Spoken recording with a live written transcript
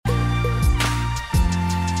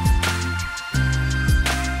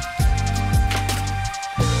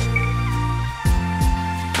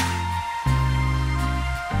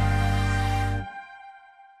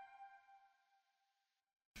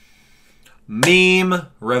Meme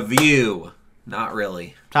review. Not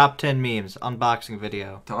really. Top 10 memes, unboxing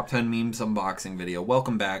video. Top 10 memes unboxing video.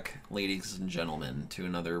 Welcome back, ladies and gentlemen, to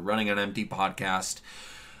another Running on Empty podcast,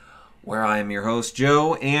 where I am your host,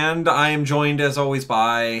 Joe, and I am joined, as always,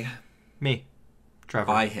 by... Me. Trevor.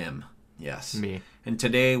 By him. Yes. Me. And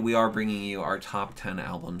today we are bringing you our top 10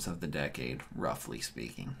 albums of the decade, roughly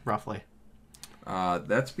speaking. Roughly.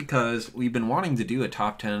 That's because we've been wanting to do a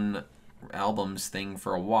top 10 albums thing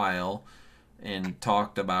for a while, and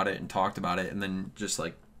talked about it, and then just,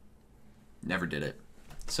 never did it.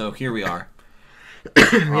 So here we are.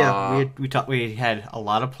 Yeah, we had a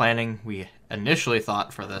lot of planning. We initially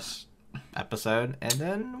thought for this episode, and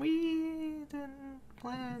then we didn't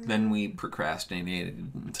plan. Then we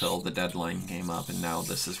procrastinated until the deadline came up, and now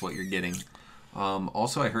this is what you're getting.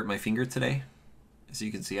 Also, I hurt my finger today. As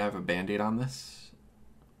you can see, I have a Band-Aid on this.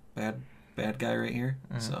 Bad guy right here.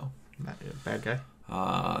 Mm-hmm. So Bad guy.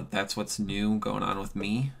 That's what's new going on with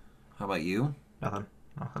me. How about you? Nothing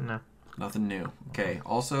new. Nothing new. Okay.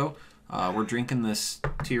 Also, we're drinking this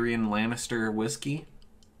Tyrion Lannister whiskey.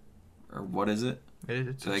 Or what is it? Did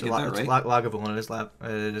I get that right? It's Lagavulin.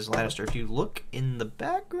 It is Lannister. If you look in the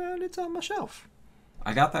background, it's on my shelf.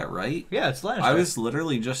 I got that right? Yeah, it's Lannister. I was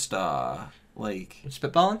literally just,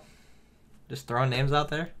 spitballing? Just throwing names out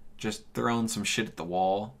there? Just throwing some shit at the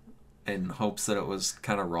wall in hopes that it was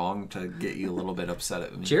kind of wrong to get you a little bit upset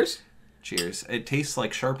at me. Cheers? Cheers. It tastes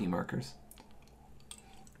like Sharpie markers.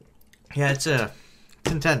 Yeah, it's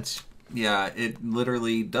intense. Yeah, it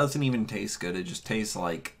literally doesn't even taste good. It just tastes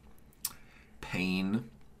like pain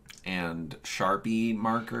and Sharpie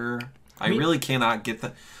marker. I really cannot get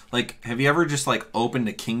the... have you ever just, opened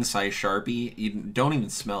a king-size Sharpie? You don't even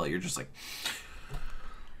smell it. You're just like...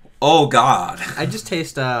 Oh, God. I just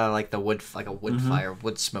taste, the wood, a wood mm-hmm. fire,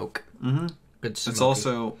 wood smoke. Mm-hmm. Good smoky. It's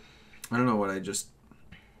also... I don't know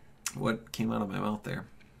what came out of my mouth there.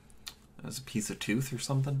 It was a piece of tooth or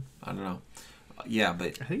something? I don't know. Yeah,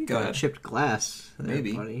 but I think you go got ahead. A chipped glass. There,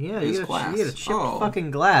 Maybe. Buddy. Yeah, It's you glass. got a chipped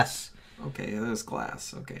fucking glass. Okay, that is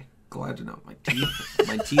glass. Okay. Glad to know.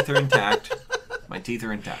 My teeth are intact. My teeth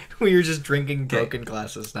are intact. We were just drinking broken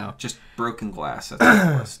glasses now. Just broken glass. That's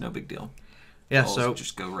all it was. No big deal. Yeah, It'll so...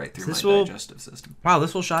 just go right through my digestive system. Wow,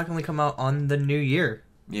 this will shockingly come out on the new year.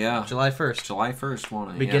 Yeah. July 1st. July 1st,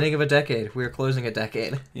 won't it? Beginning of a decade. We are closing a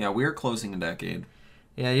decade. Yeah, we're closing a decade.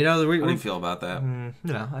 Yeah, you know... How do you feel about that?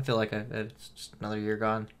 I feel like it's just another year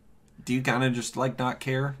gone. Do you kind of just, not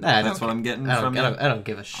care? Nah, That's what I'm getting from you? I don't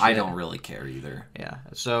give a shit. I don't really care either. Yeah,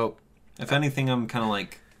 so... If anything, I'm kind of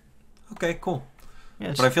okay, cool.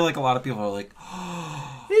 Yeah, but I feel like a lot of people are like...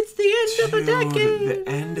 It's the end of the decade! The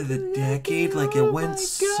end of the decade? It went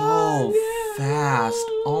so fast.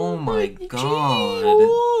 Oh my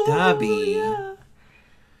god. Debbie.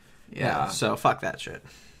 Yeah. So, fuck that shit.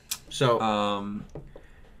 So...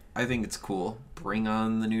 I think it's cool. Bring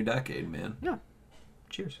on the new decade, man. Yeah.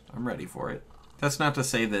 Cheers. I'm ready for it. That's not to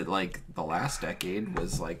say that, the last decade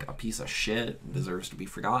was, a piece of shit and deserves to be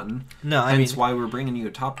forgotten. No, Hence why we're bringing you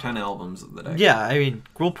top 10 albums of the decade. Yeah,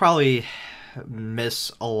 we'll probably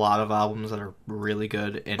miss a lot of albums that are really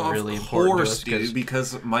good and really important to us. Of course, dude,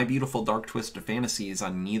 because My Beautiful Dark Twisted Fantasy is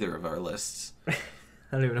on neither of our lists. I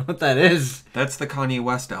don't even know what that is. That's the Kanye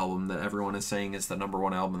West album that everyone is saying is the number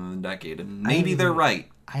one album of the decade, and maybe they're right.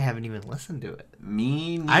 I haven't even listened to it.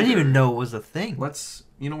 Me neither. I didn't even know it was a thing.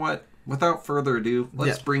 You know what? Without further ado,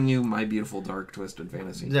 let's bring you My Beautiful Dark Twisted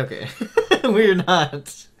Fantasy. Okay. We're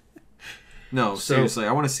not. No, seriously,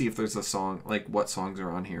 I want to see if there's a song, what songs are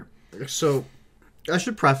on here. So, I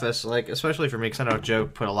should preface, especially for me, because I know Joe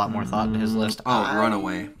put a lot more thought into his list. Oh,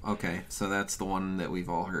 Runaway. Okay, so that's the one that we've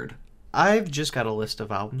all heard. I've just got a list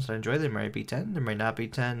of albums that I enjoy. There might be 10. There might not be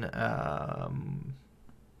 10. I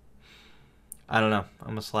don't know.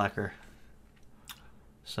 I'm a slacker.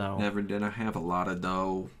 So Never did I have a lot of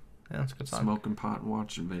dough. Yeah, that's a good song. Smoking pot and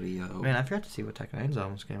watching video. Man, I forgot to see what Tech Nine's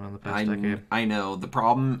albums came out in the past decade. I know.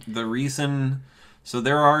 The reason... So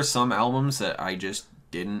there are some albums that I just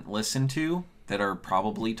didn't listen to that are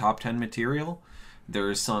probably top 10 material.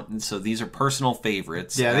 There's some... So these are personal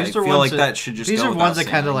favorites. Yeah, these are ones that should just these go are ones that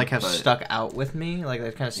kind of but... stuck out with me.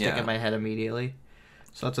 They kind of stick in my head immediately.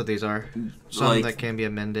 So that's what these are. Some that can be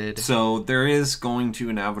amended. So there is going to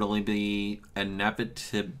inevitably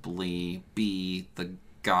be the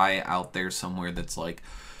guy out there somewhere that's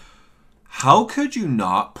how could you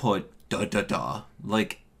not put da-da-da,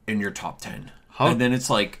 in your top 10? And then it's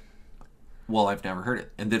well, I've never heard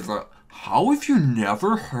it. And then how have you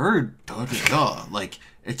never heard da-da-da?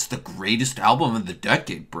 It's the greatest album of the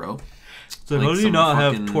decade, bro. So how do you not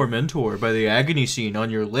have Tormentor by the Agony Scene on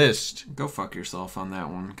your list? Go fuck yourself on that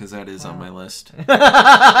one, because that is on my list.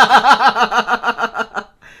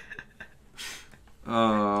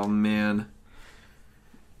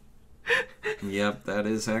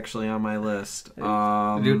 actually on my list. Do you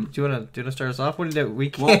want to start us off? What do you do? We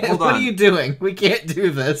can't. Well, hold what on. are you doing? We can't do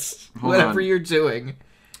this. Whatever on. you're doing.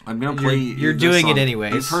 I'm gonna play. You're this doing it song.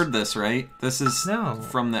 anyways. You've heard this, right? This is No.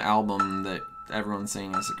 from the album that everyone's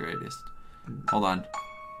saying is the greatest. Hold on.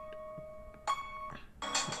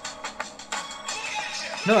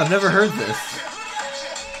 No, I've never heard this.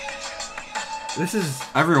 This is...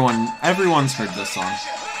 Everyone's heard this song.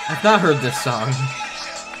 I've not heard this song.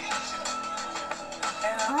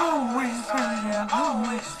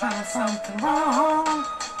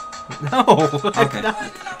 No. Okay.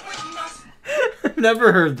 I've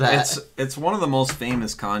never heard that. It's one of the most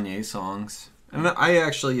famous Kanye songs. And I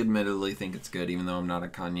actually admittedly think it's good, even though I'm not a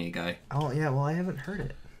Kanye guy. Oh, yeah, well, I haven't heard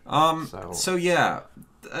it. So yeah,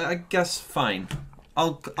 I guess fine.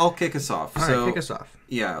 I'll kick us off. All right, kick us off.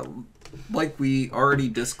 Yeah, like we already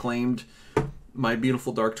disclaimed, My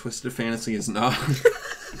Beautiful Dark Twisted Fantasy is not...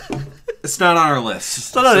 It's not on our list.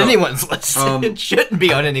 It's not on anyone's list. It shouldn't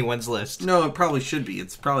be on anyone's list. No, it probably should be.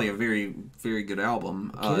 It's probably a very, very good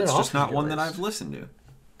album. It's just not one that I've listened to.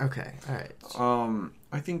 Okay, alright.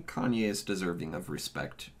 I think Kanye is deserving of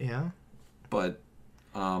respect. Yeah? But,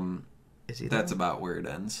 is he that's about where it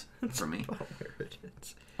ends for me. where it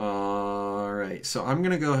is. Alright, so I'm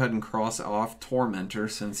gonna go ahead and cross off Tormentor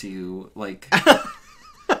since you, like...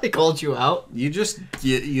 I called you out? You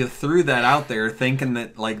threw that out there thinking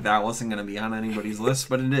that, like, that wasn't gonna be on anybody's list,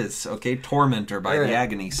 but it is. Okay, Tormentor by The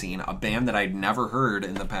Agony Scene, a band that I'd never heard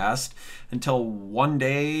in the past until one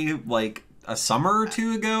day, like, a summer or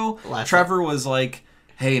two ago, Trevor was like,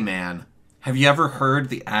 "Hey man, have you ever heard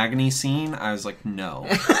The Agony Scene?" I was like, "No."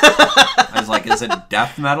 I was like, "Is it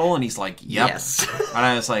death metal?" And he's like, "Yep." Yes. And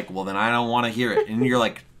I was like, "Well, then I don't want to hear it." And you're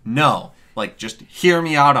like, "No, like, just hear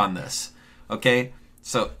me out on this." Okay?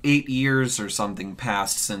 So 8 years or something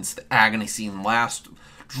passed since The Agony Scene last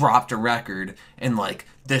dropped a record, and like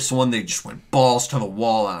this one they just went balls to the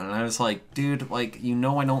wall on, and I was like, dude, like, I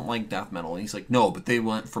don't like death metal. And he's like, no, but they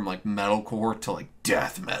went from like metalcore to like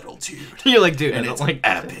death metal, dude. You're like, dude, and I don't it's like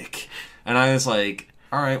epic. And I was like,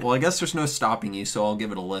 all right, well, I guess there's no stopping you, so I'll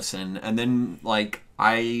give it a listen. And then like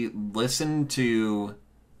I listened to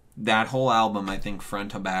that whole album, I think front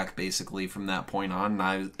to back, basically from that point on.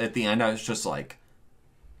 And at the end I was just like,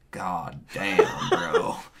 God damn,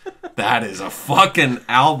 bro. That is a fucking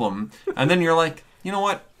album. And then you're like, you know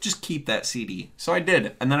what? Just keep that CD. So I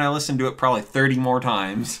did. And then I listened to it probably 30 more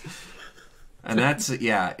times. And that's,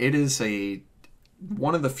 yeah, it is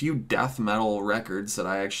one of the few death metal records that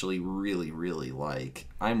I actually really, really like.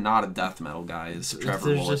 I'm not a death metal guy, as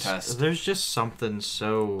Trevor will attest. There's just something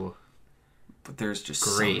so... But there's just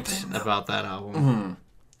great about that album. Mm-hmm.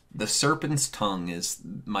 The Serpent's Tongue is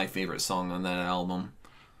my favorite song on that album.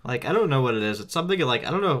 Like, I don't know what it is. It's something like, I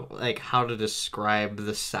don't know, like, how to describe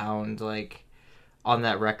the sound, like, on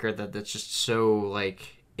that record that's just so,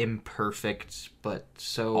 like, imperfect, but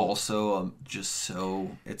so... Also, it's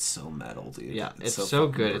so metal, dude. Yeah, it's so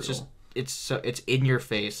good. Brutal. It's in your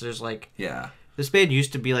face. There's, like... Yeah. This band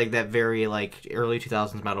used to be, like, that very, like, early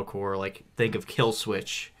 2000s metalcore, like, think of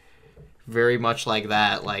Killswitch. Very much like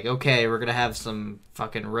that. Like, okay, we're gonna have some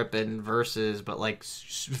fucking ripping verses, but like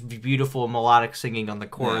beautiful melodic singing on the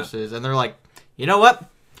choruses. Yeah. And they're like, you know what?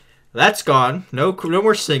 That's gone. No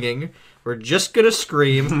more singing. We're just gonna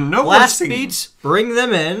scream. No blast beats. Bring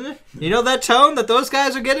them in. You know that tone that those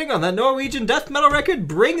guys are getting on that Norwegian death metal record?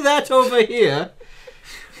 Bring that over here.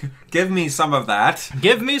 Give me some of that.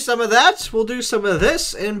 Give me some of that. We'll do some of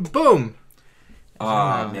this, and boom.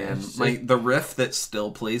 Oh, man. The riff that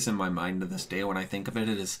still plays in my mind to this day when I think of it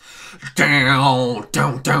is down,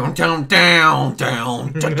 down, down, down, down,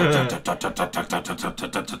 down, down, down,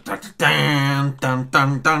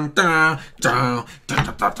 down, down.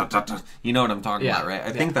 You know what I'm talking about, right?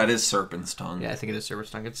 I think that is Serpent's Tongue. Yeah, I think it is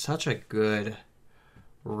Serpent's Tongue. It's such a good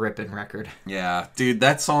ripping record. Yeah, dude,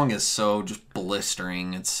 that song is so just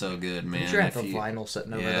blistering. It's so good, man. I'm sure I have the vinyl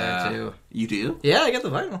sitting over there too. You do? Yeah, I got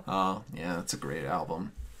the vinyl. Oh, yeah, it's a great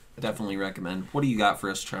album. I definitely recommend. What do you got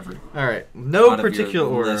for us, Trevor? All right, no particular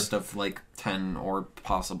order. List of like 10 or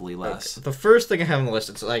possibly less. Okay. The first thing I have on the list,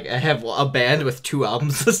 it's like I have a band with 2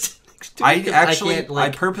 albums listed.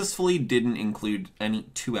 I purposefully didn't include any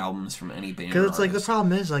 2 albums from any band. Because it's like the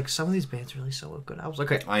problem is like some of these bands really so good albums.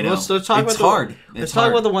 Okay, I know. Let's talk it's about hard. Let's talk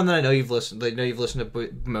about the one that I know you've listened. To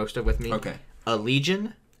most of with me. Okay. A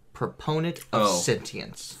Legion, Proponent of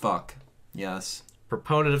Sentience. Fuck yes.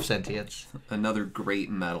 Proponent of Sentience. Another great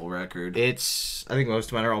metal record. I think most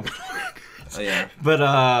of mine are all metal records. Yeah.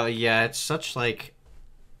 But yeah, it's such like,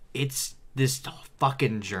 it's this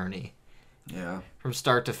fucking journey. Yeah. From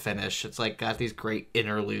start to finish, it's like got these great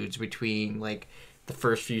interludes between like the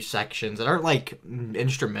first few sections that aren't like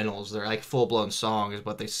instrumentals. They're like full blown songs,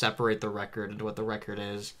 but they separate the record into what the record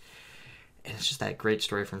is. And it's just that great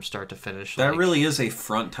story from start to finish. That really is a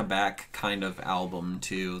front to back kind of album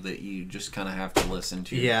too that you just kind of have to listen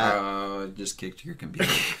to. Yeah, just kicked your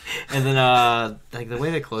computer. And then like the way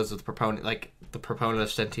they close with the proponent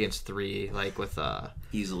of Sentience 3, like with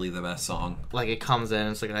easily the best song. Like it comes in,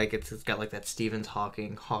 it's like it's got like that Stephen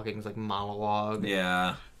Hawking's like monologue.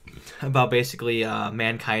 Yeah. About basically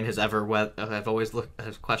mankind has always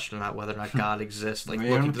questioned about whether or not God exists. Like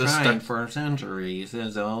looking to the mankind for centuries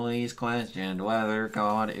has always questioned whether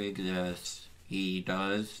God exists. He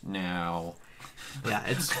does now. Yeah,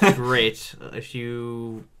 it's great. I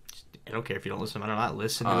don't care if you don't listen to it or not.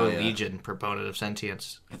 Listen to Legion, proponent of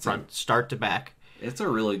Sentience, start to back. It's a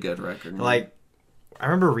really good record. Man. Like, I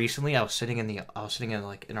remember recently I was sitting in in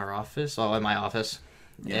our office, in my office.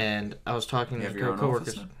 Yeah. And I was talking to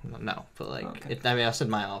coworkers. No, but like, okay. I said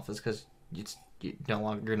my office because you're no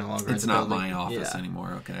longer. It's not my office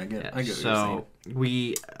anymore. Okay, I get. What you're saying.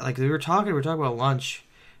 we were talking about lunch.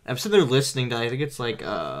 I'm sitting there listening to. I think it's like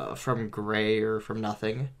From Gray or From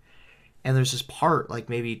Nothing, and there's this part like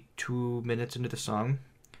maybe 2 minutes into the song,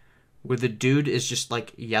 where the dude is just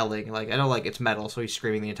like yelling. Like I know like it's metal, so he's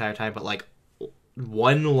screaming the entire time, but like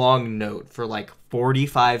one long note for like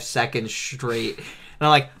 45 seconds straight. And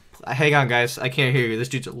I'm like, hang on, guys. I can't hear you. This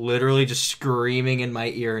dude's literally just screaming in my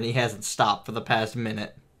ear, and he hasn't stopped for the past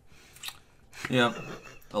minute. Yep.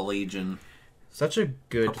 A Legion. Such a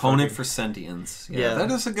good... Opponent for Sentience. Yeah, that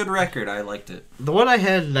is a good record. I liked it. The one I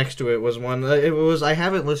had next to it was one... I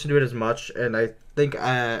haven't listened to it as much, and I think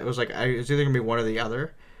it was like... It's either going to be one or the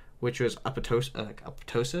other, which was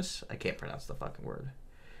Apoptosis. I can't pronounce the fucking word.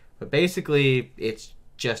 But basically, it's...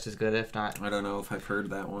 just as good, if not. I don't know if I've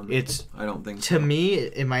heard that one. I don't think so. To me,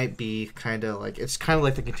 it might be kind of like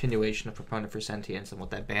the continuation of Proponent for Sentience and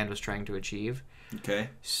what that band was trying to achieve. Okay.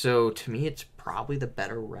 So to me, it's probably the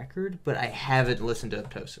better record, but I haven't listened to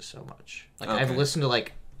Apoptosis so much. Like okay. I've listened to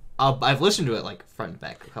it like front and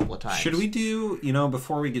back a couple of times. Should we do,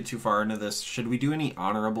 before we get too far into this, should we do any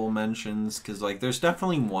honorable mentions? Because like there's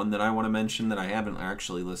definitely one that I want to mention that I haven't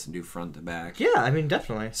actually listened to front to back. Yeah, I mean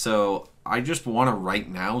definitely. So I just want to right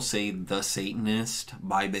now say The Satanist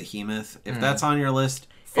by Behemoth. If that's on your list,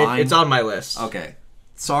 fine. It's on my list. Okay.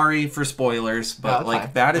 Sorry for spoilers, but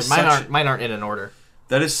fine. That is mine aren't in an order.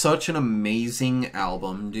 That is such an amazing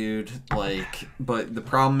album, dude. But the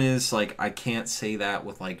problem is, I can't say that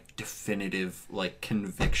with, definitive,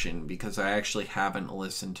 conviction, because I actually haven't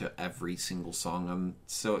listened to every single song.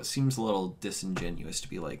 So it seems a little disingenuous to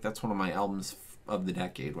be like, that's one of my albums of the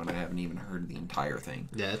decade when I haven't even heard the entire thing.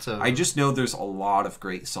 Yeah, I just know there's a lot of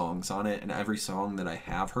great songs on it, and every song that I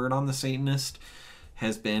have heard on The Satanist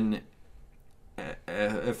has been...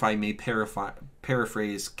 if I may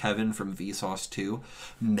paraphrase Kevin from Vsauce 2,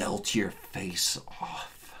 melt your face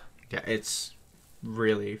off. Yeah, it's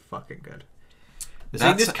really fucking good.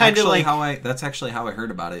 That's actually how I heard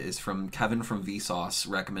about it, is from Kevin from Vsauce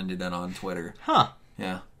recommended it on Twitter. Huh.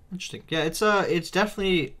 Yeah. Interesting. Yeah, it's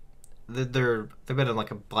definitely they've been in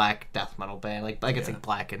a black death metal band, it's like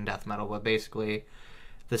black and death metal, but basically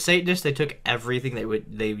the Satanists, they took everything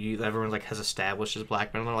everyone has established as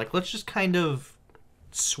black metal, and they're like, let's just kind of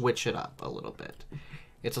switch it up a little bit.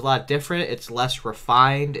 It's a lot different. It's less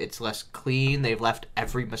refined. It's less clean. They've left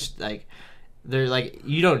every mistake. They're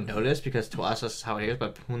you don't notice because to us that's how it is.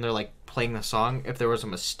 But when they're playing the song, if there was a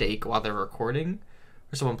mistake while they're recording,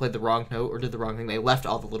 or someone played the wrong note or did the wrong thing, they left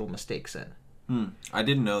all the little mistakes in. I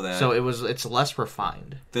didn't know that. So it's less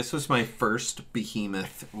refined. This was my first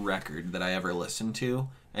Behemoth record that I ever listened to,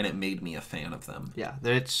 and it made me a fan of them. Yeah,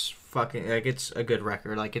 it's fucking it's a good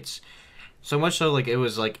record. It's so much so it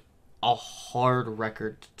was a hard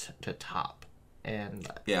record to top, and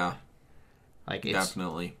yeah, it's,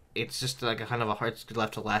 definitely. It's just a kind of a hard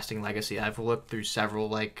left a lasting legacy. I've looked through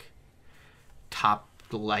several top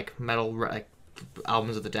metal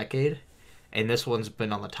albums of the decade, and this one's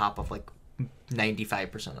been on the top of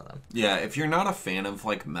 95% of them. Yeah, if you're not a fan of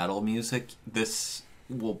metal music, this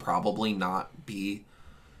will probably not be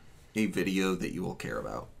a video that you will care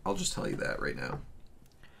about. I'll just tell you that right now.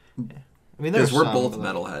 Yeah. I mean, because we're both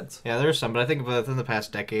metalheads. Yeah, there's some, but I think within the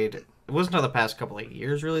past decade, it wasn't until the past couple of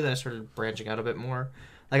years really that I started branching out a bit more.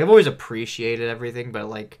 I've always appreciated everything, but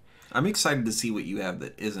I'm excited to see what you have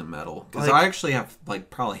that isn't metal, because I actually have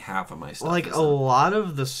probably half of my stuff. A lot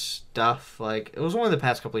of the stuff, it was only the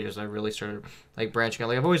past couple of years that I really started branching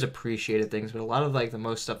out. I've always appreciated things, but a lot of the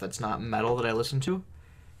most stuff that's not metal that I listen to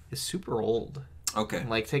is super old. Okay.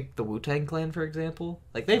 Take the Wu-Tang Clan for example.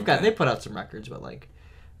 They put out some records, but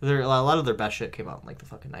a lot of their best shit came out in the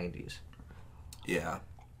fucking 90s. Yeah.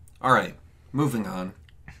 All right. Moving on.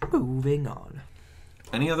 Moving on.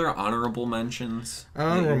 Any other honorable mentions?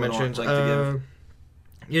 Honorable mentions. Like to give?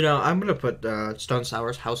 You know, I'm gonna put Stone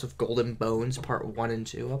Sour's House of Golden Bones Part 1 and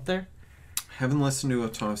 2 up there. Haven't listened to a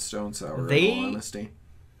ton of Stone Sour, in all honesty.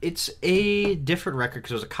 It's a different record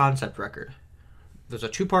because it was a concept record. There's a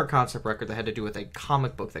 2-part concept record that had to do with a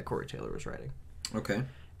comic book that Corey Taylor was writing. Okay.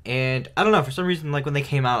 And I don't know, for some reason, like when they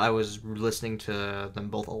came out, I was listening to them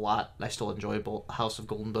both a lot. I still enjoy both House of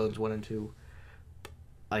Golden Bones 1 and 2,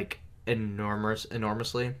 like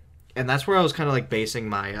enormously. And that's where I was kind of like basing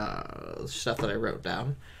my stuff that I wrote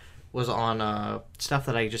down, was on stuff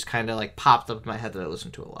that I just kind of like popped up in my head that I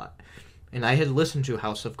listened to a lot. And I had listened to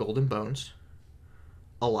House of Golden Bones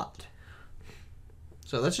a lot.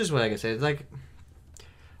 So that's just what I can say. It's like,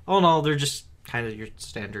 all in all, they're just kind of your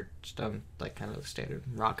standard Stone, like kind of standard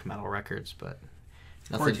rock metal records, but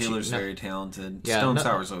Corey Taylor's very talented. Yeah, Stone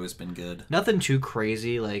Sour's always been good. Nothing too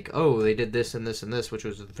crazy, like, oh, they did this and this and this, which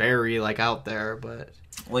was very, like, out there, but...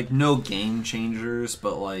 Like, no game changers,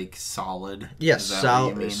 but, like, solid. Yes,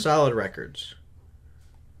 solid records.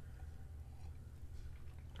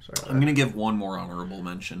 Sorry, I'm going to give one more honorable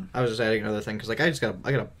mention. I was just adding another thing, because, like, I got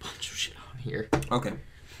a bunch of shit on here. Okay.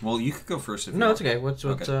 Well, you could go first if you want. No, it's okay. What's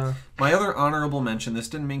My other honorable mention, this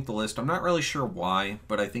didn't make the list. I'm not really sure why,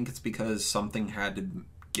 but I think it's because something had to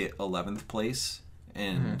get 11th place,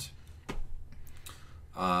 and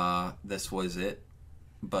this was it.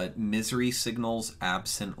 But Misery Signals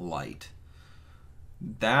Absent Light.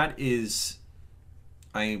 That is...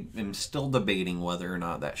 I am still debating whether or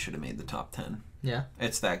not that should have made the top 10. Yeah.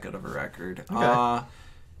 It's that good of a record. Okay.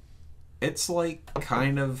 It's like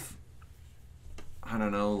kind of... I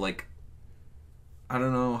don't know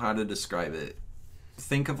how to describe it.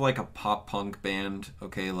 Think of like a pop punk band,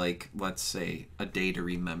 okay, like let's say A Day to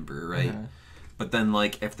Remember, right? Mm-hmm. But then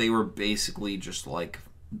like if they were basically just like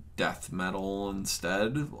death metal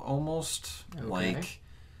instead, almost. Okay. Like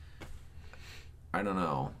I don't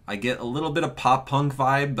know. I get a little bit of pop punk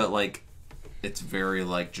vibe, but like it's very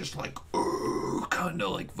like just like kind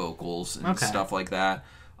of like vocals and stuff like that.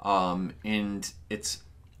 And it's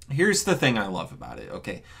here's the thing I love about it,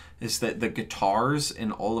 okay, is that the guitars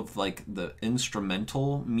and all of, like, the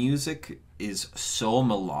instrumental music is so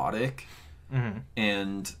melodic,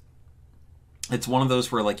 and it's one of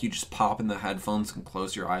those where, like, you just pop in the headphones and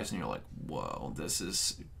close your eyes and you're like, whoa, this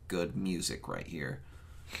is good music right here.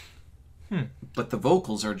 But the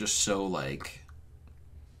vocals are just so, like,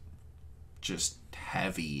 just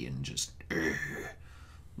heavy and just,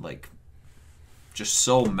 like... just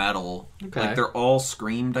so metal. Okay. Like, they're all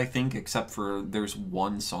screamed, I think, except for there's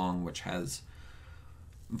one song which has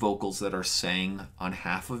vocals that are sang on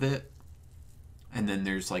half of it. And then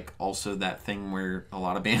there's, like, also that thing where a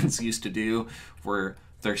lot of bands used to do where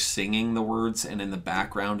they're singing the words and in the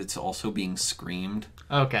background it's also being screamed.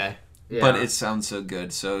 Okay. Yeah. But it sounds so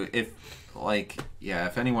good. So if, like, yeah,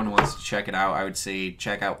 if anyone wants to check it out, I would say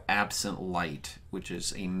check out Absent Light, which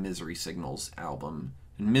is a Misery Signals album.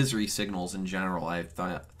 Misery Signals in general I've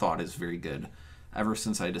thought is very good ever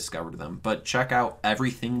since I discovered them. But check out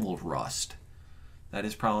Everything Will Rust. That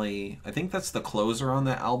is probably... I think that's the closer on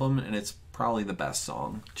that album, and it's probably the best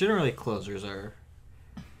song. Generally, closers are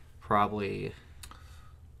probably...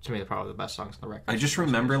 To me, they're probably the best songs on the record. I just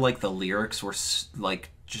remember, like, the lyrics were,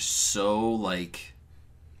 like, just so, like...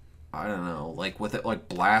 I don't know, like with it like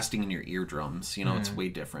blasting in your eardrums, you know, it's way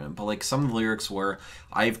different. But like some lyrics were,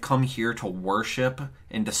 I've come here to worship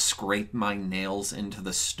and to scrape my nails into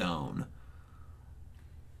the stone.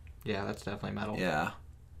 Yeah, that's definitely metal. Yeah.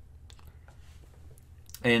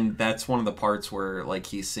 And that's one of the parts where like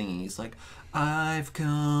he's singing, he's like, I've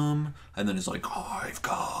come, and then he's like, I've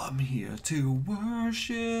come here to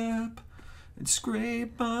worship and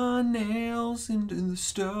scrape my nails into the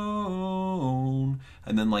stone.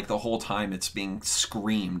 And then, like, the whole time it's being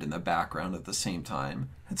screamed in the background at the same time.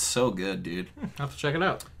 It's so good, dude. I'll have to check it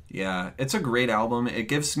out. Yeah, it's a great album. It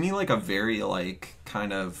gives me, like, a very, like,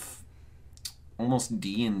 kind of almost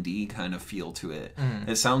D&D kind of feel to it.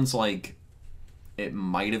 It sounds like it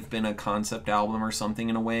might have been a concept album or something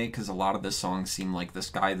in a way, because a lot of the songs seem like this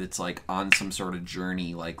guy that's, like, on some sort of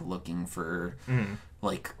journey, like, looking for...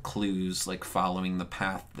 like clues, like following the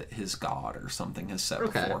path that his god or something has set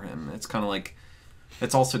before him. It's kind of like,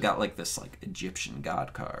 it's also got like this like Egyptian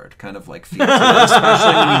god card kind of like feel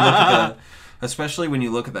to it, especially when you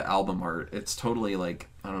look at the album art. It's totally like,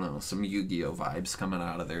 I don't know, some Yu-Gi-Oh vibes coming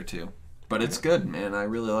out of there too. But it's good, man. I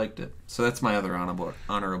really liked it. So that's my other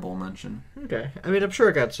honorable mention. Okay. I mean, I'm sure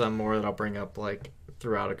I got some more that I'll bring up like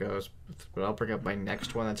through how it goes. But I'll bring up my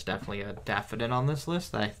next one that's definitely a definite on this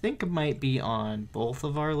list that I think might be on both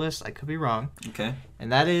of our lists. I could be wrong. Okay.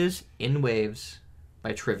 And that is In Waves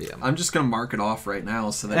by Trivium. I'm just going to mark it off right now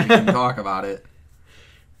so that we can talk about it.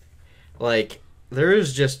 Like, there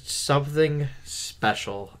is just something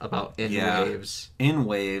special about In Waves. In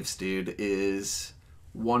Waves, dude, is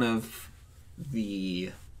one of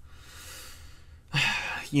the...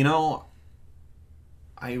 You know,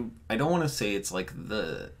 I don't want to say it's like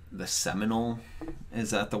the seminal,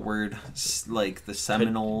 is that the word? Like the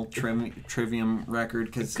seminal Trivium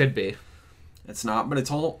record? Cause it could be. It's not, but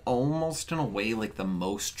it's almost in a way like the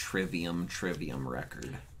most Trivium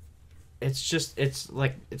record. It's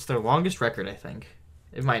like, it's their longest record, I think.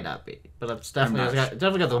 It might not be, but it's definitely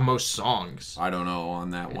got the most songs. I don't know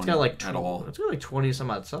on that one got like at all. It's got like 20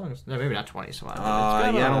 some odd songs. No, maybe not 20 some odd.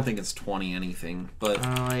 I don't think it's 20 anything, but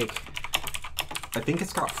like I think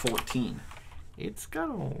it's got 14. It's got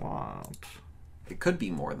a lot. It could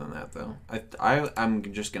be more than that though.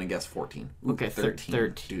 I'm just gonna guess 14. Ooh, okay,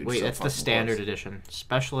 13. Dude, wait, so that's the standard edition.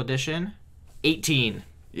 Special edition, 18.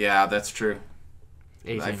 Yeah, that's true.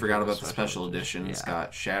 I forgot about the special edition. Yeah. It's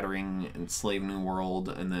got Shattering and Slave New World,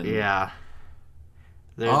 and then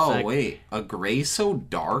wait, A Gray So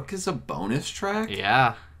Dark is a bonus track?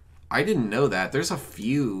 Yeah. I didn't know that. There's a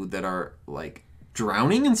few that are like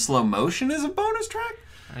Drowning in Slow Motion is a bonus track?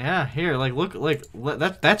 Yeah, here, look,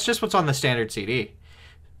 that's just what's on the standard CD.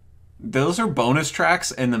 Those are bonus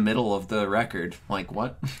tracks in the middle of the record. Like,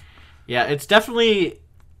 what? Yeah, it's definitely...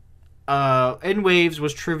 In Waves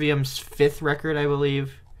was Trivium's 5th record, I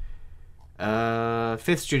believe.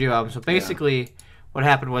 5th studio album. So basically, what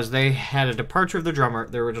happened was they had a departure of their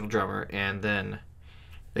original drummer, and then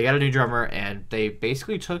they got a new drummer, and they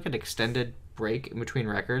basically took an extended break in between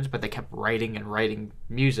records, but they kept writing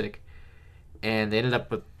music, and they ended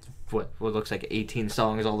up with what looks like 18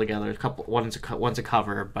 songs altogether. One's a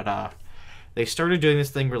cover, but they started doing this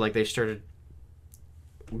thing where like they started.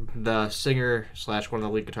 The singer / one of the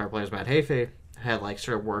lead guitar players, Matt Heafy, had like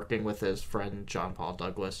started working with his friend John Paul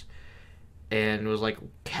Douglas, and was like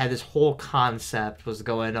had this whole concept was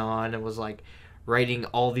going on, and was like writing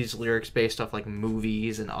all these lyrics based off like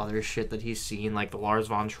movies and other shit that he's seen, like the Lars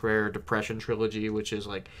von Trier Depression trilogy, which is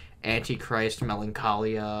like Antichrist,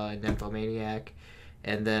 Melancholia, and Nymphomaniac,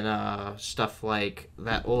 and then stuff like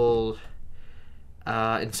that old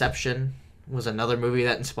Inception was another movie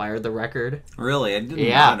that inspired the record. Really? I did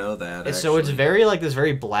not know that. And so it's very like this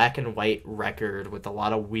very black and white record with a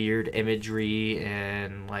lot of weird imagery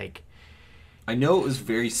and like... I know it was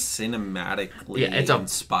very cinematically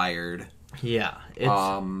inspired. Yeah.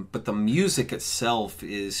 But the music itself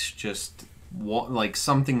is just like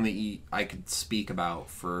something that I could speak about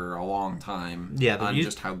for a long time. Yeah, on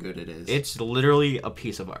just how good it is. It's literally a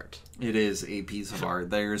piece of art. It is a piece of art.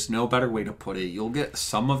 There's no better way to put it. You'll get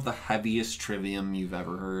some of the heaviest Trivium you've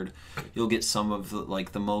ever heard. You'll get some of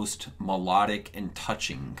the most melodic and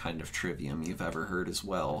touching kind of Trivium you've ever heard as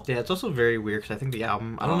well. Yeah, it's also very weird because I think the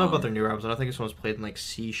album... I don't know about their newer albums. I don't think this one was played in like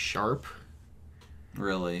C sharp.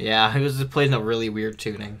 Really? Yeah, it was played in a really weird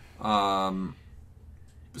tuning.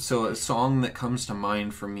 So a song that comes to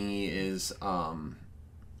mind for me is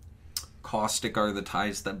Caustic Are the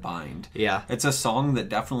Ties That Bind. Yeah. It's a song that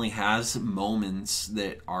definitely has moments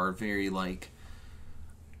that are very, like,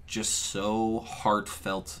 just so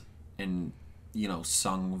heartfelt and,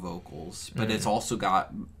 sung vocals. But it's also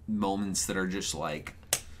got moments that are just, like,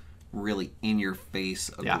 really in-your-face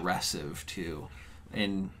aggressive, too.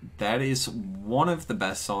 And that is one of the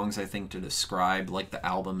best songs, I think, to describe, like, the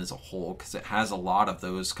album as a whole, because it has a lot of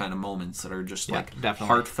those kind of moments that are just, definitely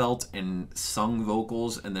heartfelt and sung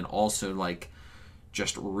vocals, and then also, like,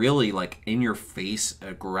 just really, like, in-your-face,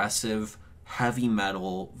 aggressive, heavy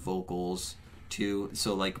metal vocals, too.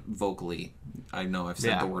 So, like, vocally, I know I've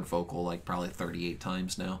said the word vocal, like, probably 38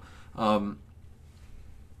 times now. But,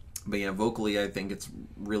 yeah, vocally, I think it's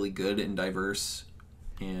really good and diverse.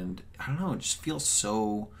 And I don't know, it just feels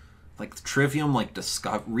so like Trivium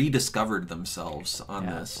rediscovered themselves on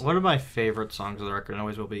this. One of my favorite songs of the record, and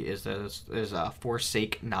always will be, is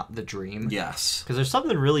Forsake Not the Dream. Yes. Because there's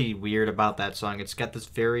something really weird about that song. It's got this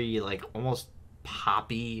very like almost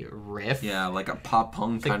poppy riff. Yeah, like a pop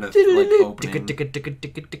punk kind of like opening.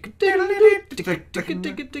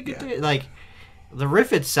 Like the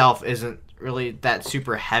riff itself isn't really that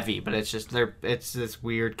super heavy, but it's just it's this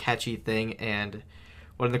weird catchy thing. And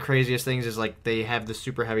one of the craziest things is like they have the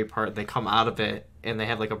super heavy part, they come out of it and they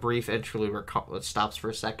have like a brief interlude where it stops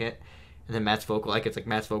for a second, and then Matt's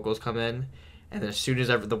vocals come in, and then as soon as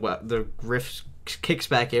the riff kicks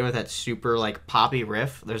back in with that super like poppy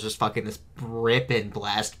riff, there's just fucking this ripping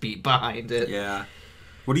blast beat behind it. Yeah.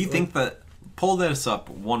 What do you think that... Pull this up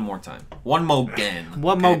one more time. One more again.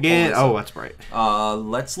 One more again. Oh, that's right.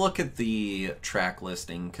 Let's look at the track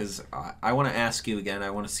listing, because I want to ask you again.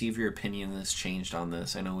 I want to see if your opinion has changed on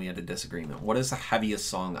this. I know we had a disagreement. What is the heaviest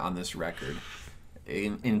song on this record,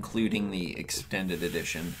 including the extended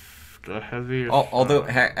edition? The heaviest... Although,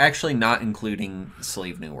 actually not including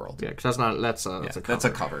Slave New World. Yeah, because that's a cover. That's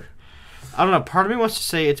a cover. I don't know. Part of me wants to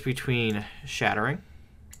say it's between Shattering.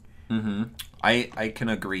 Mm-hmm. I can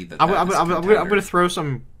agree that. I'm going to throw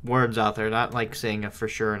some words out there, not like saying it for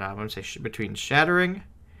sure. Now I'm going to say between Shattering,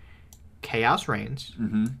 Chaos Reigns,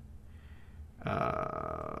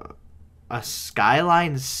 a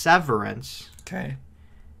Skyline Severance, okay,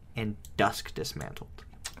 and Dusk Dismantled.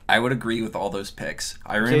 I would agree with all those picks.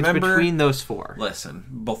 I remember between those four.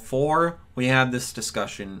 Listen, before we had this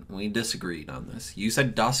discussion, we disagreed on this. You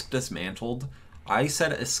said Dusk Dismantled. I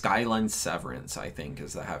said a Skyline Severance, I think,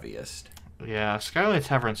 is the heaviest. Yeah, Skyline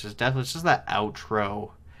Severance is definitely... It's just that outro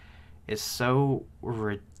is so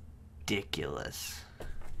ridiculous.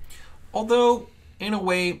 Although, in a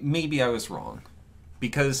way, maybe I was wrong.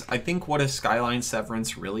 Because I think what a Skyline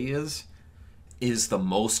Severance really is the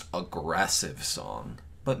most aggressive song.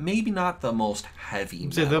 But maybe not the most heavy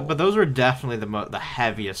metal. But those are definitely the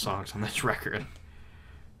heaviest songs on this record.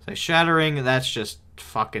 So Shattering, that's just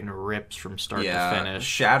fucking rips from start to finish.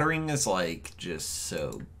 Shattering is like just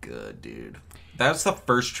so good, dude. That's the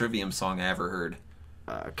first Trivium song I ever heard.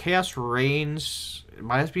 Chaos Reigns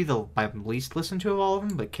might be my least listened to of all of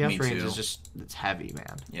them, but Chaos Reigns is just, it's heavy,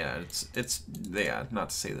 man. Yeah, it's not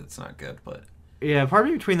to say that it's not good, but yeah, part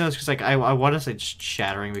of me between those, because like I want to say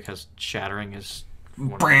Shattering because Shattering is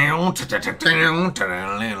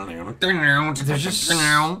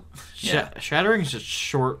Shattering is just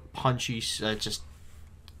short, punchy, just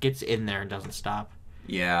gets in there and doesn't stop.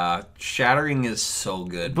 Yeah, Shattering is so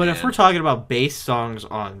good. But if we're talking about bass songs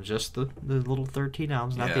on just the little 13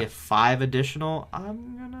 albums, not the 5 additional, I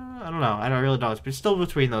don't know. I don't really know. It's still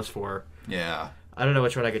between those 4. Yeah. I don't know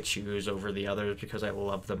which one I could choose over the others because I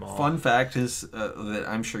love them all. Fun fact is that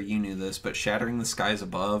I'm sure you knew this, but Shattering the Skies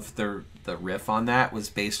Above, the riff on that was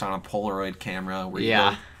based on a Polaroid camera where you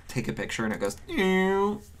go take a picture and it goes...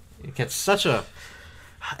 It gets such a...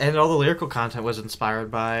 And all the lyrical content was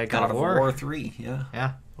inspired by God of War 3, yeah.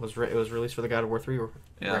 Yeah, it was released for the God of War 3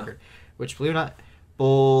 record. Which, believe it or not,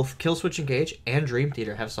 both Killswitch Engage and Dream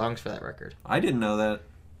Theater have songs for that record. I didn't know that.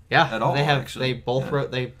 Yeah, at all. They both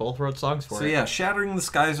wrote songs for it. So yeah, Shattering the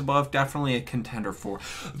Skies Above, definitely a contender for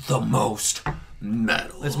the most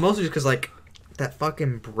metal. It's mostly just because like that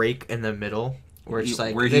fucking break in the middle where it's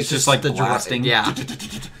like he's just like blasting. Yeah.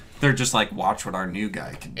 They're just like, watch what our new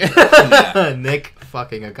guy can do. Yeah. Nick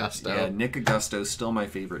fucking Augusto. Yeah, Nick Augusto's still my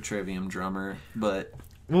favorite Trivium drummer, but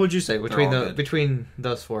what would you say between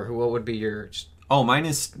those 4? What would be your? Oh, mine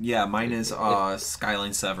is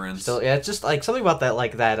Skyline Severance. So yeah, it's just like something about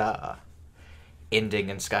that ending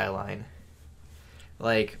in Skyline.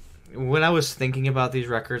 Like when I was thinking about these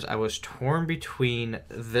records, I was torn between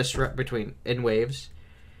between In Waves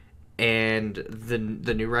and the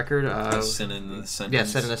new record Sin in the Sentence. Yeah,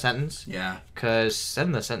 Sin in the Sentence. Yeah. Because Sin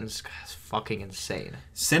in the Sentence is fucking insane.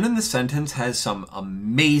 Sin in the Sentence has some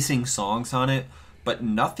amazing songs on it, but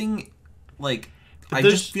nothing like... I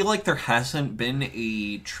just feel like there hasn't been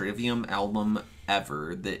a Trivium album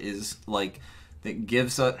ever that is like that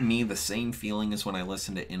gives me the same feeling as when I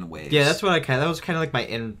listen to In Waves. Yeah, that's what that was kind of like my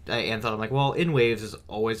thought. I'm like, well, In Waves is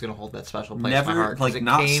always going to hold that special place in my heart. Like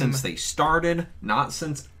not since they started, not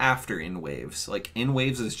since after In Waves. Like In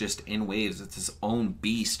Waves is just In Waves. It's its own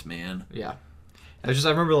beast, man. Yeah. I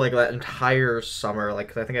remember like that entire summer.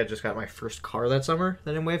 Like I think I just got my first car that summer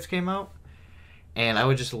that In Waves came out. And I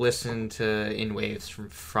would just listen to In Waves from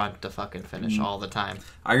front to fucking finish all the time.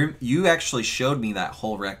 You actually showed me that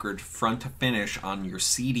whole record front to finish on your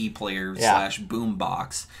CD player /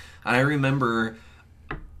 boombox. And I remember,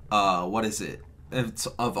 what is it? It's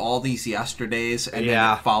Of All These Yesterdays, and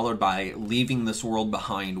then followed by Leaving This World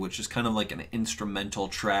Behind, which is kind of like an instrumental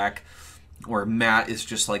track where Matt is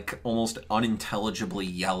just like almost unintelligibly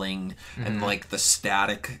yelling and like the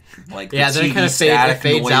static, like then it kind of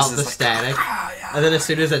fades out the static, and then as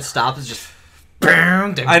soon as it stops, it's just.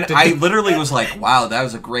 I literally was like, "Wow, that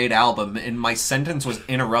was a great album," and my sentence was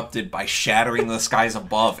interrupted by Shattering the Skies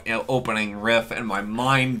Above opening riff, and my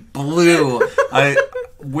mind blew. I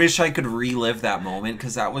wish I could relive that moment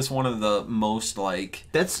because that was one of the most like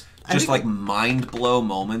mind blow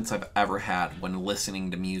moments I've ever had when listening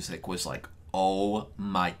to music. Was like, oh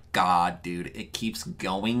my god, dude, it keeps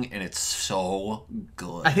going and it's so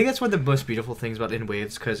good. I think that's one of the most beautiful things about In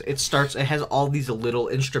Waves, because it has all these little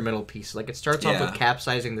instrumental pieces. Like it starts off with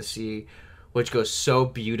Capsizing the Sea, which goes so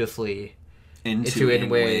beautifully into In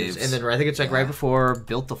Waves. And then I think it's like right before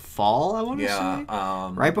Built to Fall, I want to say.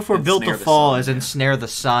 Right before Built to Fall is Ensnare the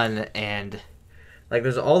Sun, and like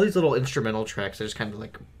there's all these little instrumental tracks that just kind of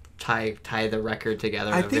like tie the record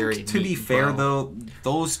together. I think, to be fair, though,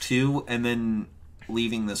 those two and then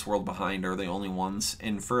Leaving This World Behind are the only ones.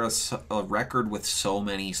 And for a record with so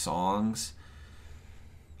many songs,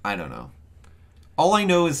 I don't know. All I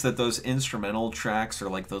know is that those instrumental tracks are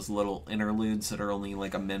like those little interludes that are only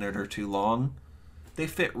like a minute or two long. They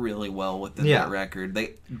fit really well within that record.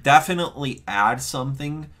 They definitely add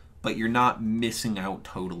something, but you're not missing out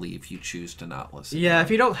totally if you choose to not listen. Yeah,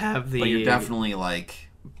 if you don't have the... But you're definitely like...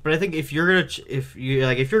 But I think if you're at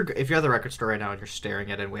the record store right now and you're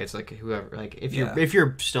staring at In Waves, like whoever, like if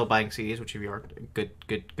you're still buying CDs, which if you are,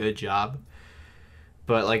 good job.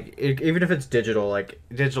 But like even if it's digital, it's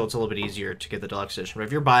a little bit easier to get the deluxe edition. But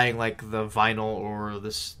if you're buying like the vinyl or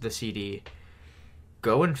the CD,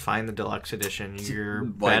 go and find the deluxe edition. You're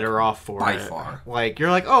better off for by it. Far. Like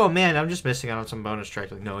you're like, oh man, I'm just missing out on some bonus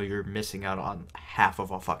tracks. Like no, you're missing out on half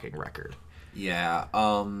of a fucking record. Yeah,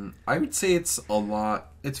 I would say it's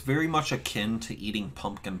very much akin to eating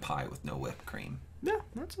pumpkin pie with no whipped cream. Yeah,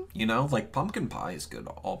 that's it. You know, like pumpkin pie is good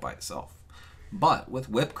all by itself. But with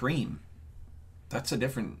whipped cream, that's a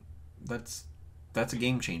game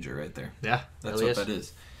changer right there. Yeah, that's what that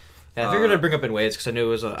is. Yeah, I figured I'd bring up In Waves because I knew it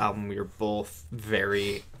was an album we were both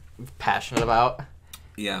very passionate about.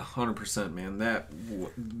 Yeah, 100%, man.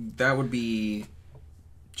 That would be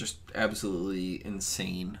just absolutely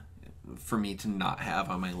insane for me to not have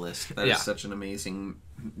on my list. That is such an amazing,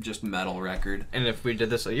 just metal record. And if we did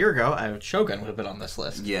this a year ago, Shogun would have been on this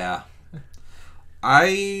list. Yeah.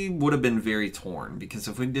 I would have been very torn, because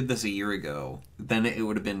if we did this a year ago, then it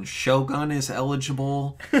would have been Shogun is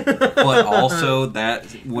eligible, but also that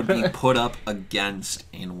would be put up against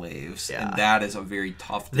In Waves. Yeah. And that is a very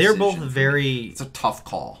tough decision. They're both it's a tough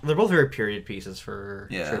call. They're both very period pieces for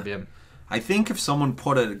Trivium. I think if someone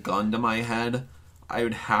put a gun to my head, I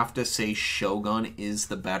would have to say Shogun is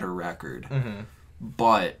the better record. Mm-hmm.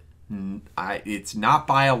 But it's not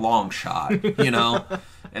by a long shot, you know?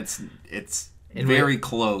 It's very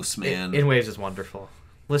close, man. In Waves is wonderful.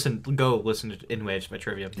 Go listen to In Waves by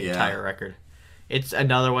Trivium, the entire record. It's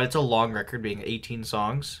another one. It's a long record, being 18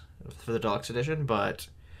 songs for the deluxe edition, but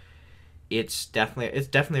it's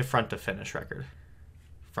definitely a front to finish record,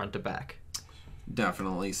 front to back.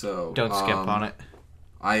 Definitely so. Don't skip on it.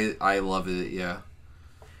 I love it. Yeah.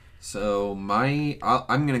 So I'm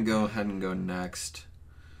gonna go ahead and go next,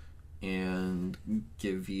 and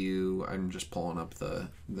give you. I'm just pulling up the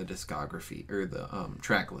discography or the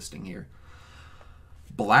track listing here.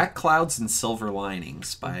 Black Clouds and Silver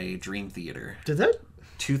Linings by Dream Theater. Did that?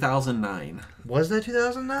 2009. Was that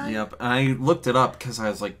 2009? Yep. I looked it up because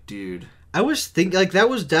I was like, dude. I was thinking like that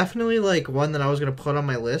was definitely like one that I was gonna put on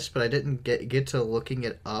my list, but I didn't get to looking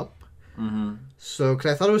it up. Mm-hmm. So,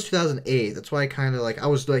 because I thought it was 2008. That's why I kind of like,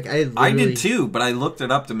 I did too, but I looked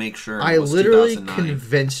it up to make sure it was 2009.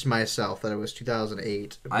 Convinced myself that it was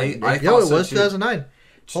 2008. I thought it was 2009.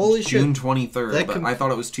 Holy June shit. 23rd, but I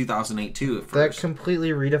thought it was 2008 too at first. That completely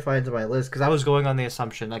redefines my list, because I was going on the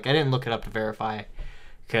assumption, like, I didn't look it up to verify,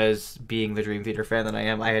 because being the Dream Theater fan that I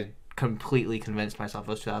am, I had completely convinced myself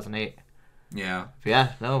it was 2008. Yeah.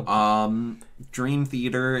 Yeah, no. Dream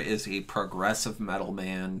Theater is a progressive metal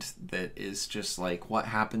band that is just like what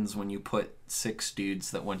happens when you put 6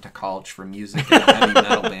 dudes that went to college for music and a heavy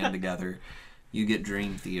metal band together. You get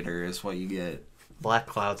Dream Theater is what you get. Black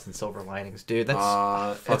Clouds and Silver Linings, dude.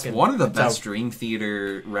 That's it's one of the best Dream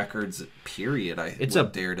Theater records, period. I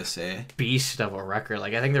would dare to say. Beast of a record.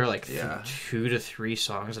 Like I think there are like 2 to 3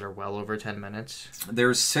 songs that are well over 10 minutes.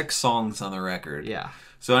 There's 6 songs on the record. Yeah.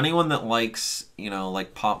 So anyone that likes,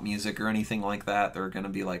 like pop music or anything like that, they're going to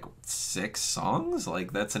be like, 6 songs?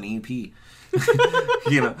 Like, that's an EP.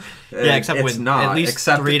 Yeah, except it's when not. At least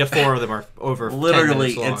 3 to 4 of them are over 10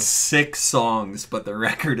 minutes long. It's 6 songs, but the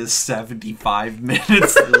record is 75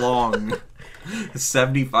 minutes long.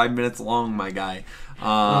 75 minutes long, my guy.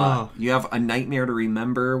 You have A Nightmare to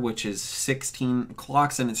Remember, which is 16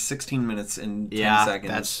 clocks, and it's 16 minutes and 10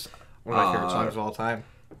 seconds. That's one of my favorite songs of all time.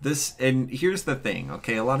 And here's the thing,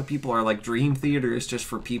 okay? A lot of people are like, Dream Theater is just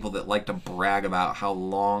for people that like to brag about how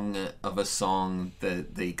long of a song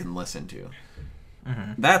that they can listen to.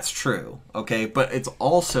 Mm-hmm. That's true, okay? But it's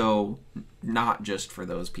also not just for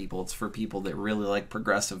those people. It's for people that really like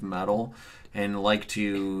progressive metal and like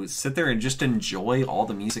to sit there and just enjoy all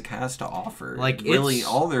the music has to offer. Like, really,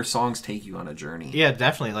 all their songs take you on a journey. Yeah,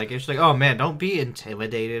 definitely. Like, it's like, oh man, don't be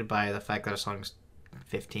intimidated by the fact that a song's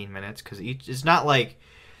 15 minutes, because it's not like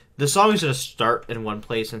the song is going to start in one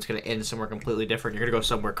place and it's going to end somewhere completely different. You're going to go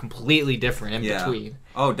somewhere completely different in between.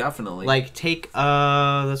 Oh, definitely. Like, take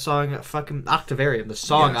the song fucking Octavarium. The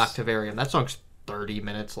song Yes. Octavarium. That song's 30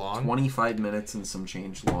 minutes long. 25 minutes and some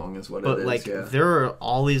change long is what But, it is. like, Yeah. there are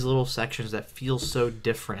all these little sections that feel so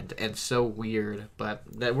different and so weird. But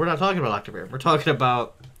we're not talking about Octavarium. We're talking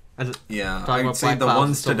about... Yeah, talking I'd about say Black the Clouds ones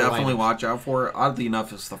and to Silver definitely Linings. watch out for, oddly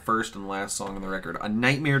enough, is the first and last song on the record. A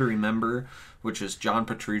Nightmare to Remember, which is John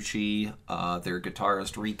Petrucci, their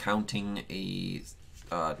guitarist, recounting a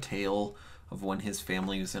tale of when his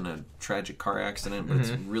family was in a tragic car accident. But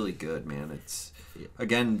it's really good, man. It's,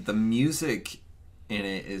 again, the music in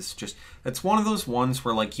it is just... It's one of those ones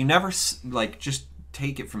where, like, you never... Like, just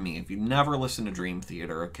take it from me. If you never listen to Dream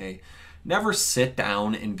Theater, okay? Never sit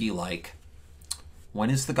down and be like... When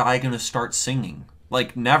is the guy going to start singing?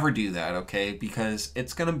 Like, never do that, okay? Because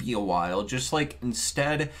it's going to be a while. Just, like,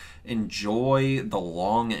 instead, enjoy the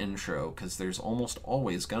long intro. Because there's almost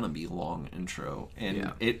always going to be a long intro.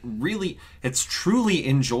 And it's truly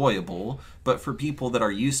enjoyable. But for people that are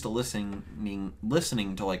used to listening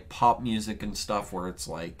to, like, pop music and stuff where it's,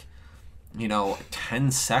 like,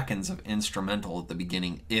 10 seconds of instrumental at the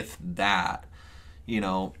beginning, if that...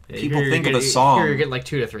 people think of a song. You're getting like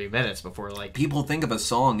 2 to 3 minutes before like. People think of a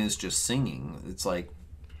song as just singing. It's like,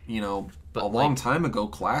 a long time ago,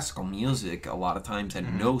 classical music a lot of times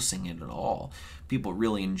had no singing at all. People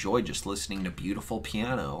really enjoy just listening to beautiful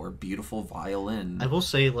piano or beautiful violin. I will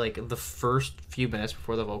say, like, the first few minutes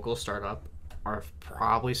before the vocals start up are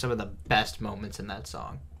probably some of the best moments in that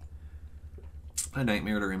song. A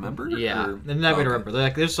Nightmare to Remember? Yeah, A Nightmare to Remember.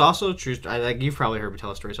 Like, there's also true. Like, you've probably heard me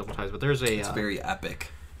tell a story several times, but there's a. It's very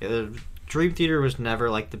epic. Dream Theater was never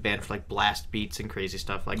like the band for like blast beats and crazy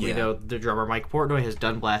stuff. Like we know the drummer Mike Portnoy has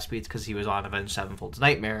done blast beats because he was on Avenged Sevenfold's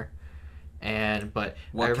Nightmare. But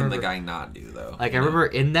what can the guy not do though? Like I remember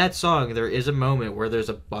in that song there is a moment where there's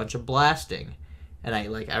a bunch of blasting. And I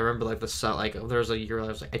remember like the song, like there was a year I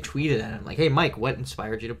was like I tweeted at him like, "Hey Mike, what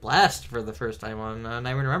inspired you to blast for the first time on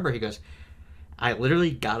Nightmare to Remember?" He goes, "I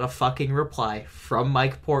literally got a fucking reply from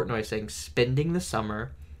Mike Portnoy saying spending the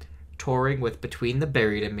summer touring with Between the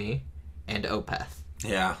Buried and Me and Opeth."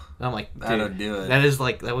 Yeah. And I'm like, that'll do it. That is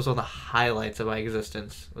like that was one of the highlights of my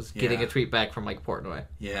existence was getting a tweet back from Mike Portnoy.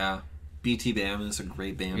 Yeah. BT Bam is a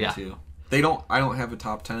great band too. I don't have a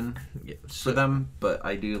top 10 for them, but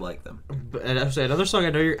I do like them. And another song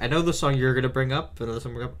I know the song you're gonna bring up, another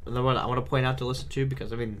one I want to point out to listen to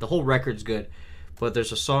because I mean the whole record's good, but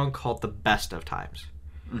there's a song called "The Best of Times."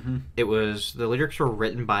 Mm-hmm. The lyrics were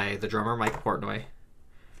written by the drummer Mike Portnoy,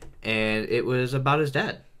 and it was about his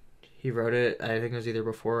dad. He wrote it, I think it was either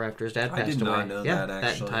before or after his dad passed away. I did not know that,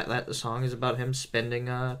 actually. That song is about him spending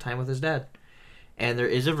time with his dad. And there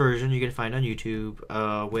is a version you can find on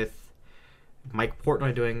YouTube with Mike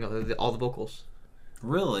Portnoy doing all the vocals.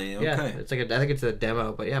 Really? Okay. Yeah, it's like I think it's a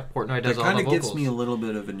demo, but yeah, Portnoy does all the vocals. It kind of gives me a little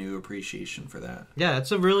bit of a new appreciation for that. Yeah,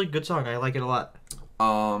 it's a really good song. I like it a lot.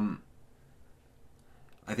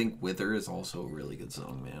 I think Wither is also a really good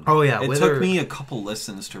song, man. Oh yeah, it took me a couple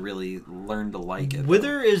listens to really learn to like it.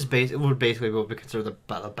 Wither is would basically be considered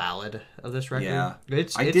the ballad of this record. Yeah,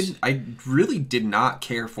 I really did not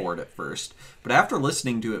care for it at first, but after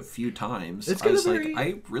listening to it a few times,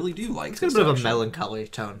 I really do like. It's got a bit of a melancholy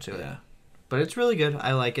tone to it. Yeah, but it's really good.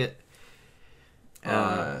 I like it.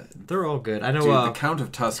 They're all good. I know. The Count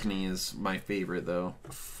of Tuscany is my favorite, though.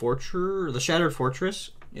 The Shattered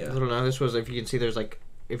Fortress. Yeah. I don't know. This was, if you can see, there's like.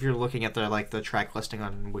 If you're looking at the track listing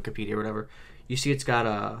on Wikipedia or whatever, you see it's got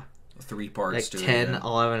a 3 parts like 10,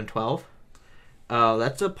 11, and 12.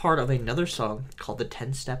 That's a part of another song called the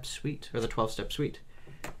 10-Step Suite, or the 12-Step Suite.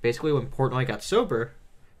 Basically, when Portnoy got sober,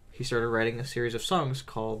 he started writing a series of songs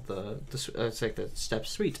called it's like the Step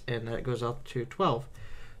Suite, and that goes up to 12.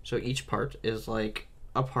 So each part is like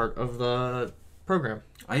a part of the program.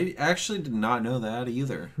 I actually did not know that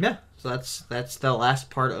either. Yeah, so that's the last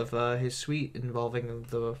part of his suite involving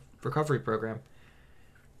the recovery program.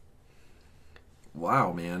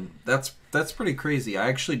 Wow, man, that's pretty crazy. I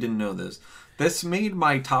actually didn't know this. This made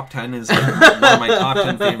my top 10 as one of my top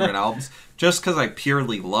 10 favorite albums, just because I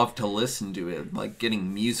purely love to listen to it, like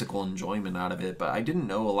getting musical enjoyment out of it. But I didn't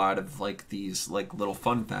know a lot of like these like little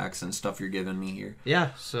fun facts and stuff you're giving me here. Yeah,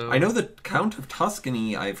 so I know the Count of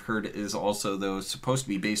Tuscany, I've heard, is also though supposed to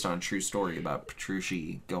be based on a true story about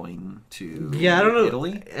Petrucci going to I don't know.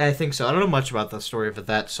 Italy. I think so. I don't know much about the story of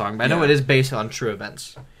that song, but I know it is based on true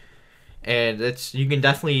events. And you can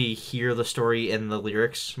definitely hear the story in the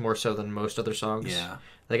lyrics more so than most other songs. Yeah.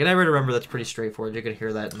 Like, and I remember that's pretty straightforward. You can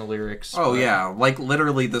hear that in the lyrics. Oh, yeah. Like,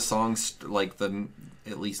 literally the songs, like,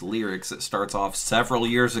 at least lyrics, it starts off several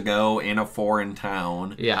years ago in a foreign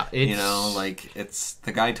town. Yeah, you know, like it's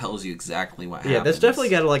the guy tells you exactly what happens. Yeah, that's definitely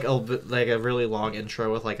got a really long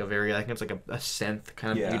intro with like a very, I think it's like a synth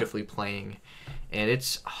kind of beautifully playing, and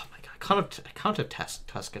it's, oh my god, Count of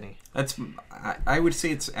Tuscany. That's, I would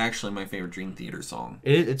say it's actually my favorite Dream Theater song.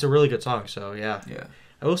 It's a really good song. So yeah.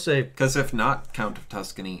 I will say, because if not Count of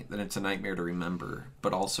Tuscany, then it's a Nightmare to Remember.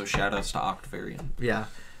 But also shoutouts to Octavarium. Yeah,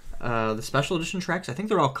 the special edition tracks, I think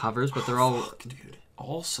they're all covers, but they're all. Fuck, dude.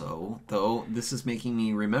 Also, though, this is making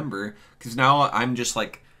me remember, because now I'm just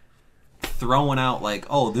like throwing out like,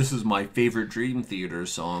 oh, this is my favorite Dream Theater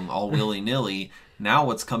song, all willy nilly. Now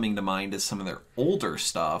what's coming to mind is some of their older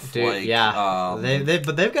stuff. Dude, like, yeah.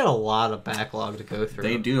 But they've got a lot of backlog to go through.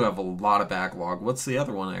 They do have a lot of backlog. What's the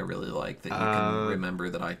other one I really like that you can remember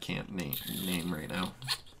that I can't name right now?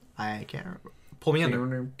 I can't remember. Pull Me Under.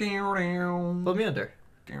 Pull Me Under.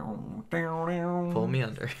 Pull Me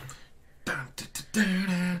Under.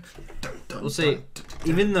 We'll see.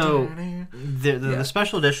 Even though the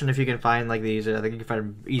special edition, if you can find like these, I think you can find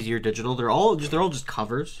them easier digital. They're all just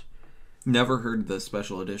covers. Never heard the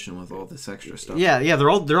special edition with all this extra stuff. Yeah, they're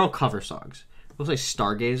all cover songs. We'll say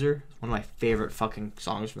Stargazer, one of my favorite fucking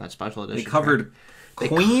songs from that special edition. They covered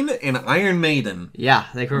Queen and Iron Maiden. Yeah,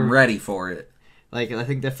 they were ready for it. Like, I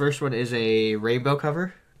think the first one is a Rainbow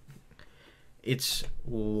cover. It's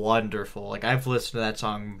wonderful. Like, I've listened to that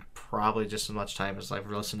song probably just as much time as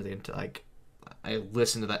I've listened to I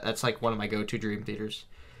listened to that. That's like one of my go-to Dream Theaters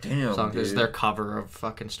songs. Is their cover of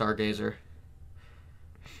fucking Stargazer.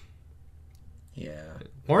 Yeah.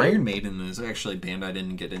 Iron Maiden is actually a band I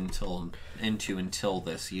didn't get into until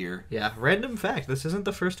this year. Yeah. Random fact: this isn't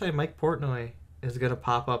the first time Mike Portnoy is gonna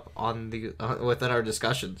pop up on the within our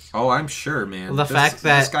discussions. Oh, I'm sure, man. Well,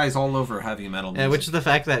 this guy's all over heavy metal music. Which is the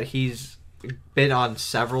fact that he's been on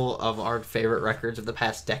several of our favorite records of the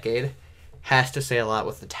past decade has to say a lot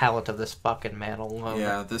with the talent of this fucking man alone.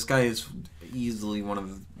 Yeah, this guy is easily one of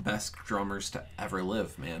the best drummers to ever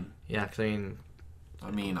live, man. Yeah, because I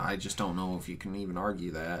mean, I just don't know if you can even argue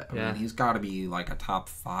that. I mean, he's got to be like a top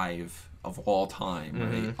 5 of all time,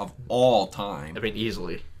 right? Of all time. I mean,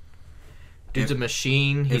 easily. Dude's a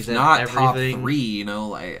machine. He's if not everything. Top 3, you know,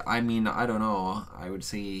 like, I mean, I don't know. I would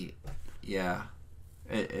say, yeah,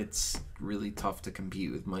 it's really tough to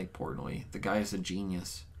compete with Mike Portnoy. The guy is a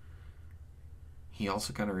genius. He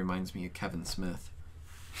also kind of reminds me of Kevin Smith.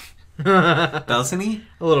 Doesn't he?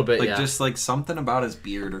 A little bit, like, yeah. Just like something about his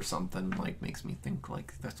beard or something like makes me think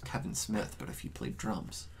like that's Kevin Smith, but if he played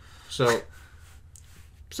drums. So,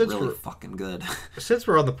 since really fucking good. Since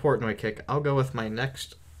we're on the Portnoy kick, I'll go with my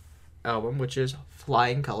next album, which is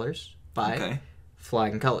Flying Colors by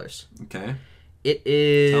Flying Colors. Okay. It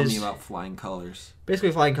is. Tell me about Flying Colors.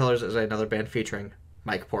 Basically, Flying Colors is another band featuring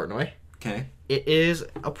Mike Portnoy. Okay. It is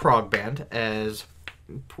a prog band, as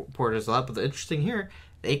Port is a lot, but the interesting here,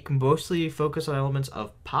 they can mostly focus on elements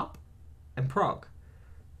of pop and prog.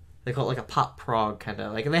 They call it like a pop prog kind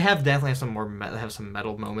of like, and they definitely have some more. They have some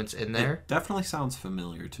metal moments in there. It definitely sounds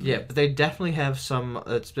familiar to me. Yeah, but they definitely have some.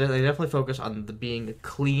 They definitely focus on being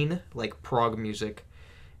clean, like prog music,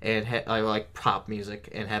 and like pop music,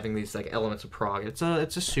 and having these like elements of prog. It's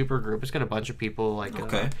a super group. It's got a bunch of people like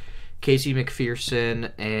Casey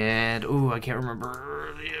McPherson and I can't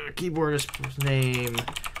remember the keyboardist's name.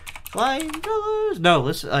 Flying Colors. No,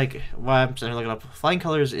 listen. Like, why I'm looking up. Flying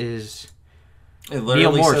Colors is. It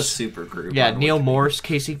literally Neil Morse. Says super group. Yeah, Neil Morse,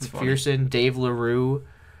 Casey McPherson, Dave LaRue.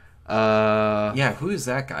 Yeah, who is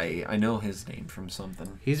that guy? I know his name from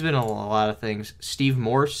something. He's been on a lot of things. Steve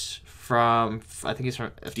Morse from, I think he's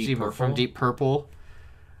from Deep Purple.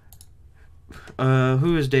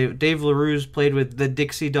 Who is Dave? Dave LaRue's played with the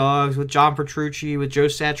Dixie Dogs, with John Petrucci, with Joe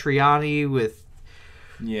Satriani, with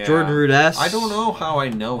Jordan Rudess. I don't know how I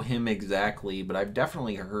know him exactly, but I've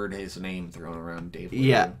definitely heard his name thrown around. Dave LaRue.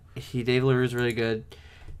 Yeah, Dave LaRue is really good.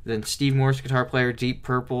 Then Steve Morse, guitar player, Deep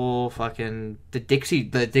Purple, fucking the Dixie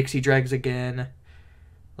Dregs again.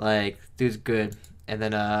 Like, dude's good. And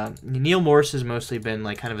then Neil Morse has mostly been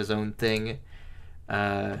like kind of his own thing.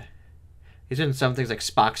 He's in some things like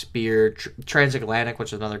Spock's Beard, Transatlantic,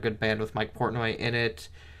 which is another good band with Mike Portnoy in it.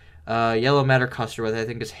 Yellow Matter Custard, I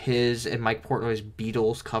think is his and Mike Portnoy's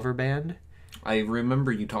Beatles cover band. I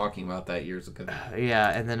remember you talking about that years ago.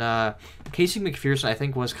 Yeah, and then Casey McPherson, I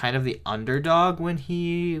think, was kind of the underdog when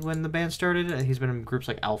the band started. He's been in groups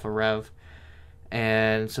like Alpha Rev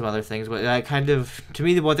and some other things. But to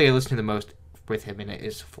me, the one thing I listen to the most with him in it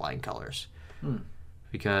is Flying Colors.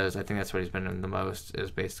 Because I think that's what he's been in the most,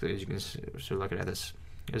 is basically, as you can see, so looking at this,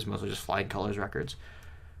 is mostly just Flying Colors records.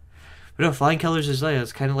 But no, Flying Colors is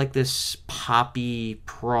it's kind of like this poppy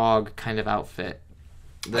prog kind of outfit.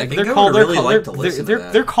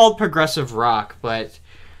 They're called progressive rock, but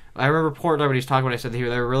I remember Portnoy when he's talking when I said they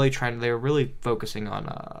were really focusing on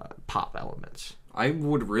pop elements. I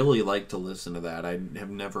would really like to listen to that. I have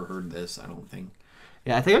never heard this, I don't think.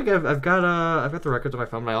 Yeah, I think I've got the records on my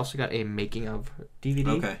phone, but I also got a making of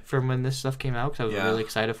DVD from when this stuff came out because I was really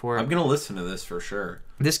excited for it. I'm gonna listen to this for sure.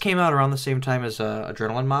 This came out around the same time as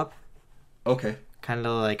Adrenaline Mob. Okay. Kind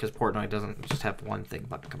of like because Portnoy doesn't just have one thing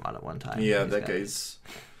but to come out at one time. Yeah, that guy's.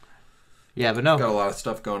 Yeah, but no. Got a lot of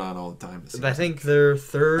stuff going on all the time. I think their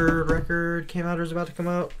third record came out or is about to come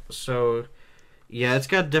out, so. Yeah, it's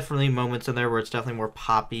got definitely moments in there where it's definitely more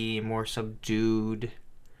poppy, more subdued.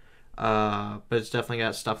 But it's definitely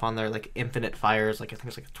got stuff on there like Infinite Fires, like I think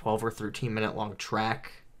it's like a 12 or 13 minute long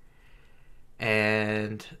track.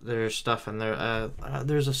 And there's stuff in there.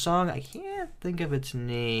 There's a song, I can't think of its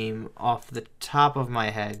name off the top of my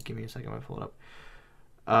head. Give me a second, I'm gonna pull it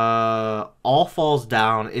up. All Falls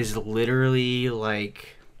Down is literally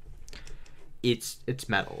like... It's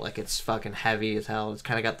metal, like it's fucking heavy as hell. It's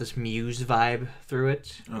kind of got this Muse vibe through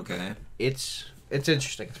it. Okay. It's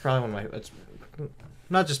interesting. It's probably one of my. It's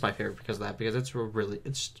not just my favorite because of that, because it's a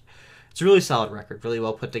really solid record, really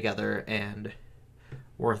well put together, and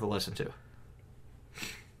worth a listen to.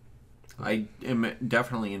 I am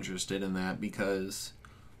definitely interested in that because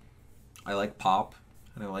I like pop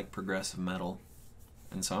and I like progressive metal.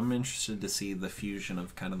 And so I'm interested to see the fusion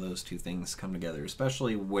of kind of those two things come together,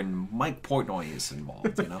 especially when Mike Portnoy is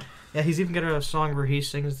involved, you know? Yeah, he's even got a song where he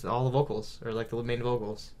sings all the vocals, or like the main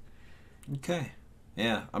vocals. Okay.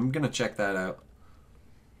 Yeah, I'm going to check that out.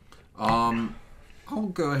 I'll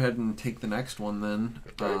go ahead and take the next one then.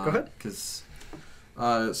 Go ahead. Because,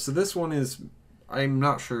 so this one is, I'm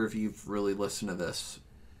not sure if you've really listened to this,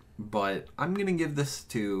 but I'm going to give this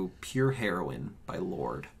to Pure Heroin by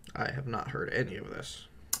Lorde. I have not heard any of this.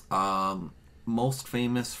 Most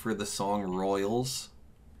famous for the song Royals,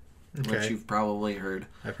 which you've probably heard.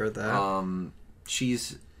 I've heard that.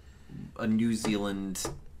 She's a New Zealand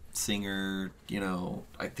singer, you know,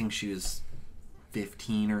 I think she was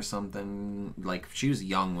 15 or something. Like, she was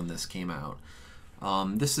young when this came out.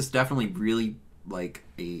 This is definitely really, like,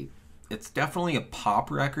 it's definitely a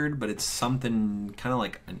pop record, but it's something kind of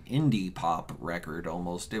like an indie pop record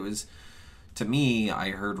almost. It was... To me, I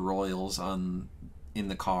heard Royals in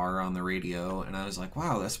the car on the radio, and I was like,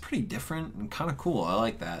 wow, that's pretty different and kind of cool. I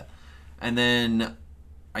like that. And then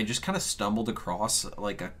I just kind of stumbled across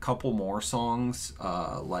like a couple more songs.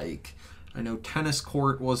 Like, I know Tennis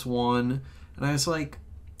Court was one, and I was like,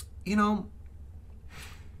 you know,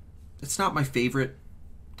 it's not my favorite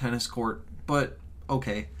Tennis Court, but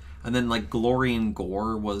okay. And then like Glory and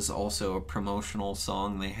Gore was also a promotional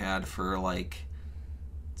song they had for like...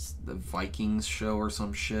 the Vikings show or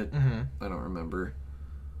some shit. Mm-hmm. I don't remember.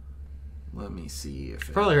 Let me see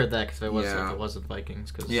if probably heard that because it wasn't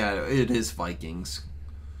Vikings. Cause... Yeah, it is Vikings.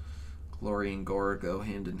 Glory and Gore go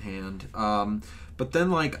hand in hand. But then,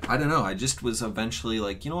 like, I don't know. I just was eventually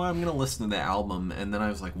like, you know what? I'm gonna listen to the album, and then I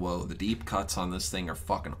was like, whoa, the deep cuts on this thing are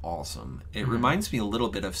fucking awesome. It reminds me a little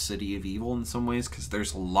bit of City of Evil in some ways because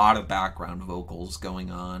there's a lot of background vocals going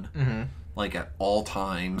on, like at all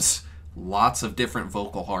times. Lots of different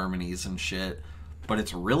vocal harmonies and shit, but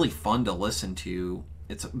it's really fun to listen to.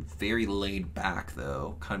 It's a very laid back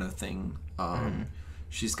though kind of thing.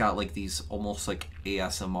 She's got like these almost like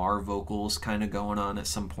ASMR vocals kind of going on at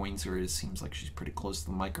some points, where it seems like she's pretty close to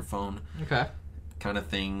the microphone. Okay. Kind of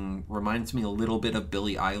thing. Reminds me a little bit of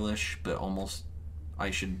Billie Eilish, but almost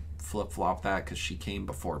I should flip flop that because she came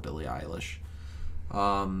before Billie Eilish.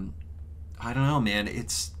 I don't know, man.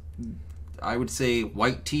 I would say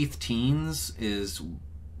White Teeth Teens is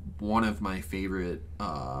one of my favorites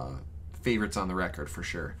on the record for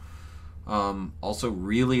sure. Also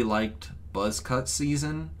really liked Buzzcut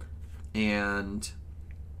Season and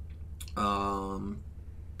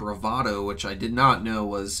Bravado, which I did not know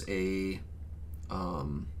was a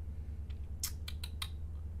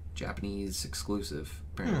Japanese exclusive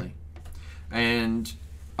apparently. And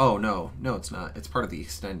no it's not. It's part of the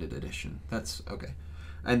extended edition. That's okay.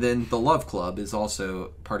 And then The Love Club is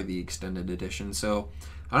also part of the extended edition. So,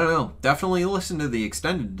 I don't know. Definitely listen to the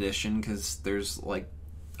extended edition because there's, like,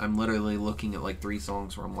 I'm literally looking at, like, 3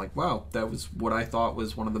 songs where I'm like, wow, that was what I thought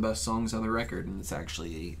was one of the best songs on the record. And it's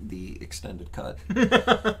actually the extended cut.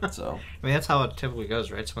 So, I mean, that's how it typically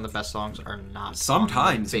goes, right? Some of the best songs are not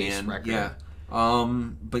sometimes, on the base man. record. Yeah.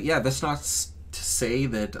 But yeah, that's not to say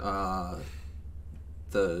that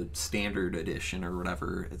the standard edition or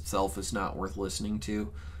whatever itself is not worth listening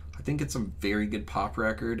to. I think it's a very good pop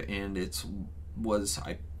record, and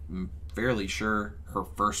I'm fairly sure, her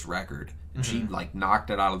first record. And she like knocked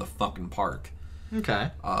it out of the fucking park.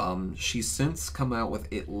 Okay. She's since come out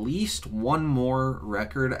with at least one more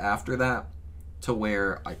record after that, to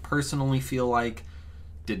where I personally feel like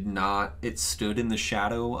it stood in the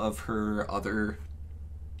shadow of her other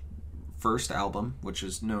first album, which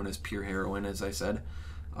is known as Pure Heroine, as I said.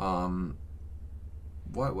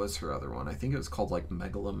 What was her other one? I think it was called like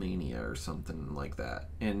Megalomania or something like that.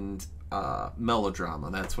 And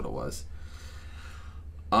Melodrama, that's what it was.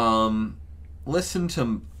 Listened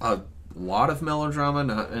to a lot of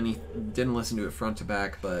Melodrama, didn't listen to it front to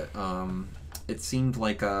back, but it seemed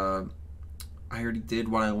like I already did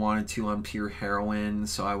what I wanted to on Pure Heroine,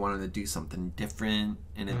 so I wanted to do something different,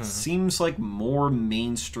 and it seems like more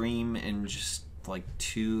mainstream and just like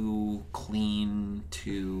too clean,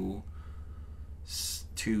 too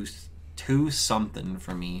something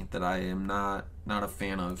for me that I am not a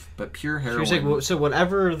fan of. But Pure Heroine. So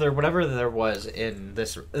whatever there was in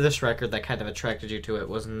this record that kind of attracted you to it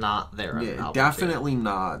was not there. On the album definitely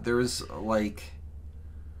not. There was like,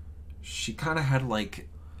 she kind of had like,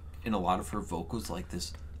 in a lot of her vocals, like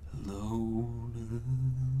this low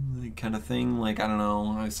kind of thing. Like, I don't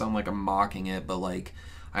know, I sound like I'm mocking it, but like,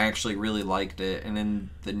 I actually really liked it. And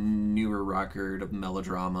then the newer record of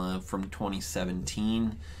Melodrama from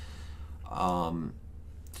 2017,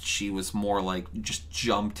 she was more like just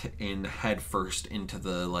jumped in headfirst into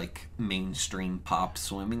the like mainstream pop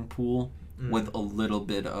swimming pool with a little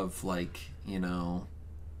bit of like, you know,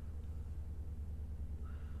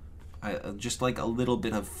 just like a little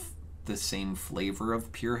bit of the same flavor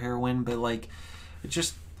of Pure Heroine, but like, it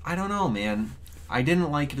just, I don't know, man. I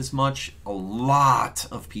didn't like it as much. A lot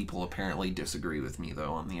of people apparently disagree with me,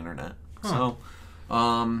 though, on the internet. So,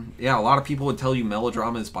 yeah, a lot of people would tell you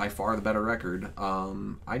Melodrama is by far the better record.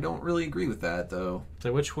 I don't really agree with that, though.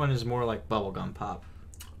 So which one is more like bubblegum pop?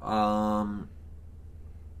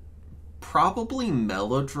 Probably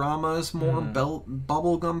Melodrama is more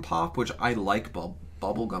bubblegum pop, which I like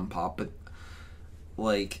bubblegum pop, but,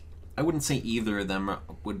 like, I wouldn't say either of them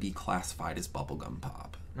would be classified as bubblegum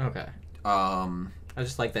pop. Okay. I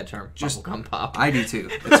just like that term, bubblegum pop. I do too.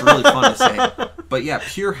 It's really fun to say. But yeah,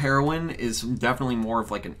 Pure Heroine is definitely more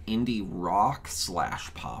of like an indie rock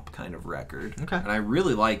 / pop kind of record. Okay. And I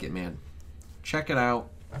really like it, man. Check it out.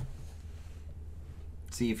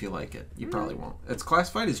 See if you like it. You probably won't. It's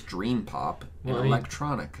classified as dream pop and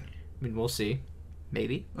electronic. I mean, we'll see.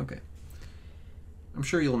 Maybe. Okay. I'm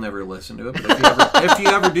sure you'll never listen to it, but if you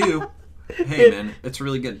ever do, hey man, it's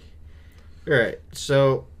really good. All right.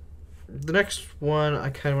 So the next one I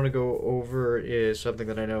kind of want to go over is something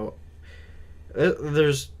that I know.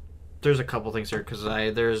 There's a couple things here because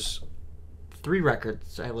there's 3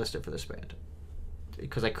 records I listed for this band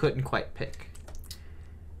because I couldn't quite pick.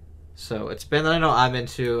 So it's a band that I know I'm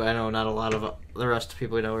into. I know not a lot of the rest of the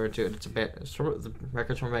people we know are into it. It's a band. The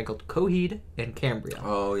records from a band called Coheed and Cambria.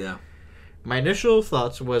 Oh yeah. My initial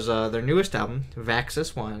thoughts was their newest album,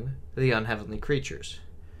 Vaxis 1, The Unheavenly Creatures.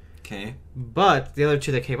 Okay. But the other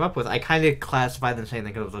 2 they came up with, I kind of classified them saying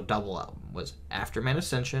they could have a double album, was Afterman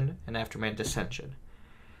Ascension and Afterman Dissension.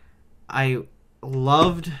 I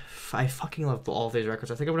fucking loved all of these records.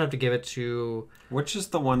 I think I'm going to have to give it to... Which is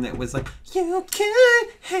the one that was like, you could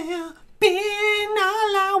have been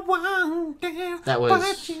all I wanted. That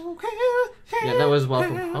was... Yeah, that was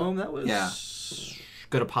Welcome Home. That was... Yeah.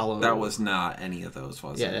 Good Apollo. That was not any of those,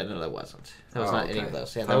 was it? Yeah, no, that wasn't. That was not any of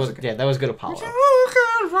those. Yeah, that was Good Apollo.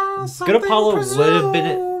 Good Apollo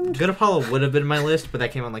Good Apollo would have been my list, but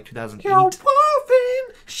that came on like 2008. You're wolf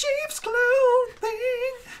in sheep's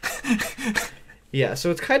clothing. Yeah,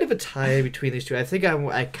 so it's kind of a tie between these 2. I think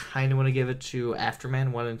I kind of want to give it to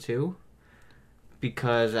Afterman 1 and 2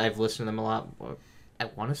 because I've listened to them a lot. I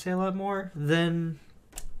want to say a lot more than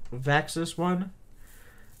Vaxis 1,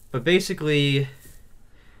 but basically.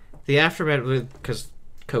 The Afterman, because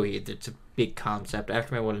Coheed, it's a big concept.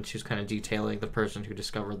 Afterman 1 and 2 is kind of detailing the person who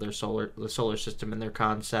discovered the solar system and their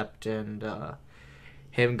concept, and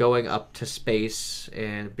him going up to space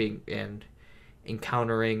and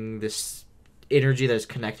encountering this energy that is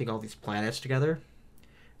connecting all these planets together,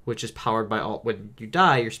 which is powered by when you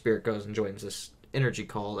die, your spirit goes and joins this energy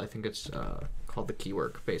called, I think it's called the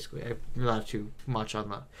Keywork. Basically, I'm not too much on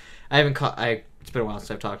the. It's been a while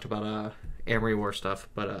since I've talked about Amory War stuff,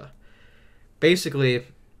 but basically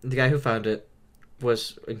the guy who found it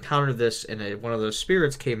encountered this, and one of those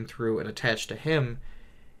spirits came through and attached to him,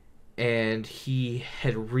 and he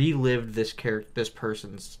had relived this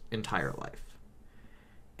person's entire life.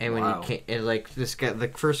 And when he came, and like this guy, the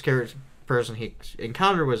first person he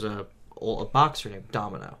encountered was a boxer named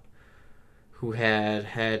Domino, who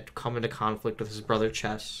had come into conflict with his brother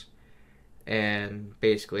Chess, and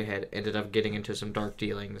basically had ended up getting into some dark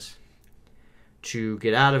dealings. To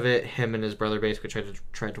get out of it, him and his brother basically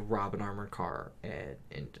tried to rob an armored car,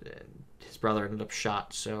 and his brother ended up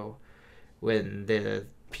shot. So when the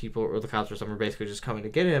people or the cops or someone were basically just coming to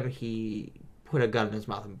get him, he put a gun in his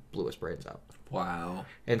mouth and blew his brains out. Wow.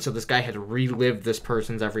 And so this guy had relived this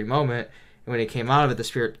person's every moment. And when he came out of it, the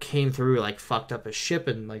spirit came through, like, fucked up his ship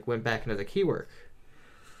and, like, went back into the keywork.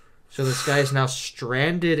 So this guy is now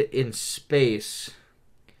stranded in space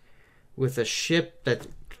with a ship that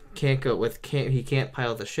he can't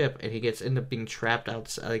pilot the ship, and he ends up being trapped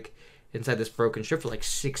outside, like, inside this broken ship for, like,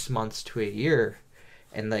 6 months to a year.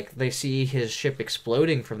 And, like, they see his ship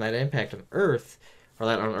exploding from that impact on Earth, or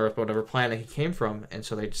that on Earth, whatever planet he came from, and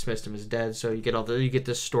so they dismissed him as dead. So you get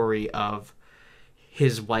this story of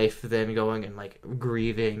his wife then going and, like,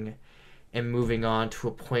 grieving and moving on to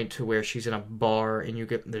a point to where she's in a bar, and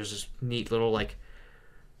there's this neat little, like,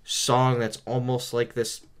 song that's almost like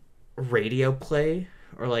this radio play,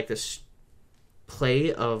 or like this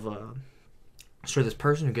play of this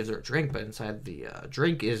person who gives her a drink, but inside the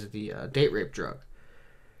drink is the date rape drug.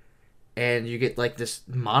 And you get, like, this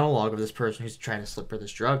monologue of this person who's trying to slip her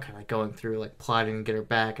this drug, kind of going through, like, plotting to get her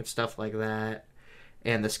back and stuff like that.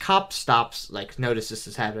 And this cop notices this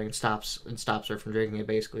is happening and stops her from drinking it,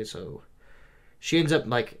 basically. So she ends up,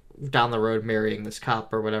 like, down the road marrying this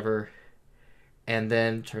cop or whatever. And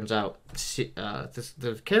then turns out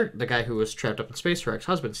the guy who was trapped up in space, her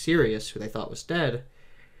ex-husband, Sirius, who they thought was dead,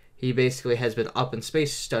 he basically has been up in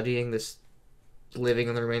space studying this, living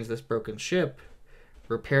in the remains of this broken ship,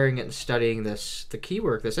 repairing it and studying the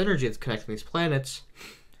keywork, this energy that's connecting these planets,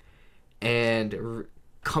 and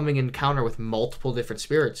coming in encounter with multiple different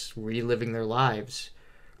spirits, reliving their lives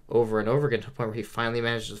over and over again to the point where he finally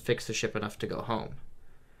manages to fix the ship enough to go home.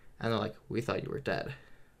 And they're like, we thought you were dead.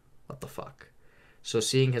 What the fuck? So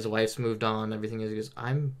seeing his wife's moved on, everything is, he goes,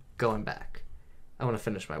 I'm going back. I want to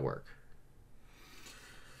finish my work.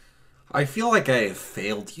 I feel like I have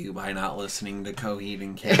failed you by not listening to Coheed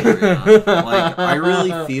and Cambria. Like, I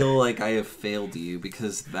really feel like I have failed you,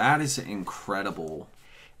 because that is incredible.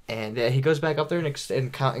 And he goes back up there and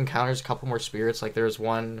encounters a couple more spirits. Like, there's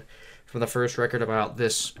one from the first record about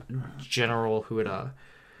this general who had...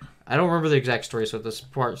 I don't remember the exact story, so this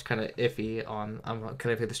part's kind of iffy on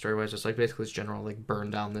kind of iffy the story was. Just like basically this general like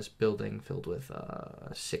burned down this building filled with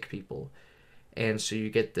sick people, and so you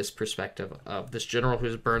get this perspective of this general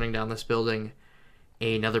who's burning down this building,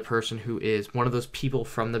 another person who is one of those people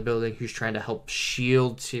from the building who's trying to help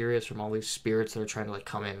shield Sirius from all these spirits that are trying to like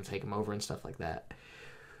come in and take him over and stuff like that.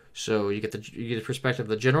 So you get the perspective of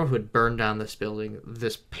the general who had burned down this building,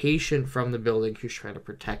 this patient from the building who's trying to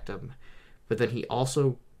protect him, but then he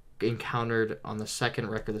also encountered on the second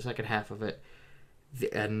record, the second half of it,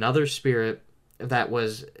 another spirit that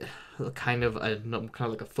was kind of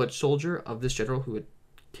like a foot soldier of this general who had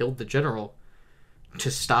killed the general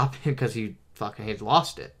to stop him because he fucking had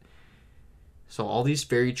lost it. So all these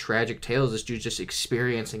very tragic tales, this dude's just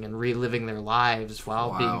experiencing and reliving their lives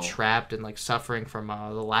while being trapped and like suffering from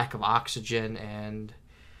the lack of oxygen and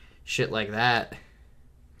shit like that.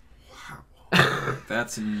 Wow,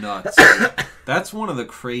 that's nuts. That's one of the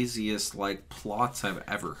craziest like plots I've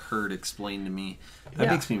ever heard explained to me. That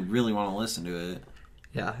makes me really want to listen to it.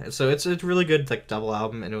 Yeah, so it's a really good like double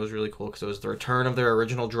album, and it was really cool because it was the return of their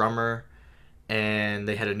original drummer, and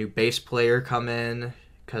they had a new bass player come in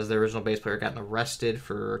because the original bass player got arrested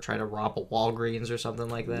for trying to rob a Walgreens or something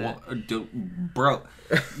like that. Bro,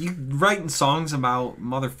 you writing songs about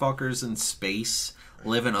motherfuckers in space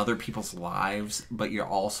living other people's lives, but you're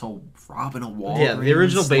also robbing a Walgreens. Yeah, the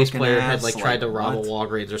original bass player had like tried to rob a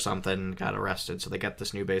Walgreens or something and got arrested, so they got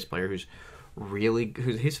this new bass player who's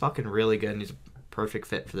he's fucking really good, and he's a perfect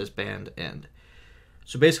fit for this band. And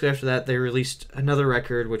so basically after that they released another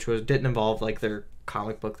record which didn't involve like their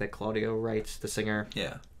comic book that Claudio writes, the singer.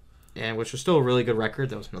 Yeah. And which was still a really good record.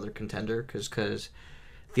 That was another contender because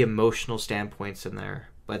the emotional standpoint's in there.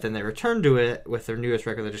 But then they returned to it with their newest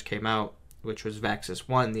record that just came out, which was Vaxis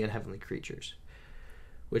 1, The Unheavenly Creatures,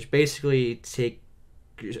 which basically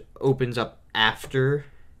opens up after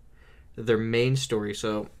their main story.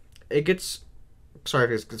 So it gets...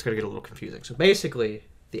 Sorry, it's going to get a little confusing. So basically,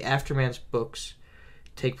 the Aftermath books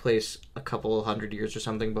take place a couple of 100 years or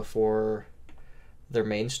something before their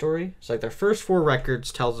main story. So like their first 4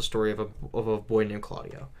 records tells the story of a boy named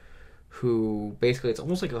Claudio, who basically, it's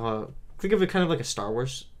almost like think of it kind of like a Star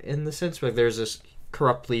Wars in the sense, where there's this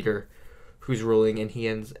corrupt leader who's ruling,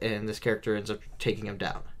 and this character ends up taking him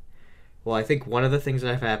down. Well, I think one of the things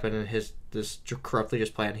that have happened in this corrupt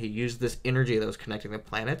leader's plan, he used this energy that was connecting the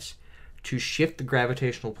planets to shift the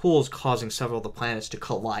gravitational pulls, causing several of the planets to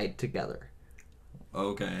collide together.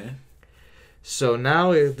 Okay. So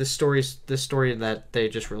now this story that they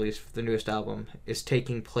just released for the newest album is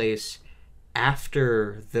taking place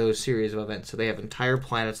after those series of events. So they have entire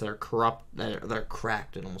planets that are corrupt, that are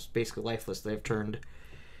cracked and almost basically lifeless. They've turned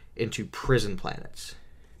into prison planets.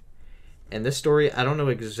 And this story, I don't know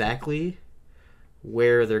exactly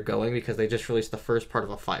where they're going because they just released the first part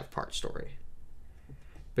of a 5-part story.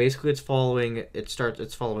 Basically, it's following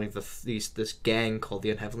this gang called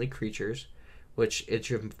the Unheavenly Creatures,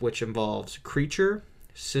 which involves Creature,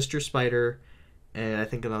 Sister Spider, and I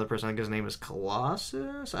think another person. I think his name is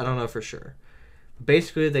Colossus. I don't know for sure.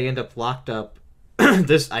 Basically, they end up locked up.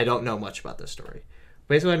 This I don't know much about this story.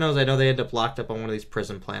 Basically, I know they end up locked up on one of these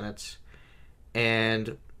prison planets,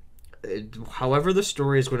 and however the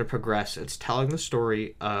story is going to progress, it's telling the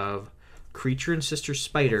story of Creature and Sister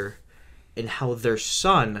Spider and how their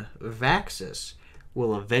son, Vaxus,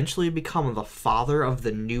 will eventually become the father of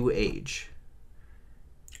the New Age.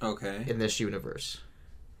 Okay. In this universe.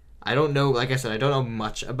 I don't know, like I said, I don't know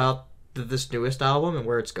much about this newest album and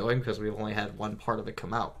where it's going because we've only had one part of it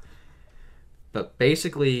come out. But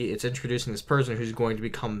basically, it's introducing this person who's going to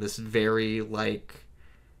become this very, like,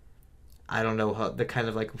 I don't know the kind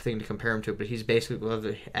of like thing to compare him to, but he's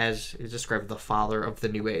basically, as is described, the father of the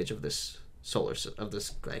New Age of this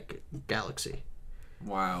like galaxy.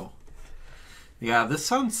 Wow. Yeah, this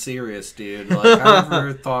sounds serious, dude. Like, I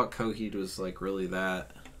never thought Coheed was like really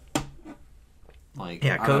that. Like,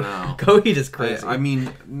 yeah, I don't know. Coheed is crazy. I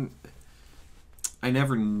mean, I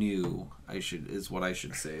never knew is what I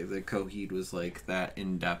should say, that Coheed was like that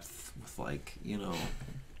in depth with, like, you know,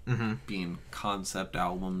 being concept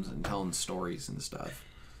albums and telling stories and stuff.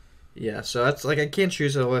 Yeah, so that's like I can't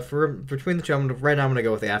choose. So if we're between the two, right now I'm gonna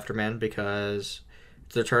go with the Afterman because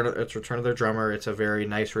it's return of their drummer. It's a very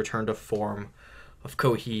nice return to form of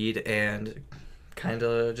Coheed and kind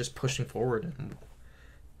of just pushing forward.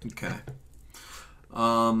 Okay.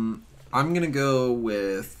 I'm gonna go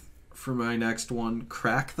with, for my next one,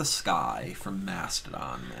 Crack the Sky from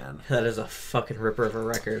Mastodon, man. That is a fucking ripper of a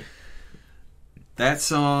record. That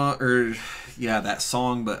song, that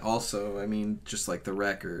song, but also, I mean, just like the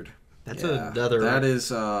record. That's another. That is,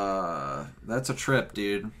 that's a trip,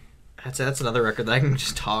 dude. That's another record that I can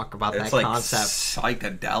just talk about. It's that like concept.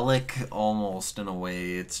 Psychedelic, almost, in a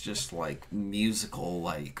way. It's just like musical,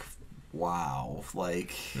 like, wow,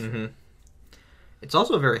 like. Mm-hmm. It's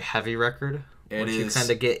also a very heavy record. Once you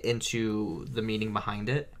kind of get into the meaning behind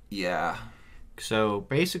it. Yeah. So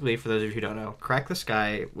basically, for those of you who don't know, Crack the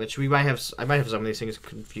Sky, which I might have some of these things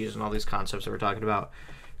confused in all these concepts that we're talking about.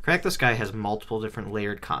 Crack the Sky has multiple different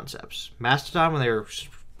layered concepts. Mastodon, when they were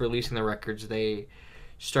releasing the records,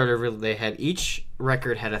 each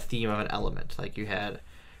record had a theme of an element. Like you had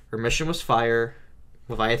Remission was fire,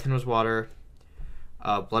 Leviathan was water,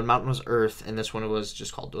 Blood Mountain was earth, and this one was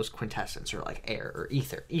just called quintessence, or like air or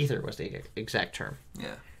ether. Ether was the exact term.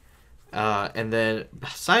 Yeah. And then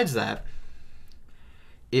besides that,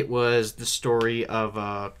 it was the story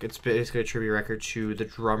of, it's basically a tribute record to the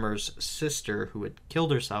drummer's sister who had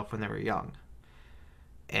killed herself when they were young.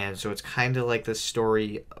 And so it's kind of like the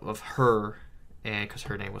story of her, and because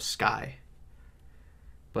her name was Sky.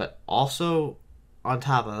 But also, on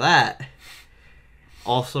top of that,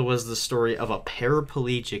 also was the story of a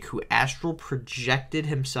paraplegic who astral projected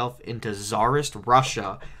himself into Tsarist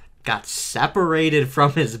Russia, got separated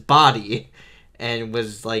from his body, and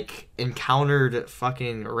was, like, encountered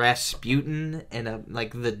fucking Rasputin and,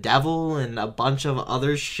 like, the devil and a bunch of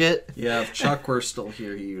other shit. Yeah, if Chuck were still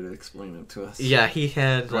here, he would explain it to us. Yeah, he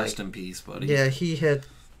had, Rest in peace, buddy. Yeah, he had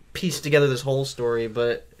pieced together this whole story,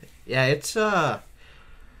 but, yeah, it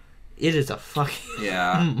is a fucking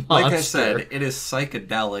monster. Like I said, it is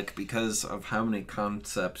psychedelic because of how many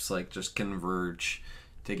concepts, like, just converge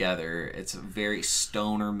together. It's a very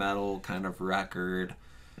stoner metal kind of record.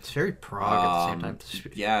 It's very prog at the same time.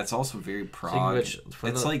 Yeah, it's also very prog.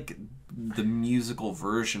 It's like the musical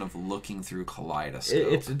version of Looking Through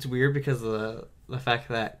Kaleidoscope. It's weird because of the fact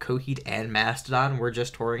that Coheed and Mastodon were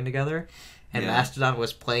just touring together, and Mastodon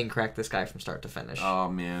was playing Crack the Sky from start to finish. Oh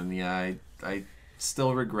man, yeah, I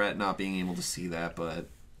still regret not being able to see that, but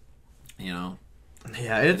you know,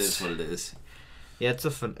 it is what it is. Yeah,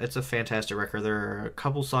 it's a fantastic record. There are a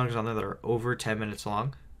couple songs on there that are over 10 minutes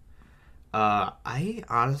long. I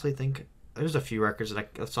honestly think there's a few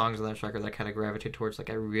songs on this record that I kind of gravitate towards. Like,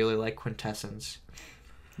 I really like Quintessence.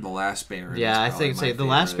 The Last Baron. Yeah, I think The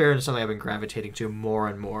Last Baron is something I've been gravitating to more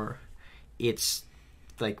and more. It's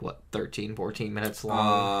like 13, 14 minutes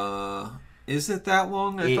long. Is it that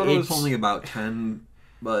long? I thought it was only about 10,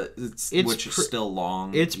 but which is still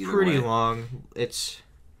long. It's pretty long. It's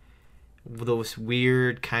those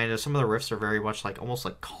weird kind of, some of the riffs are very much like almost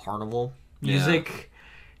like carnival music,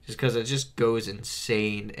 just because it just goes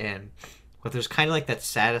insane. But there's kind of like that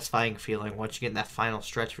satisfying feeling once you get in that final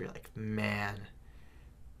stretch where you're like, man,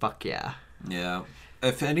 fuck yeah. Yeah.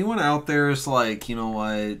 If anyone out there is like, you know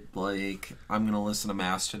what, like, I'm going to listen to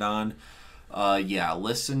Mastodon,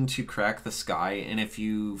 listen to Crack the Sky, and if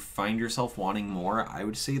you find yourself wanting more, I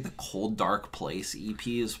would say the Cold Dark Place EP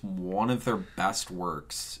is one of their best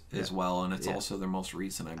works as well, and it's also their most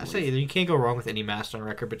recent, I believe. I say you can't go wrong with any Mastodon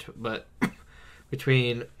record, but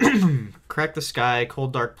between Crack the Sky,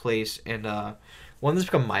 Cold Dark Place, and one that's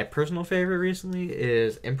become my personal favorite recently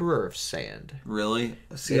is Emperor of Sand. Really?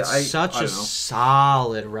 See, it's such a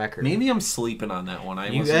solid record. Maybe I'm sleeping on that one.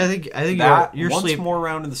 I think you're once sleeping. more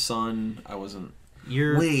round in the sun. I wasn't.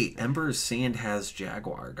 Wait, Emperor of Sand has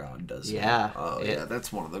Jaguar God, doesn't it? Yeah. Oh yeah,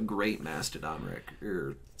 that's one of the great Mastodon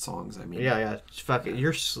songs. I mean. Yeah. Fuck it.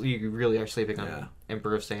 You really are sleeping on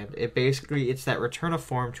Emperor of Sand. It's that return of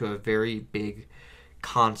form to a very big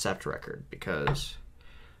concept record because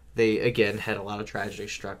they again had a lot of tragedy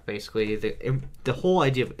struck. Basically, the whole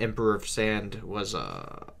idea of Emperor of Sand was I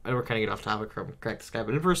know we're kind of getting off topic from Crack the Sky,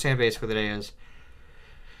 but Emperor of Sand basically the day is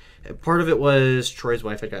part of it was Troy's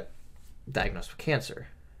wife had got diagnosed with cancer,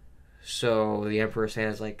 so the Emperor of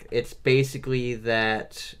Sand is like it's basically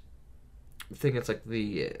that thing. It's like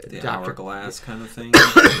the doctor hourglass kind of thing.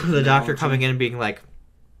 The doctor coming in and being like,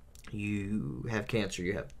 "You have cancer.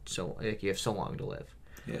 You have so long to live."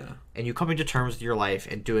 Yeah. And you coming to terms with your life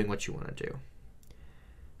and doing what you want to do.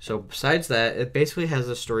 So besides that, it basically has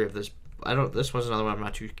the story of this. This was another one I'm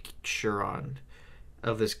not too sure on,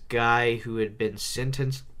 of this guy who had been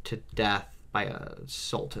sentenced to death by a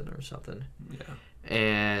sultan or something. Yeah.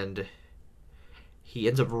 And he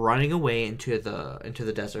ends up running away into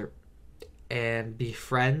the desert and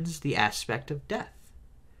befriends the aspect of death.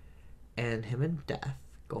 And him and death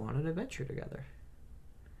go on an adventure together.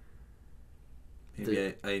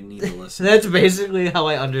 Maybe I need to listen. That's basically how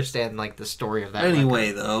I understand like the story of that. Anyway,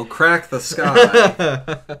 record. though, Crack the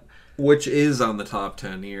Sky, which is on the top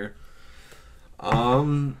 10 here. I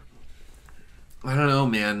don't know,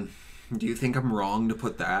 man. Do you think I'm wrong to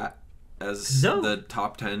put that as the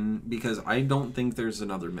top 10? Because I don't think there's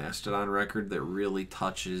another Mastodon record that really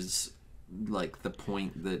touches like the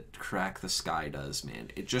point that Crack the Sky does, man.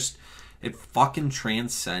 It fucking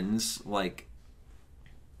transcends like.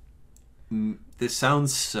 This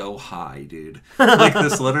sounds so high, dude. Like,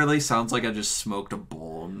 this literally sounds like I just smoked a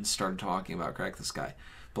bowl and started talking about Crack the Sky.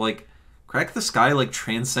 But, like, Crack the Sky, like,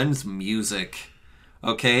 transcends music.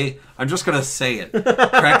 Okay? I'm just gonna say it.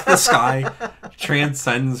 Crack the Sky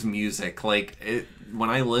transcends music. Like, when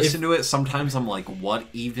I listen to it, sometimes I'm like, what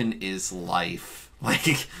even is life?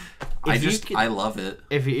 Like, I love it.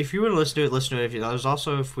 If you want to listen to it, listen to it. There's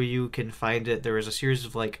also, if you can find it, there was a series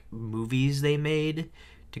of, like, movies they made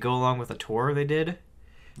to go along with a tour they did.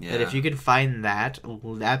 Yeah. That if you can find that,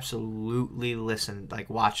 absolutely listen, like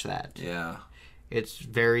watch that. Yeah. It's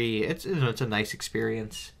a nice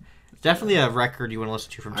experience. It's definitely a record you want to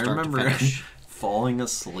listen to from start to finish. Falling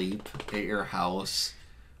asleep at your house,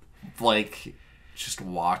 like just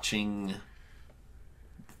watching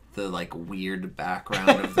the like weird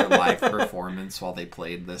background of their live performance while they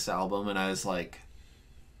played this album, and I was like,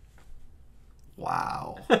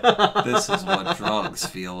 wow, this is what drugs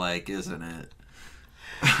feel like, isn't it?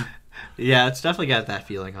 Yeah, it's definitely got that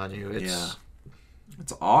feeling on you.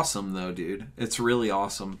 It's awesome, though, dude. It's really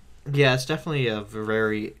awesome. Yeah, it's definitely a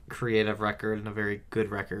very creative record and a very good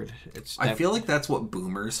record. I feel like that's what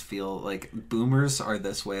boomers feel like. Boomers are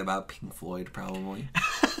this way about Pink Floyd, probably.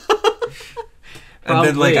 And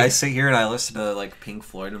then, like, I sit here and I listen to, like, Pink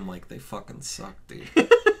Floyd, and I'm like, they fucking suck, dude.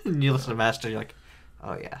 And you listen to Master, you're like,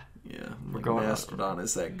 oh, yeah. Yeah, we're going. Mastodon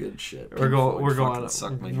is that good shit. We're going.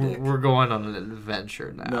 Suck my dick. We're going on an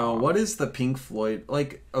adventure now. No, what is the Pink Floyd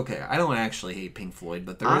like? Okay, I don't actually hate Pink Floyd,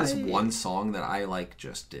 but there is one song that I like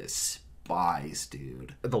just despise,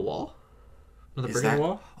 dude. The Wall. The Brick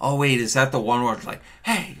Wall. Oh wait, is that the one where it's like,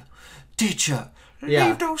 hey, teacher,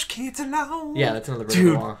 leave those kids alone? Yeah, that's another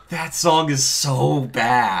Brick Wall. That song is so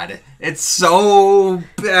bad. It's so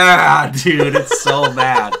bad, dude. It's so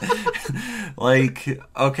bad. Like,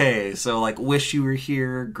 okay, so, like, Wish You Were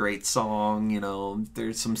Here, great song, you know,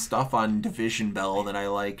 there's some stuff on Division Bell that I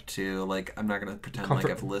like, too, like, I'm not gonna pretend like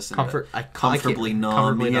I've listened to Comfortably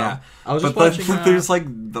Numb, yeah. I was just watching, there's, like,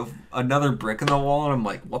 another brick in the wall, and I'm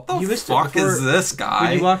like, what the fuck is this guy?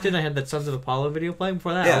 When you walked in, I had that Sons of Apollo video playing.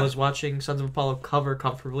 Before that, I was watching Sons of Apollo cover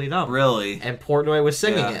Comfortably Numb. Really? And Portnoy was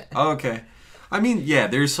singing it. Oh, okay. I mean, yeah,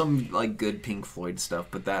 there's some, like, good Pink Floyd stuff,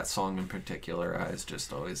 but that song in particular, I was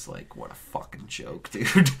just always like, what a fucking joke,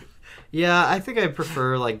 dude. Yeah, I think I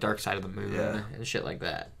prefer, like, Dark Side of the Moon and shit like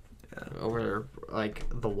that. over like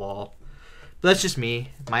the wall. But that's just me.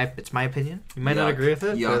 It's my opinion. You might not Yuck. agree with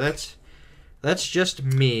it, Yuck. but that's just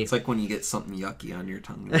me. It's like when you get something yucky on your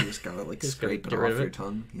tongue, you just gotta like Just scrape it get off rid of your it.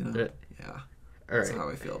 tongue. You know? Yeah. All That's right. how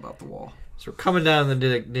I feel about the wall. So we're coming down to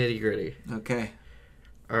the nitty gritty. Okay.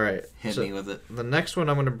 All right. Hit so me with it. the next one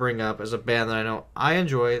I'm going to bring up is a band that I know I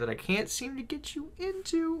enjoy that I can't seem to get you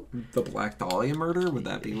into. The Black Dahlia Murder? Would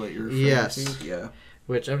that be what you're referring Yes. to? Yeah.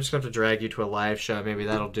 Which I'm just going to have to drag you to a live show. Maybe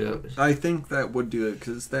that'll do it. I think that would do it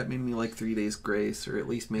because that made me like 3 Days Grace, or at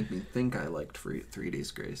least make me think I liked 3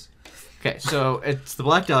 Days Grace. Okay, so it's the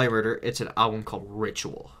Black Dahlia Murder. It's an album called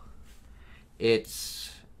Ritual.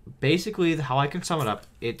 It's basically how I can sum it up.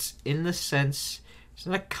 It's in the sense, it's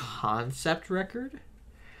not a concept record,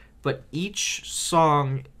 but each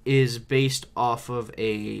song is based off of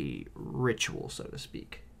a ritual, so to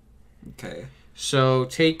speak. Okay. So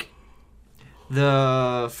take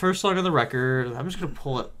the first song on the record. I'm just going to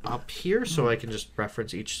pull it up here so I can just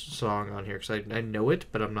reference each song on here because I know it,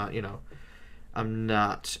 but I'm not, I'm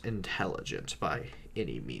not intelligent by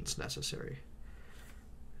any means necessary.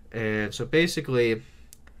 And so basically,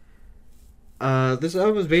 this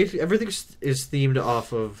album is basically, everything is themed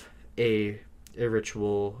off of a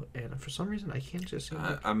ritual, and for some reason I can't just...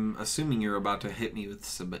 I'm assuming you're about to hit me with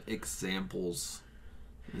some examples.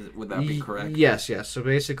 Would that be correct? Yes. So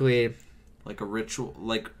basically... Like a ritual,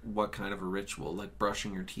 like what kind of a ritual? Like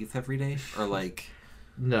brushing your teeth every day? Or like...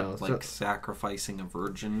 No. Like sacrificing a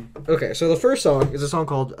virgin? Okay, so the first song is a song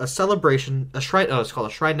called A Celebration, a Shrine, it's called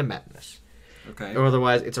A Shrine to Madness. Okay. Or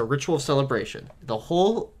otherwise, it's a ritual of celebration. The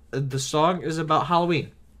song is about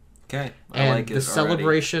Halloween. Okay. And like it the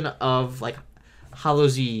celebration of, like,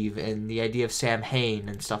 Hallows Eve and the idea of Samhain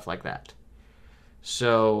and stuff like that.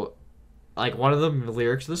 So, like, one of the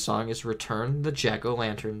lyrics of the song is Return the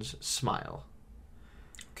Jack-o'-lantern's smile.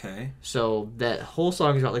 Okay. So that whole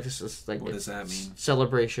song is about like this like what does that mean?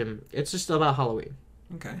 Celebration. It's just about Halloween.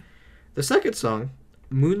 Okay. The second song,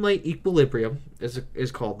 Moonlight Equilibrium, is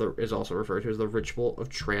also referred to as the ritual of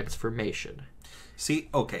transformation. See,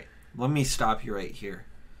 okay, let me stop you right here,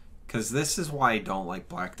 because this is why I don't like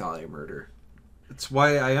Black Dahlia Murder. It's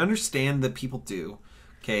why I understand that people do.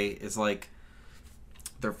 Okay, it's like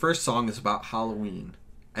their first song is about Halloween.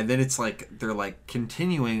 And then it's like, they're like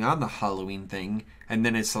continuing on the Halloween thing. And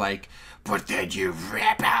then it's like, but then you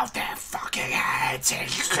rip out their fucking heads and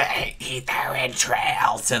eat their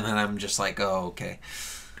entrails. And then I'm just like, oh, okay.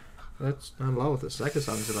 That's not at all what the second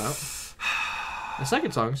song's about. The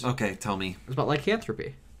second song's Okay, tell me. It's about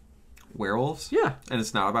lycanthropy. Werewolves? Yeah. And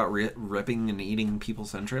it's not about ripping and eating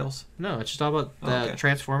people's entrails? No, it's just all about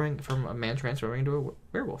transforming from a man transforming into a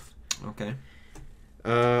werewolf. Okay.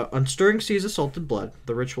 Unstirring Seas of Salted Blood,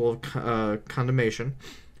 the ritual of condemnation,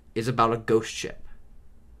 is about a ghost ship.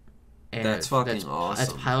 And that's fucking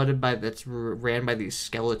awesome. That's ran by these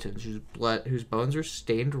skeletons whose bones are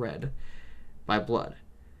stained red by blood,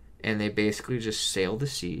 and they basically just sail the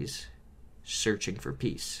seas, searching for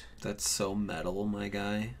peace. That's so metal, my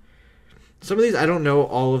guy. Some of these I don't know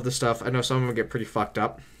all of the stuff. I know some of them get pretty fucked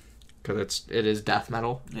up. Because it is death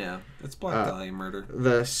metal. Yeah, it's Black Dahlia Murder.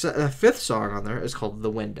 The fifth song on there is called The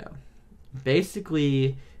Window.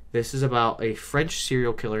 Basically, this is about a French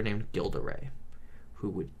serial killer named Gilda Ray, who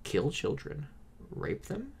would kill children, rape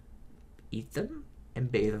them, eat them,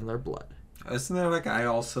 and bathe in their blood. Isn't there a guy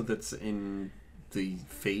also that's in the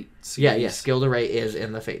Fate series? Yes, Gilda Ray is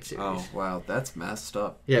in the Fate series. Oh, wow, that's messed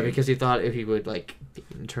up. Yeah, because he thought if he would, like, be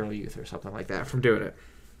Eternal Youth or something like that from doing it.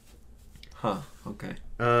 Huh, okay.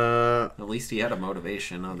 At least he had a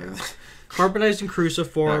motivation other than... Carbonized and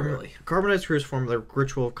Cruciform. Not really. Carbonized Cruciform, the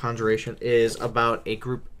ritual of conjuration, is about a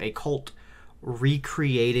cult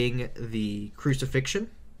recreating the crucifixion.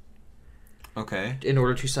 Okay. In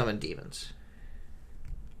order to summon demons.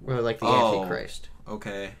 Or like the Antichrist.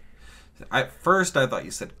 Okay. At first I thought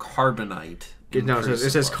you said carbonite. No, it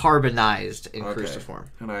says carbonized in cruciform.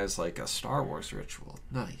 And I was like, a Star Wars ritual.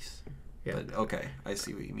 Nice. Yeah. But, okay, I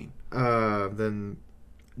see what you mean. Then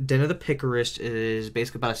Den of the Picarist is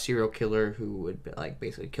basically about a serial killer who would like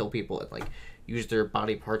basically kill people and like use their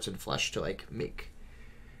body parts and flesh to like make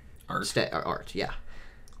art. Yeah.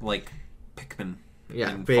 Like Pikmin.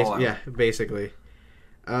 Yeah, basically.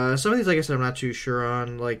 Some of these, like I said, I'm not too sure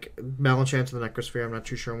on. Like Malenchance of the Necrosphere, I'm not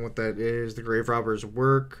too sure on what that is. The Grave Robber's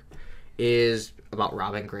Work is about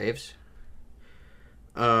robbing graves.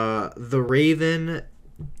 The Raven,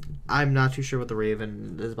 I'm not too sure what the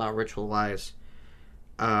Raven is about ritual-wise.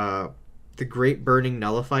 The Great Burning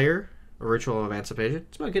Nullifier, a ritual of emancipation.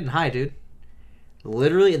 It's about getting high, dude.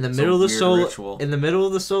 Literally in the middle of the solo, ritual. In the middle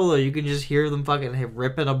of the solo, you can just hear them fucking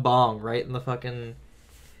ripping a bong right in the fucking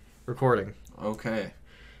recording. Okay.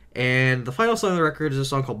 And the final song on the record is a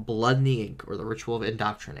song called Blood in the Ink, or The Ritual of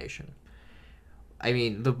Indoctrination. I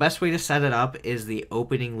mean, the best way to set it up is the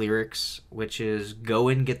opening lyrics, which is, go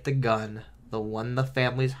and get the gun, the one the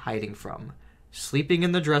family's hiding from. Sleeping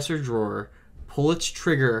in the dresser drawer, pull its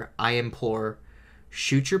trigger, I implore.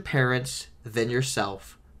 Shoot your parents, then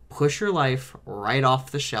yourself. Push your life right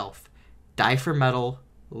off the shelf. Die for metal,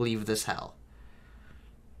 leave this hell.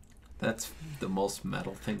 That's the most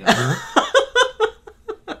metal thing ever.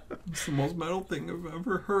 It's the most metal thing I've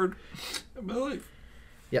ever heard in my life.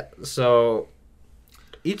 Yeah, so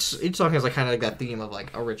each song has like kind of like that theme of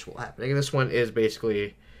like a ritual happening. And this one is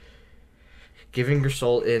basically giving your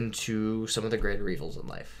soul into some of the greater evils in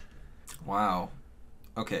life. Wow.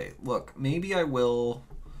 Okay, look, maybe I will.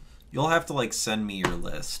 You'll have to like send me your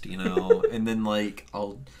list, you know, and then like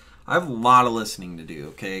I have a lot of listening to do,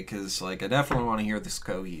 okay? Because like I definitely want to hear this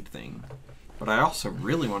Coheed thing, but I also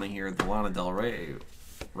really want to hear the Lana Del Rey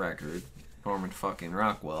record, Norman fucking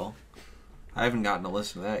Rockwell. I haven't gotten to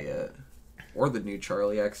listen to that yet, or the new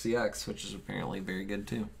Charlie XCX, which is apparently very good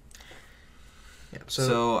too. Yeah,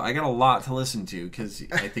 so I got a lot to listen to because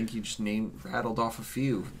I think you just rattled off a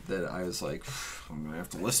few that I was like, I'm gonna have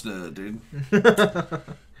to listen to it, dude.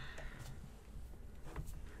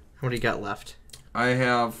 What do you got left? I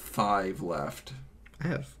have 5 left. I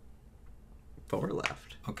have 4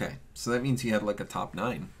 left. Okay, so that means you had like a top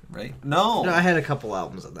 9, right? No, I had a couple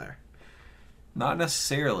albums in there. Not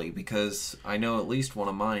necessarily, because I know at least one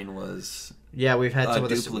of mine was we've had some a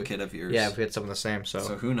duplicate of yours. Yeah, we've had some of the same. So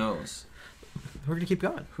who knows? We're gonna keep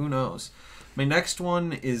going. Who knows? My next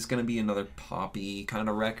one is gonna be another poppy kind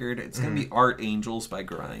of record. It's gonna be Art Angels by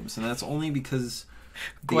Grimes, and that's only because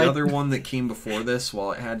the other one that came before this,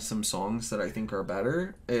 while it had some songs that I think are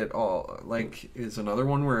better, it all like is another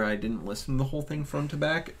one where I didn't listen to the whole thing front to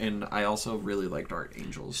back, and I also really liked Art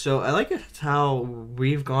Angels. So I like it how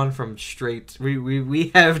we've gone from straight.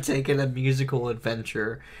 We have taken a musical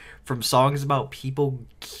adventure from songs about people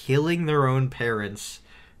killing their own parents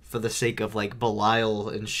for the sake of like Belial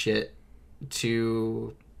and shit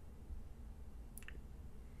to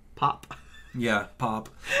pop. Yeah, pop.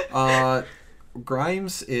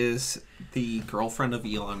 Grimes is the girlfriend of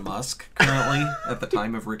Elon Musk currently at the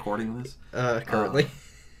time of recording this. Currently.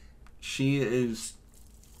 She is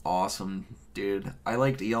awesome, dude. I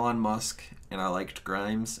liked Elon Musk and I liked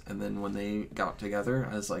Grimes, and then when they got together,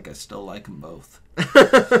 I was like, I still like them both.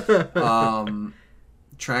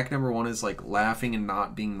 Track number 1 is like Laughing and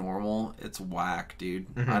Not Being Normal. It's whack, dude.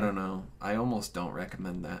 I don't know. I almost don't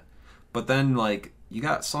recommend that. But then like you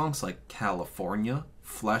got songs like California,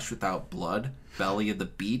 Flesh Without Blood, Belly of the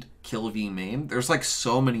Beat, Kill V Maim. There's like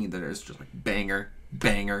so many that is just like banger,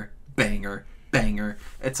 banger, banger, banger.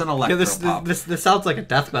 It's an electro pop. This sounds like a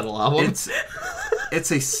death metal album. It's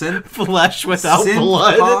a synth Flesh Without synth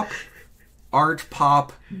Blood. Pop, art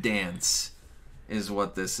pop dance is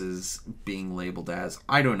what this is being labeled as.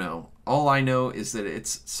 I don't know. All I know is that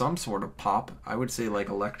it's some sort of pop. I would say like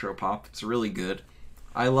electro pop. It's really good.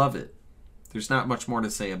 I love it. There's not much more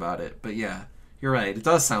to say about it, but yeah. You're right. It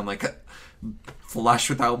does sound like a Flesh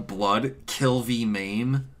Without Blood, Kill V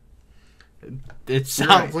Maim. It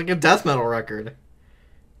sounds like a death metal record.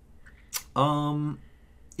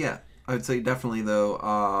 Yeah. I would say definitely,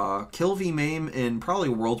 though, Kill V Maim and probably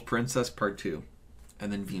World Princess Part 2.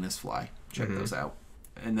 And then Venus Fly. Check those out.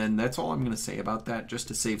 And then that's all I'm going to say about that, just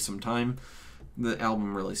to save some time. The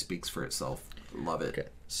album really speaks for itself. Love it. Okay.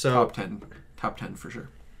 So Top 10 for sure.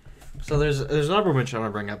 So there's an honorable mention I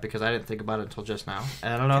want to bring up because I didn't think about it until just now.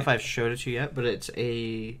 And I don't know if I've showed it to you yet, but it's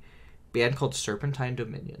a band called Serpentine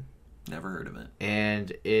Dominion. Never heard of it.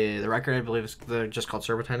 And the record, I believe, is just called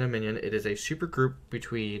Serpentine Dominion. It is a super group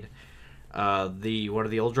between one of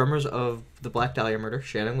the old drummers of the Black Dahlia Murder,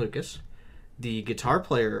 Shannon Lucas, the guitar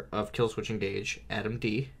player of Killswitch Engage, Adam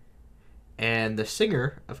D., and the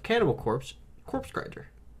singer of Cannibal Corpse, Corpse Grinder.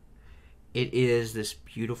 It is this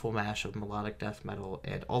beautiful mash of melodic death metal,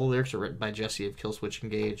 and all the lyrics are written by Jesse of Killswitch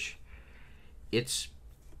Engage. It's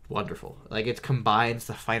wonderful. Like, it combines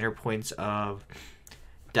the finer points of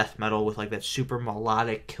death metal with, like, that super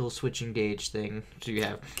melodic Killswitch Engage thing. So you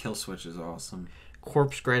have Killswitch is awesome.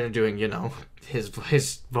 Corpse Grinder doing,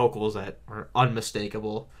 his vocals that are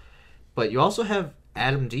unmistakable. But you also have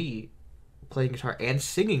Adam D playing guitar and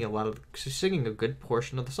singing a good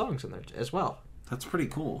portion of the songs in there as well. That's pretty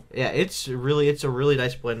cool. Yeah, it's a really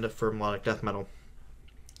nice blend for melodic death metal.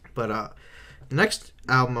 But the next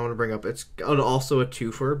album I want to bring up, it's also a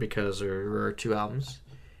twofer because there are 2 albums.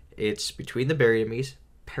 It's Between the Bury-A-Me's,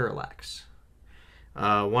 Parallax.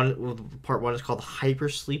 Part 1 is called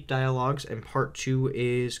Hypersleep Dialogues, and Part 2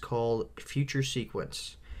 is called Future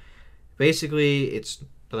Sequence. Basically, it's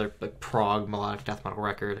another like prog melodic death metal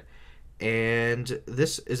record. And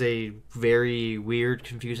this is a very weird,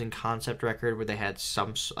 confusing concept record where they had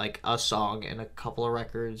some like a song and a couple of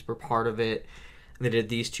records were part of it. And they did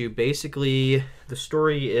these two. Basically, the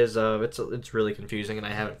story is it's really confusing, and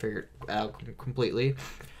I haven't figured it out completely.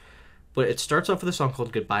 But it starts off with a song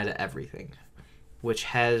called "Goodbye to Everything," which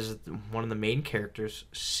has one of the main characters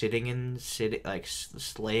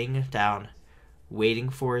laying down, waiting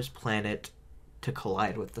for his planet to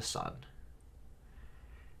collide with the sun.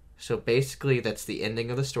 So basically, that's the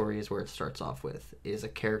ending of the story, is where it starts off with, is a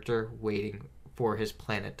character waiting for his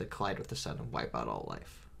planet to collide with the sun and wipe out all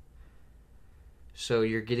life. So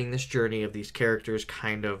you're getting this journey of these characters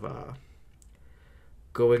kind of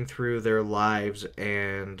going through their lives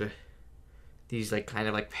and these like kind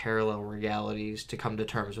of like parallel realities to come to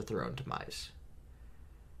terms with their own demise.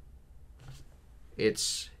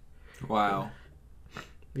 It's... Wow.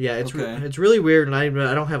 Yeah, it's okay. It's really weird, and I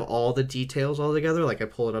don't have all the details all together. Like, I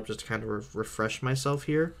pull it up just to kind of refresh myself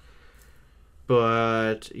here.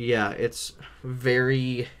 But, yeah, it's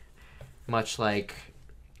very much like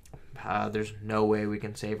there's no way we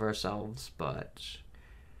can save ourselves, but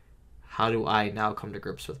how do I now come to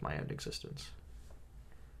grips with my own existence?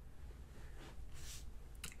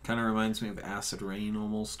 Kind of reminds me of Acid Rain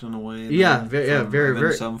almost in a way. Yeah,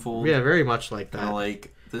 very Sevenfold. Yeah, very much like that. Kind of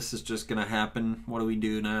like, this is just gonna happen. What do we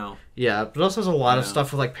do now? Yeah, but it also has a lot of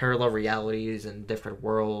stuff with like parallel realities and different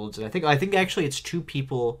worlds. And I think actually it's two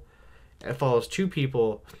people. It follows two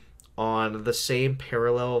people on the same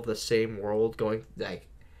parallel of the same world, going like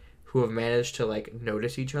who have managed to like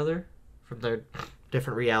notice each other from their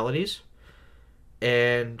different realities,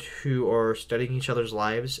 and who are studying each other's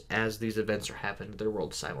lives as these events are happening to their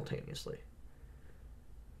world simultaneously.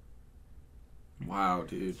 Wow,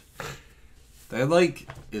 dude. That, like,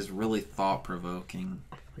 is really thought-provoking.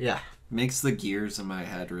 Yeah. Makes the gears in my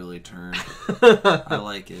head really turn. I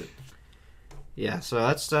like it. Yeah, so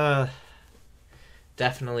that's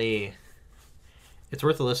definitely... It's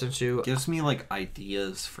worth a listen to. Gives me, like,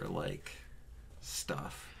 ideas for, like,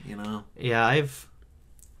 stuff, you know? Yeah, It's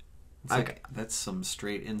like, that's some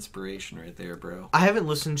straight inspiration right there, bro. I haven't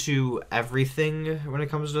listened to everything when it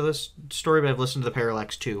comes to this story, but I've listened to the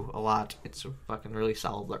Parallax 2 a lot. It's a fucking really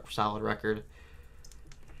solid record.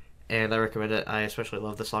 And I recommend it. I especially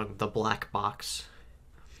love the song "The Black Box."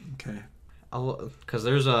 Okay. Because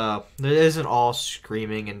it isn't all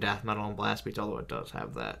screaming and death metal and blast beats, although it does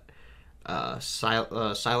have that.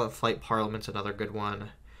 Silent Flight Parliament's another good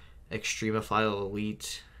one. Extremophile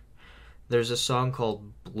Elite. There's a song called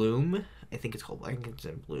Bloom. I think it's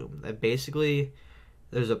in Bloom. That basically,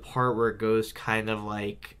 there's a part where it goes kind of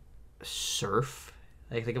like surf.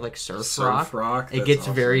 Like, think of like surf rock. It gets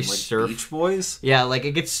awesome. Very like surf. Beach Boys? Yeah, like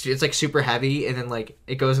it's like super heavy, and then like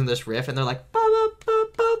it goes in this riff, and they're like, bop, bop,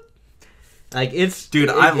 bop, bop. Like it's... Dude,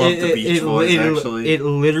 I love the Beach Boys, actually. It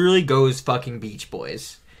literally goes fucking Beach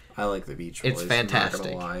Boys. I like the Beach Boys. It's fantastic.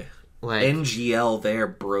 I'm not gonna lie. Like, NGL there,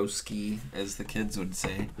 broski, as the kids would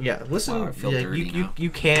say. Yeah, listen. Wow, I feel dirty now. You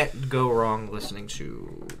can't go wrong listening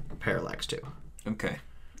to Parallax 2. Okay.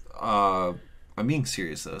 I'm being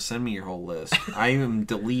serious though. Send me your whole list. I am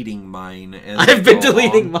deleting mine. I've been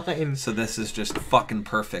deleting mine. So this is just fucking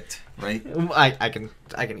perfect, right? I can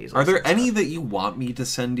easily. Are there any that you want me to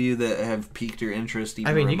send you that have piqued your interest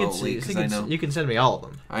even remotely? You can send me all of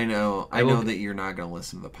them. I know that you're not going to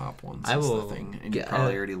listen to the pop ones. That's the thing. And you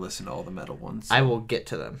probably already listened to all the metal ones. So. I will get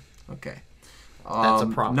to them. Okay. That's a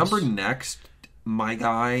promise. Number next, my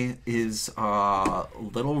guy, is a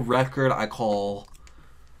little record I call...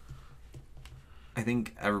 I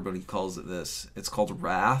think everybody calls it this. It's called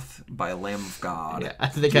Wrath by Lamb of God. Yeah, I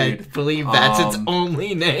think I believe that's its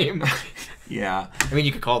only name. Yeah. I mean,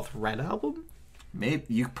 you could call it the Red Album? Maybe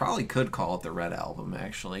you probably could call it the Red Album,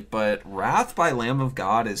 actually. But Wrath by Lamb of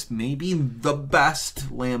God is maybe the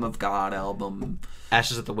best Lamb of God album.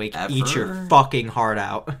 Ashes of the Wake, ever. Eat your fucking heart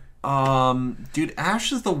out. Dude,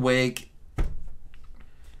 Ashes of the Wake...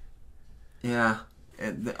 Yeah.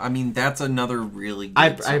 I mean, that's another really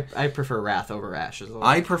good song. I prefer Wrath over Ashes of the Wake.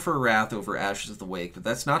 I prefer Wrath over Ashes of the Wake, but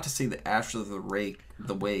that's not to say that Ashes of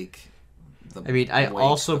the Wake... I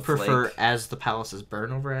also prefer flake. As the Palaces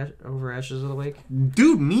Burn over Ashes of the Wake.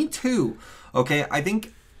 Dude, me too. Okay, I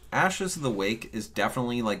think Ashes of the Wake is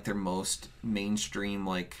definitely, like, their most mainstream,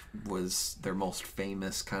 like, was their most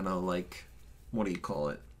famous kind of, like... What do you call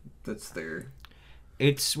it? That's their...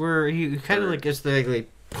 It's where you kind of, like, it's they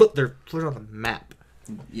put it on the map.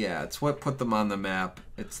 Yeah, it's what put them on the map.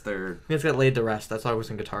 It's their... It's got laid to rest. That's why I was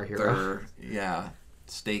in Guitar Hero. Yeah,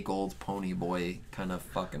 Stay Gold Pony Boy kind of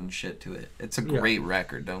fucking shit to it. It's a great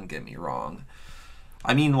record, don't get me wrong.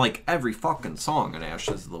 I mean, like, every fucking song on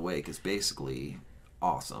Ashes of the Wake is basically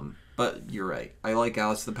awesome. But you're right. I like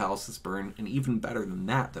Alice the Palaces Burn, and even better than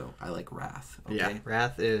that, though, I like Wrath. Okay? Yeah,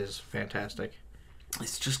 Wrath is fantastic.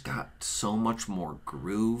 It's just got so much more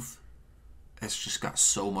groove. It's just got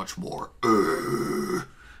so much more...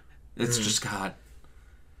 It's just got...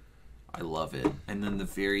 I love it. And then the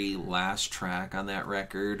very last track on that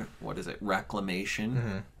record, what is it?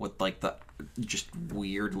 Reclamation, with like the just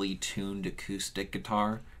weirdly tuned acoustic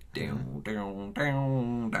guitar. Down, down,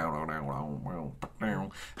 down, down, down, down,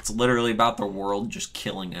 down. It's literally about the world just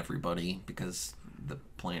killing everybody because the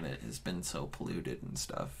planet has been so polluted and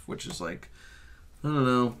stuff, which is like, I don't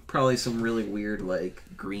know, probably some really weird like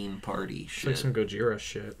Green Party shit. It's like some Gojira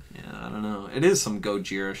shit. Yeah, I don't know. It is some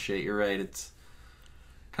Gojira shit, you're right. It's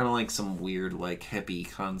kind of like some weird like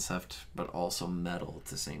hippie concept, but also metal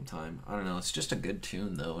at the same time. I don't know. It's just a good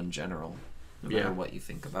tune though in general, no matter what you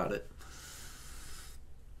think about it.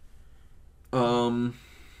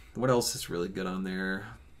 What else is really good on there?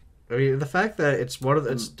 I mean, the fact that it's one of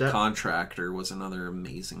the... Contractor was another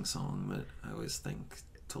amazing song that I always think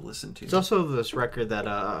to listen to. It's also this record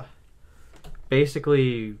that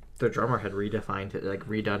basically the drummer had redefined it, like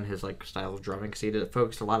redone his like style of drumming, because he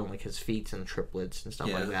focused a lot on like his feet and triplets and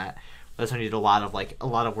stuff like that. But that's when he did a lot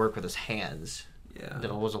of work with his hands. Yeah,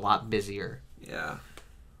 that was a lot busier. Yeah.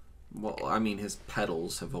 Well, I mean, his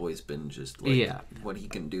pedals have always been just like what he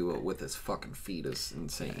can do with his fucking feet is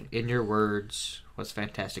insane. In Your Words was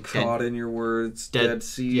fantastic. Caught in Your Words, Dead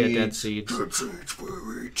Seeds. Yeah, Dead Seeds. Dead Seeds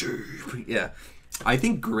very deep. Yeah. I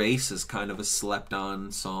think Grace is kind of a slept-on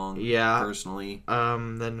song. Yeah. Personally.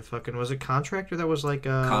 Then fucking was it Contractor that was like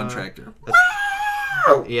Contractor.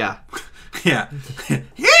 Yeah. Yeah.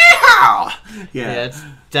 Yeah. Yeah, it's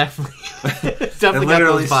definitely it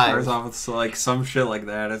literally starts off with like some shit like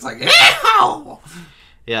that. It's like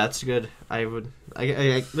yeah, it's good.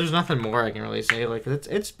 There's nothing more I can really say. Like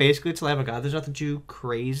it's basically it's Lamb of God. There's nothing too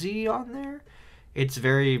crazy on there. It's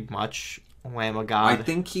very much Lamb of God.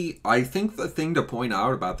 I think the thing to point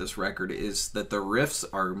out about this record is that the riffs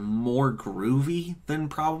are more groovy than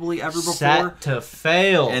probably ever before. Set to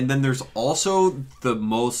fail. And then there's also the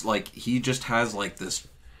most like he just has like this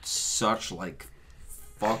such like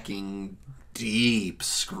fucking deep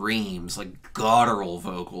screams, like guttural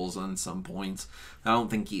vocals on some points. I don't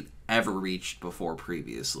think he ever reached before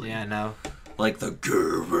previously. Yeah, no. Like the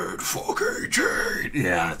give it fucking Jade.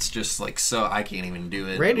 Yeah, it's just like so I can't even do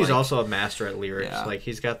it. Randy's like, also a master at lyrics. Yeah. Like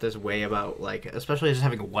he's got this way about like, especially just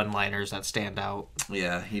having one-liners that stand out.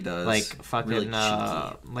 Yeah, he does. Like fucking really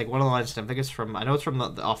like one of the lines I think it's from. I know it's from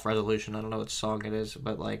the Off Resolution. I don't know what song it is,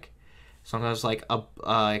 but like song was like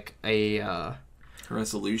a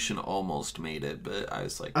Resolution almost made it, but I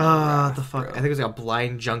was like, the fuck. Bro. I think it was like a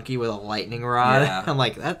blind junkie with a lightning rod. Yeah. I'm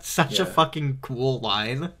like, that's such a fucking cool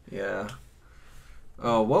line. Yeah.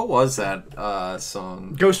 Oh, what was that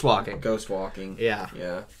song? Ghost Walking. Yeah.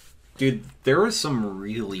 Yeah. Dude, there was some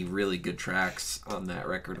really, really good tracks on that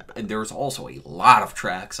record. And there was also a lot of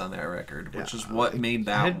tracks on that record, which is what made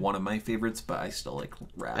that one of my favorites, but I still like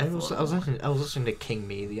Wrath. I was listening to King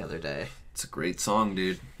Me the other day. It's a great song,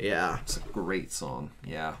 dude. Yeah. It's a great song.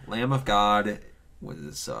 Yeah. Lamb of God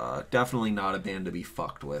was definitely not a band to be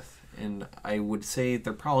fucked with. And I would say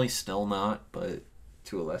they're probably still not, but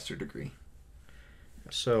to a lesser degree.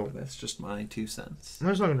 So that's just my 2 cents. I'm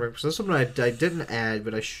just not gonna bring this is something I didn't add,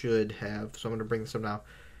 but I should have. So I'm gonna bring this up now.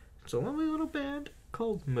 It's a lovely little band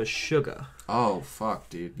called Meshuggah. Oh fuck,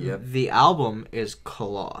 dude! Yep. The album is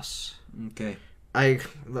Colossus. Okay. I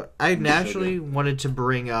naturally wanted to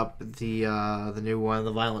bring up the new one,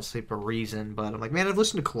 The Violent Sleep of Reason, but I'm like, man, I've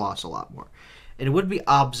listened to Colossus a lot more, and it would be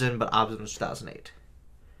Obzin, but Obzin was 2008.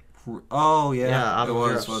 Oh yeah, yeah, it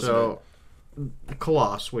was. So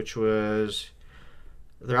Colossus, which was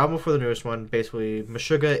their album for the newest one. Basically,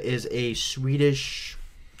 Meshuggah is a Swedish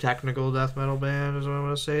technical death metal band, is what I'm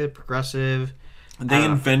going to say. Progressive. They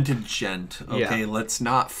invented gent. Okay, let's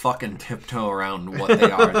not fucking tiptoe around what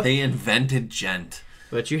they are. They invented gent.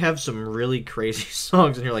 But you have some really crazy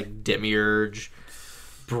songs in here, like Demiurge,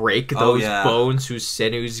 Break Those Bones Whose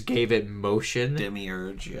Sinews Gave It Motion.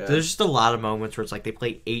 Demiurge, yeah. There's just a lot of moments where it's like they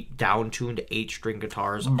play 8 down-tuned 8-string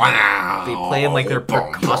guitars. Wow. They play them like they're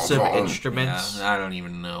percussive instruments. Yeah, I don't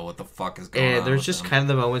even know what the fuck is going on. And there's just kind of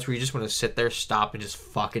the moments where you just want to sit there, stop, and just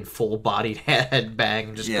fucking full-bodied headbang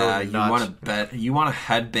and just go nuts. You want to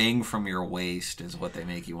headbang from your waist is what they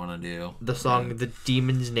make you want to do. The song The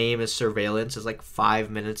Demon's Name is Surveillance is like 5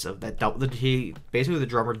 minutes of that. Basically, the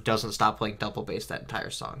drummer doesn't stop playing double bass that entire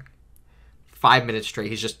song. 5 minutes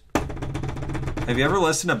straight. He's just Have you ever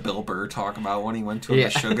listened to Bill Burr talk about when he went to a Yeah.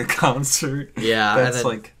 Meshuggah concert? Yeah, That's and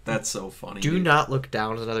then like, that's so funny. Do dude. Not Look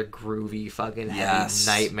Down is another groovy fucking heavy Yes.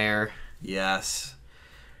 nightmare. Yes.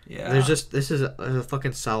 Yeah. This is a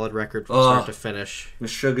fucking solid record from start to finish.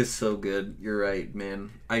 Meshuggah's so good. You're right,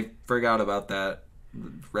 man. I forgot about that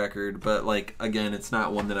record, but like again, it's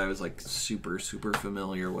not one that I was like super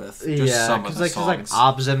familiar with. Just some of the songs.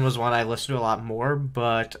 Obscene was one I listened to a lot more,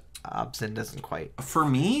 but Obscene doesn't quite. For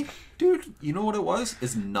me, dude, you know what it was?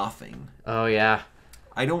 Is Nothing. Oh yeah.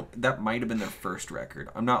 That might have been their first record.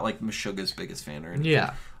 I'm not like Meshuggah's biggest fan or anything.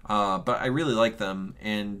 Yeah. But I really like them,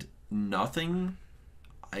 and Nothing,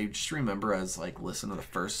 I just remember I was like listening to the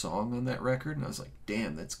first song on that record, and I was like,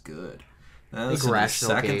 damn, that's good. And I think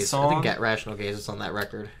Rational Gaze. I think Rational Gaze is on that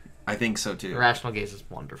record. I think so too. Rational Gaze is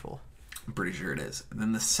wonderful. I'm pretty sure it is. And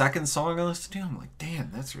then the second song I listened to, I'm like,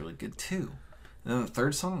 damn, that's really good too. And then the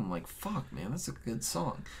third song, I'm like, fuck, man, that's a good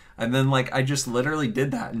song. And then, like, I just literally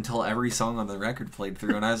did that until every song on the record played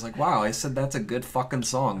through. And I was like, wow, I said that's a good fucking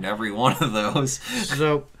song to every one of those.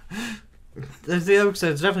 So, there's the other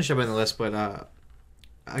side. It's definitely should be on the list, but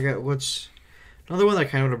I got what's another one that I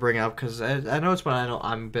kind of want to bring up because I know it's one I know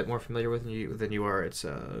I'm a bit more familiar with than you are. It's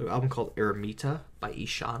an album called Eremita by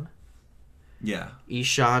Ishan. Yeah.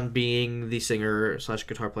 Ishan being the singer /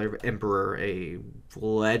 guitar player of Emperor, a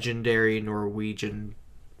legendary Norwegian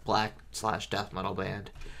black / death metal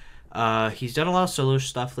band. He's done a lot of solo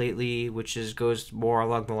stuff lately, which goes more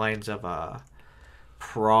along the lines of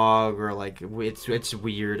prog or like it's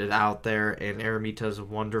weird and out there. And Eremita is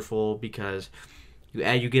wonderful because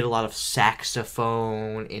you get a lot of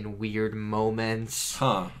saxophone in weird moments.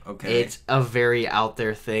 Huh, okay. It's a very out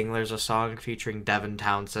there thing. There's a song featuring Devin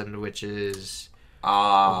Townsend, which is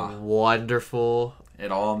wonderful. It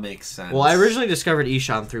all makes sense. Well, I originally discovered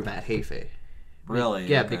Ishan through Matt Heafey. Really?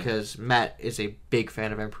 Yeah, okay. because Matt is a big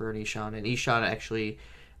fan of Emperor and Ishan. And Ishan actually,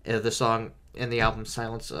 the song in the album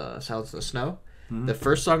Silence in the Snow, the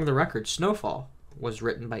first song of the record, Snowfall, was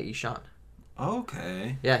written by Ishan.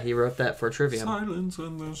 Okay. Yeah, he wrote that for Trivium. Silence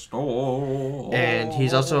in the Storm. And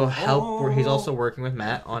he's also He's also working with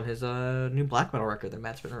Matt on his new black metal record that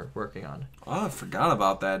Matt's been working on. Oh, I forgot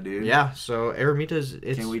about that, dude. Yeah, so Eremita's.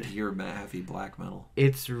 Can't wait to hear Matt heavy black metal.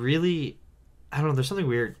 It's really, I don't know. There's something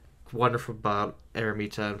weird, wonderful about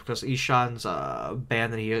Eremita because Ishan's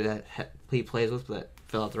band that he plays with that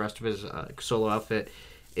fill out the rest of his solo outfit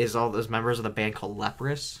is all those members of the band called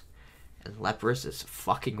Leprous, and Leprous is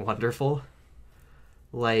fucking wonderful.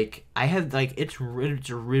 Like, I had, like, it's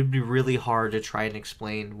really, really hard to try and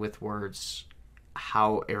explain with words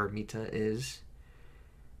how Eremita is.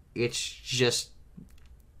 It's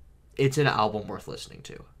an album worth listening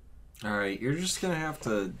to. Alright, you're just gonna have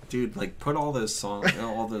to, dude, like, put all those songs,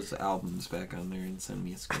 all those albums back on there and send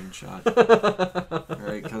me a screenshot.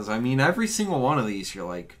 Alright, because, I mean, every single one of these, you're,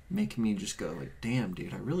 like, making me just go, like, damn,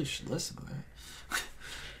 dude, I really should listen to that.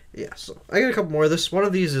 Yeah, so I got a couple more. One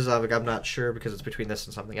of these is like I'm not sure because it's between this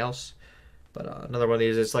and something else. But another one of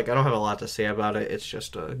these, it's like I don't have a lot to say about it. It's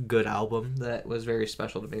just a good album that was very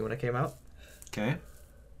special to me when it came out. Okay.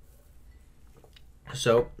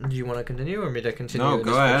 So, do you want to continue or me to continue? No,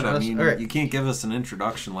 go ahead. I mean, right. You can't give us an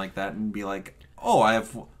introduction like that and be like, oh, I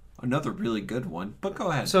have another really good one. But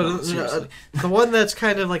go ahead. So, no, seriously. The one that's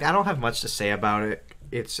kind of like, I don't have much to say about it.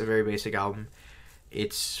 It's a very basic album.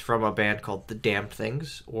 It's from a band called The Damned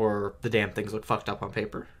Things, or The Damned Things Look Fucked Up on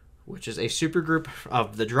Paper, which is a supergroup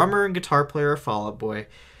of the drummer and guitar player of Fall Out Boy,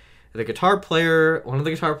 one of the guitar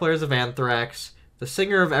players of Anthrax, the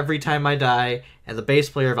singer of Every Time I Die, and the bass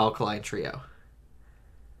player of Alkaline Trio.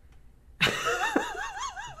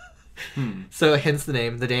 So hence the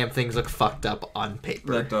name, The Damned Things Look Fucked Up on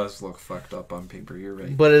Paper. That does look fucked up on paper, you're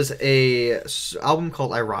right. But it's a album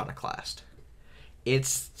called Ironoclast.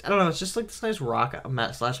 It's, I don't know, it's just like this nice rock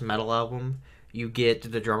 / metal album. You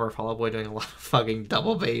get the drummer Fall Out Boy doing a lot of fucking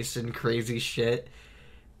double bass and crazy shit.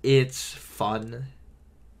 It's fun.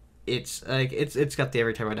 It's like, it's got the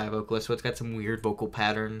Every Time I Die vocalist, so it's got some weird vocal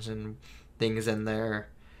patterns and things in there.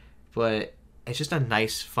 But it's just a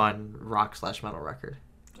nice, fun rock / metal record.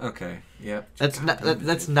 Okay, yeah. That's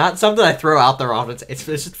not something I throw out there often. It's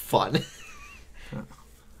just fun.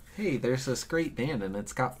 Hey, there's this great band and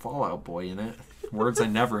it's got Fall Out Boy in it. Words I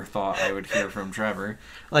never thought I would hear from Trevor.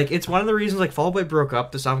 Like, it's one of the reasons, like, Fall Out Boy broke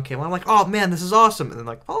up, this album came out, I'm like, oh man, this is awesome. And then,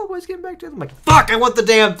 like, Fall Out Boy's getting back to it. I'm like, fuck, I want the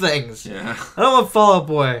damn things. Yeah. I don't want Fall Out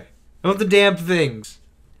Boy. I want the damn things.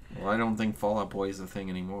 Well, I don't think Fall Out Boy is a thing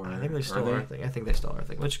anymore. I think they still are a thing. I think they still are a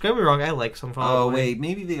thing. Which, don't be wrong, I like some Fall Out Boy. Oh, wait,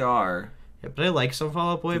 maybe they are. Yeah, but I like some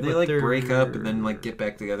Fall Out Boy. Did they, like, break up and then, like, get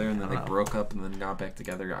back together and then they broke up and then got back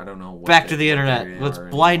together? I don't know. Back to the internet. Let's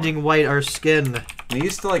blinding white our skin. They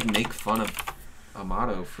used to, like, make fun of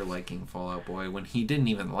Amato for liking Fall Out Boy when he didn't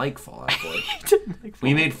even like Fall Out Boy. He didn't like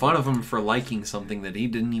We made fun of him for liking something that he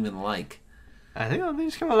didn't even like. I think they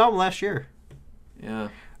just came out with an album last year. Yeah.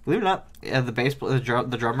 Believe it or not,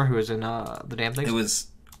 the drummer who was in the Damn Things. It was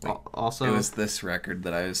also. It was this record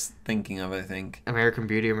that I was thinking of. I think American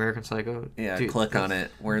Beauty, American Psycho. Yeah, dude, click on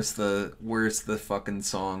it. Where's the fucking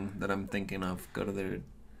song that I'm thinking of? Go to their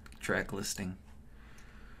track listing.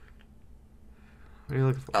 What are you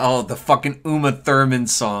looking for? Oh, the fucking Uma Thurman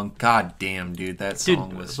song. God damn, dude, that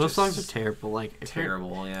song was those songs are terrible. Like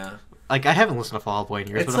terrible, yeah. Like I haven't listened to Fall Out Boy in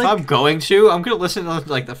years, It's but like, if I'm going to, I'm gonna listen to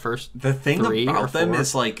like the first. The thing about them 4.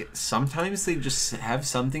 is like sometimes they just have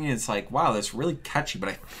something and it's like, wow, that's really catchy, but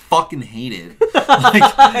I fucking hate it. Like,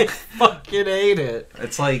 I fucking hate it.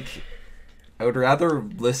 It's like I would rather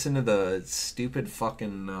listen to the stupid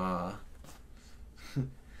fucking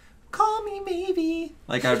Call Me Maybe.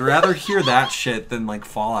 Like I'd rather hear that shit than like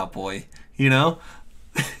Fall Out Boy, you know?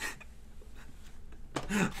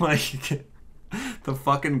 Like the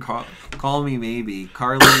fucking Call Me Maybe.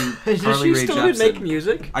 Carly Rae Jepsen. Make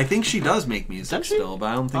music? I think she does make music Does she? still, but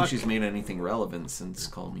I don't think she's made anything relevant since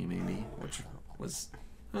Call Me Maybe, which was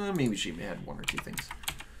maybe she had 1 or 2 things.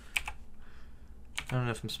 I don't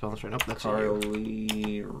know if I'm spelling this right. Nope, that's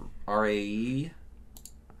Carly Rae.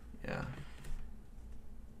 Yeah.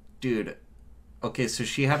 Dude. Okay, so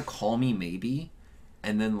she had Call Me Maybe,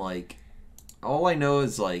 and then like all I know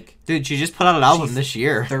is like, dude, she just put out an album this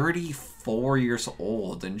year. 34 years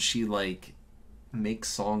old, and she like makes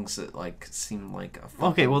songs that like seem like a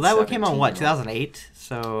okay. Well, that one came out what 2008,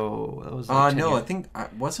 so that was. Like no, years. I think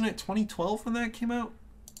wasn't it 2012 when that came out?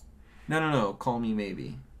 No. Call Me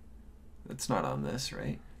Maybe. It's not on this,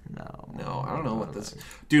 right? No, I don't know what this.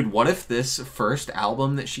 Dude, what if this first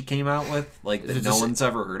album that she came out with, like that no one's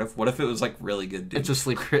ever heard of, what if it was like really good? Dude? It's a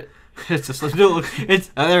sleep. It's a sleep. No, it's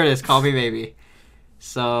there. It is. Call Me Maybe.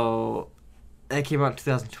 So that came out in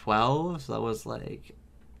 2012. So that was like,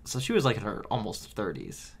 so she was like in her almost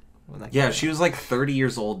 30s when that. Yeah, she was like 30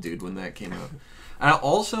 years old, dude, when that came out. And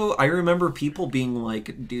also, I remember people being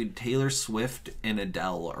like, "Dude, Taylor Swift and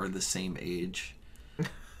Adele are the same age."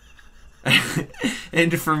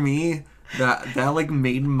 And for me, that like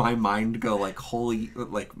made my mind go like, holy,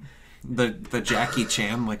 like the Jackie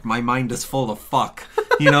Chan, like my mind is full of fuck.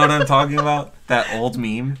 You know what I'm talking about? That old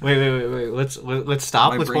meme. Wait. Let's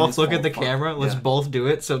stop. Let's both look at the camera. Let's Yeah. both do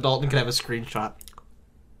it so Dalton can have a screenshot.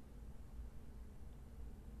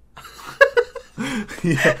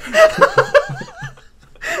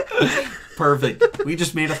 Perfect. We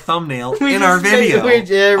just made a thumbnail in our video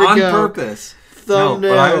there on we go. purpose. Thumbnail. No,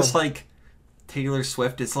 but I was like, Taylor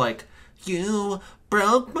Swift is like, you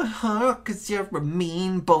broke my heart because you're a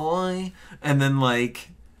mean boy. And then,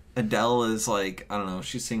 like, Adele is like, I don't know,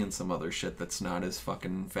 she's singing some other shit that's not as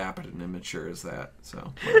fucking vapid and immature as that.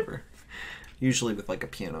 So, whatever. Usually with, like, a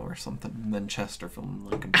piano or something. And then Chester from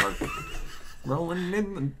Linkin Park. Rolling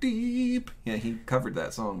in the deep. Yeah, he covered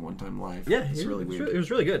that song one time live. Yeah, it's really weird. It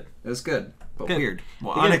was really good. It was good, but Good. weird.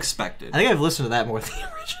 Well, Again, unexpected. I think I've listened to that more than the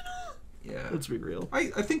original. Yeah. Let's be real. I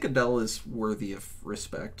think Adele is worthy of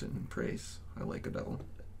respect and praise. I like Adele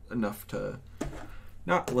enough to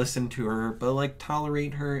not listen to her, but like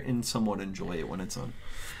tolerate her and somewhat enjoy it when it's on.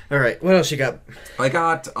 All right, what else you got? I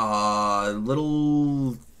got a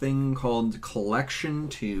little thing called Collection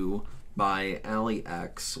 2 by Ali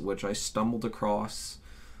X, which I stumbled across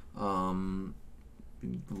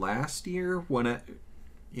last year when it...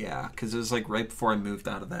 Yeah, because it was like right before I moved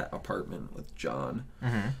out of that apartment with John.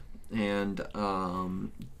 Mm-hmm. And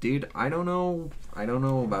dude, I don't know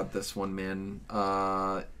about this one, man.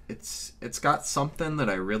 It's got something that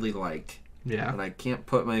I really like. Yeah. And I can't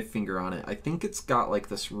put my finger on it. I think it's got like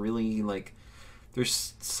this really like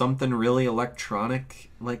there's something really electronic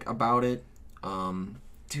like about it.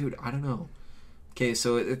 Dude, I don't know. Okay,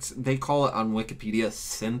 so they call it on Wikipedia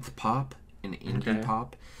synth pop and indie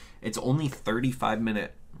pop. It's only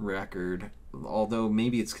 35-minute record, although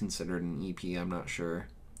maybe it's considered an EP, I'm not sure.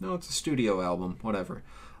 No, it's a studio album, whatever.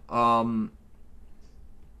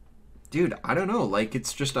 Dude, I don't know. Like,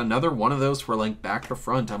 it's just another one of those where, like, back to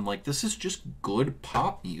front, I'm like, this is just good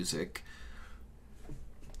pop music.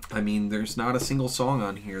 I mean, there's not a single song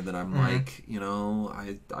on here that I'm like, you know,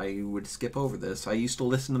 I would skip over this. I used to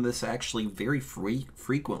listen to this actually very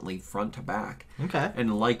frequently, front to back. Okay.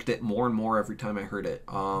 And liked it more and more every time I heard it.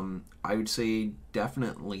 I would say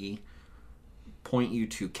definitely point you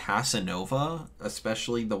to Casanova,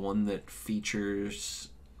 especially the one that features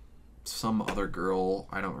some other girl,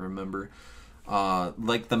 I don't remember.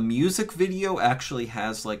 Like the music video actually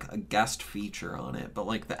has like a guest feature on it, but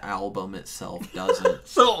like the album itself doesn't.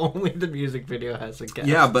 So only the music video has a guest.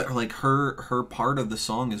 Yeah, but like her part of the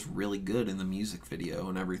song is really good in the music video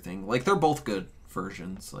and everything. Like they're both good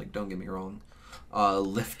versions. Like don't get me wrong.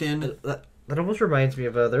 Liftin'. That almost reminds me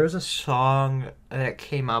of there was a song that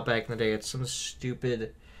came out back in the day. It's some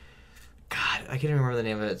stupid. God, I can't even remember the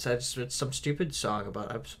name of it. It's some stupid song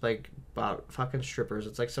about fucking strippers.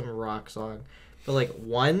 It's like some rock song, but like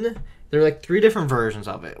there are like 3 different versions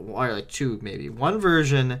of it, or like 2 maybe. One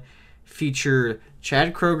version featured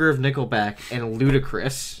Chad Kroeger of Nickelback and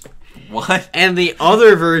Ludacris. What? And the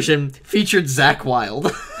other version featured Zakk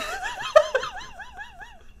Wylde.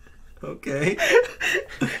 Okay.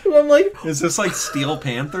 And I'm like, is this like Steel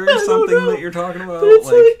Panther or something that you're talking about? But it's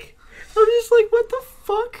like, I'm just like, what the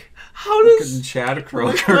fuck? How does Chad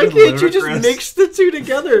Kroeger? Why can't you just mix the 2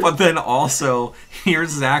 together? But then also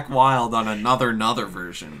here's Zakk Wylde on another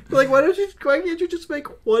version. Like, why can't you just make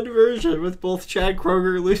one version with both Chad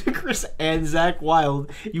Kroeger, Ludacris, and Zakk Wylde?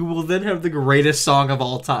 You will then have the greatest song of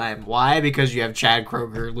all time. Why? Because you have Chad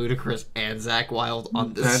Kroeger, Ludacris, and Zakk Wylde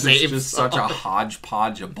on the same song. That's just such a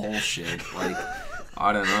hodgepodge of bullshit. Like,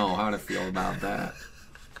 I don't know how to feel about that.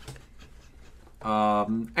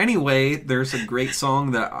 Anyway, there's a great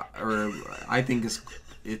song that I think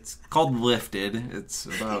it's called Lifted. It's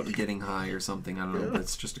about getting high or something. I don't know, but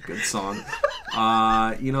it's just a good song.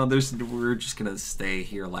 We're just gonna stay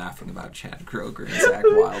here laughing about Chad Kroeger and Zakk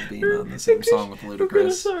Wylde being on the same song with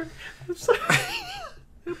Ludacris. I'm sorry.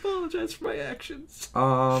 I apologize for my actions.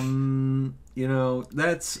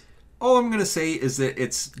 That's all I'm gonna say is that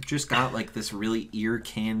it's just got like this really ear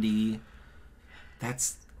candy.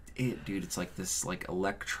 That's it, dude. It's like this like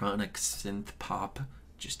electronic synth pop,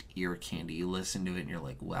 just ear candy. You listen to it and you're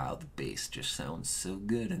like, wow, the bass just sounds so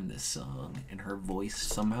good in this song, and her voice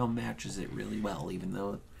somehow matches it really well, even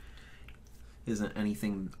though it isn't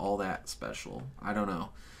anything all that special. I don't know.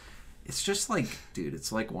 It's just like, dude,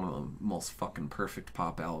 it's like one of the most fucking perfect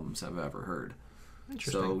pop albums I've ever heard.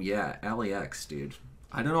 So yeah, LAX, dude.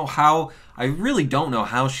 I really don't know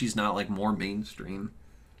how she's not like more mainstream.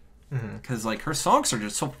 Because like her songs are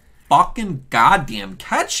just so fucking goddamn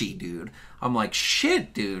catchy, dude. I'm like,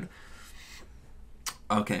 shit, dude.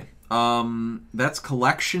 Okay. That's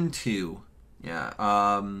collection 2.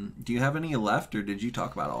 Yeah. Do you have any left, or did you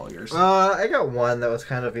talk about all yours? I got one that was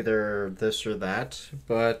kind of either this or that,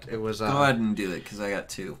 but it was. Go ahead and do it, because I got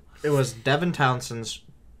 2. It was Devin Townsend's.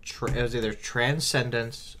 It was either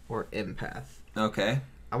Transcendence or Empath. Okay.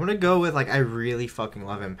 I'm gonna go with I really fucking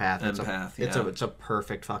love Empath. Yeah. It's a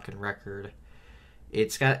perfect fucking record.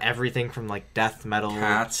 It's got everything from like death metal,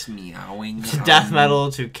 cats meowing, to death metal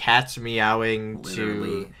to cats meowing,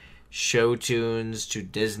 literally, to show tunes, to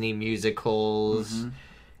Disney musicals. Mm-hmm.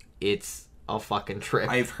 It's a fucking trip.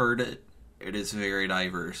 I've heard it. It is very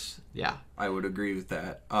diverse. Yeah, I would agree with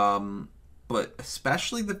that. But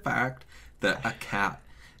especially the fact that a cat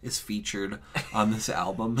is featured on this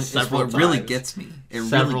album is what really gets me. It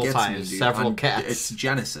really gets me, dude. Several cats. It's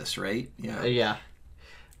Genesis, right? Yeah. Yeah.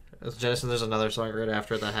 It's Genesis. There's another song right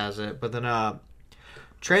after that has it. But then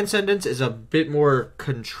Transcendence is a bit more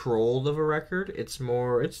controlled of a record. It's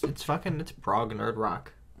more... It's prog nerd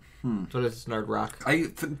rock. That's what it's, nerd rock. I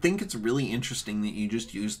think it's really interesting that you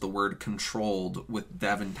just used the word controlled with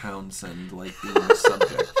Devin Townsend like being the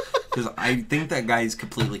subject. Because I think that guy is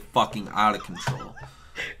completely fucking out of control.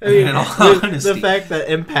 I mean, the fact that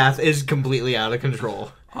Empath is completely out of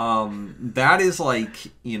control. That is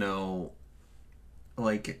like,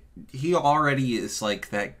 like he already is like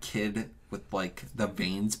that kid with like the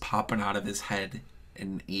veins popping out of his head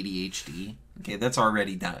and ADHD. Okay, that's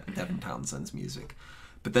already Devin Townsend's music.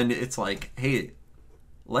 But then it's like, hey,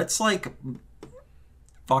 let's like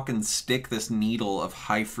fucking stick this needle of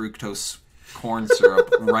high fructose corn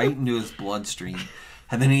syrup right into his bloodstream.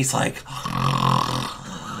 And then he's like,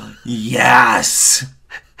 yes!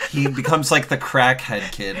 He becomes like the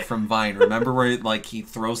crackhead kid from Vine. Remember where like he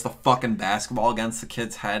throws the fucking basketball against the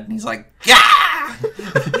kid's head and he's like, yeah!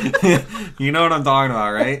 You know what I'm talking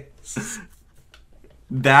about, right?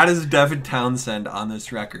 That is Devin Townsend on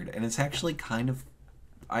this record. And it's actually kind of...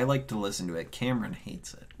 I like to listen to it. Cameron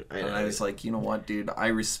hates it. And I was like, you know what, dude? I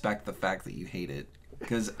respect the fact that you hate it.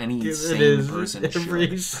 Because any sane person should.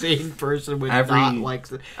 Every sane person would not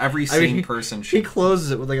like it. Every sane person should. He closes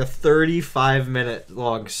it with like a 35-minute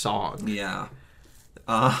long song. Yeah.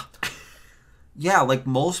 Yeah, like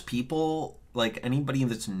most people, like anybody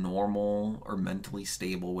that's normal or mentally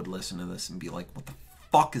stable would listen to this and be like, what the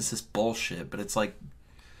fuck is this bullshit? But it's like,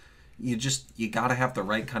 you gotta have the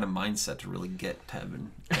right kind of mindset to really get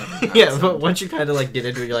Devin Yeah, but once you kind of like get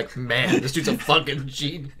into it, you're like, man, this dude's a fucking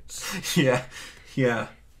genius. Yeah.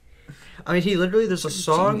 I mean, he literally, there's a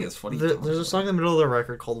song, Genius. What are you there's talking a song in the middle of the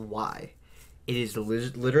record called Why. It is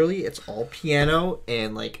literally, it's all piano,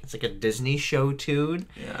 and like, it's like a Disney show tune.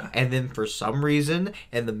 Yeah. And then for some reason,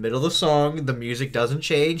 in the middle of the song, the music doesn't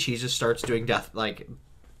change. He just starts doing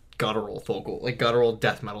guttural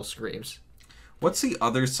death metal screams. What's the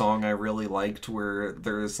other song I really liked where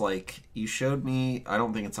there's like, you showed me, I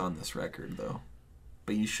don't think it's on this record though,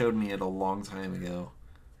 but you showed me it a long time ago.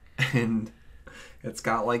 And it's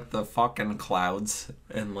got like the fucking clouds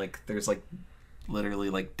and like there's like literally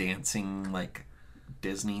like dancing like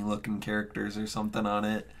Disney looking characters or something on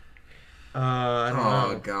it. I don't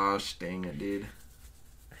know. Oh gosh, dang it, dude.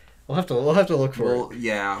 We'll have to look for it.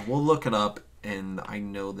 Yeah, we'll look it up. And I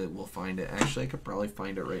know that we'll find it. Actually, I could probably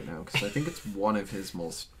find it right now because I think it's one of his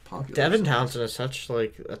most popular. Devin songs. Townsend is such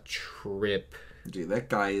like a trip. Dude, that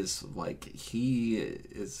guy is like he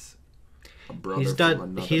is a brother. He's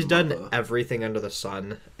done mother. everything under the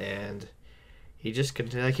sun, and he just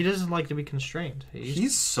he doesn't like to be constrained.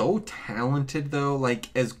 He's so talented though. Like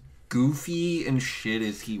as goofy and shit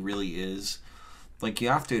as he really is. Like, you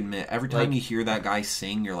have to admit, every time you hear that guy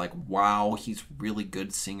sing, you're like, wow, he's really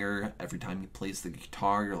good singer. Every time he plays the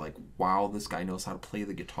guitar, you're like, wow, this guy knows how to play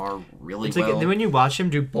the guitar really well. Like, when you watch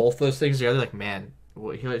him do both those things together, like, man,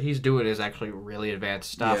 what he's doing is actually really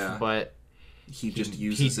advanced stuff, but he just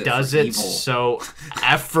uses it for does evil. It so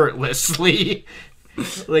effortlessly.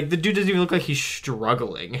 Like, the dude doesn't even look like he's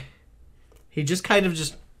struggling. He just kind of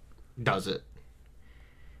just does it.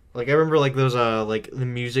 Like, I remember, like, those, like, the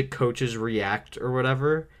music coaches react or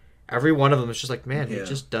whatever. Every one of them is just like, man, it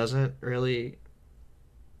just doesn't really...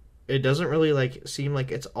 It doesn't really, like, seem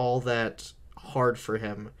like it's all that hard for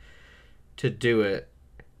him to do it.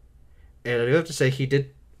 And I do have to say,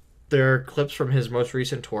 there are clips from his most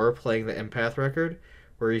recent tour playing the Empath record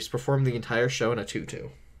where he's performed the entire show in a tutu.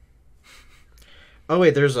 Oh,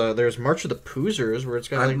 wait, there's March of the Poozers where it's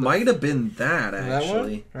got, like... It might have been that,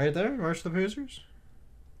 actually. That one? Right there? March of the Poozers?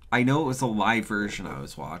 I know it was a live version I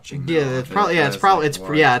was watching. Yeah, it's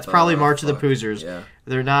probably March of the Poozers. Yeah.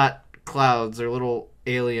 They're not clouds, they're little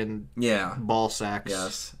alien ball sacks.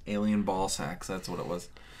 Yes, alien ball sacks, that's what it was.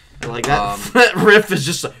 And like that riff is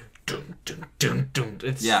just like dun, dun, dun, dun.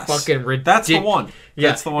 It's fucking ridiculous. That's the one. Yeah,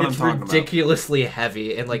 that's the one I'm talking about. It's ridiculously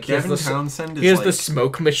heavy, and like Devin Townsend he has the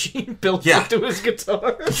smoke machine built into his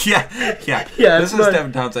guitar. Yeah. This is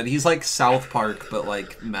Devin Townsend. He's like South Park, but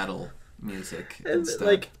like metal music instead.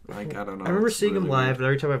 Like I don't know. I remember seeing him live, and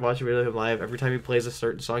every time I watch a video of him live, every time he plays a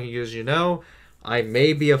certain song, he goes, I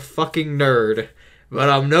may be a fucking nerd, but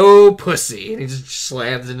I'm no pussy. And he just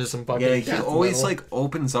slams into some fucking he always like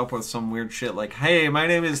opens up with some weird shit like, hey, my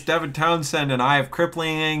name is Devin Townsend and I have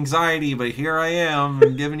crippling anxiety, but here I am,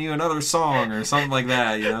 I'm giving you another song or something like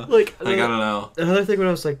that, you know? Like I don't know. Another thing when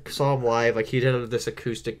I was like saw him live, like he did this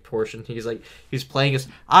acoustic portion. He's playing his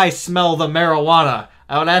I smell the marijuana.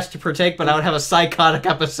 I would ask to partake, but I would have a psychotic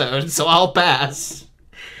episode, so I'll pass.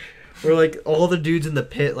 Where, like, all the dudes in the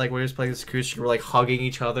pit, like, when he was playing this acoustic, were, like, hugging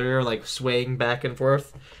each other, like, swaying back and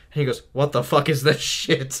forth. And he goes, what the fuck is this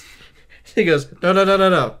shit? He goes,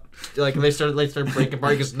 no. Like, they start breaking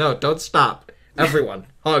apart. He goes, no, don't stop. Everyone,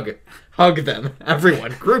 hug. Hug them.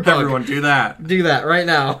 Everyone, group hug. Everyone, do that. Do that right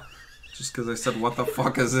now. Just because I said, what the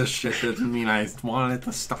fuck is this shit, didn't mean I wanted it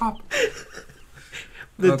to stop.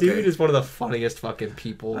 The dude is one of the funniest fucking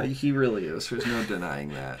people. He really is. There's no denying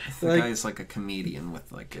that. The guy's like a comedian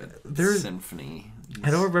with like a symphony.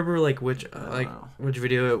 I don't remember like which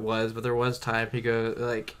video it was, but there was time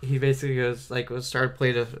he basically goes like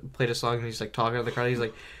played a song and he's like talking to the crowd. He's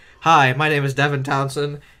like, "Hi, my name is Devin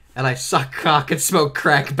Townsend, and I suck cock and smoke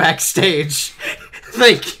crack backstage.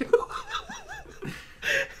 Thank you."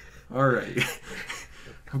 All right.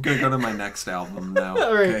 I'm going to go to my next album now.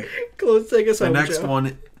 All right. Cool, let's take us home, The next Joe.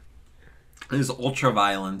 one is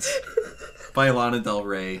Ultraviolence by Lana Del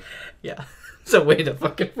Rey. Yeah. It's a way to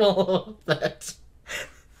fucking follow up that.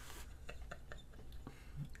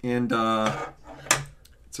 And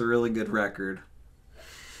it's a really good record.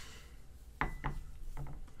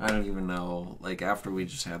 I don't even know. Like, after we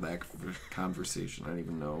just had that conversation, I don't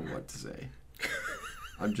even know what to say.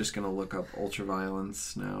 I'm just going to look up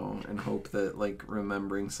Ultraviolence now and hope that, like,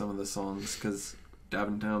 remembering some of the songs, because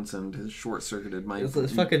Devin Townsend has short-circuited my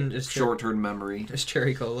short-term memory. Is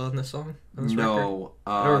Cherry Cola on this song? No.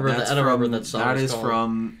 I don't remember that song. That is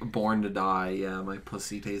from Born to Die. Yeah, my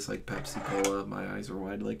pussy tastes like Pepsi Cola. My eyes are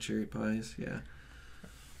wide like cherry pies. Yeah.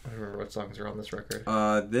 I don't remember what songs are on this record.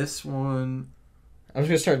 This one... I'm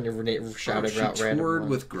just gonna start shouting out she random toured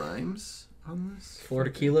ones. with Grimes on this. Florida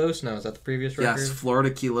Kilos? No, is that the previous record? Yes, Florida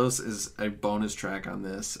Kilos is a bonus track on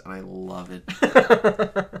this, and I love it.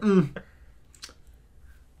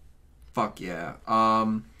 Fuck yeah.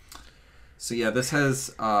 So yeah, this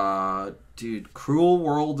has dude, Cruel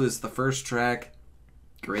World is the first track.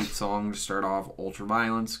 Great song to start off.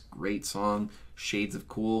 Ultraviolence, great song. Shades of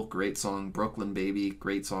Cool, great song. Brooklyn Baby,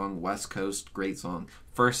 great song. West Coast, great song.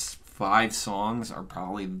 First 5 songs are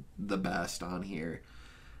probably the best on here.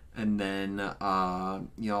 And then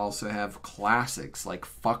you also have classics like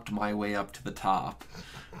Fucked My Way Up to the Top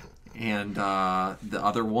and The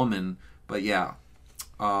Other Woman. But yeah,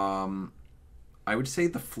 I would say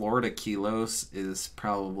the Florida Kilos is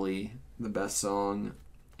probably the best song.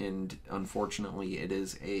 And unfortunately, it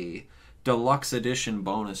is a deluxe edition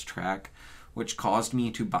bonus track, which caused me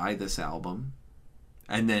to buy this album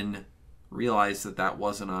and then realize that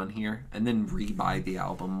wasn't on here and then re-buy the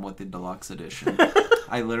album with the deluxe edition.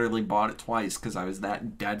 I literally bought it twice because I was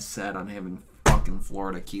that dead set on having fucking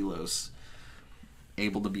Florida Kilos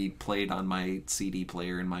able to be played on my CD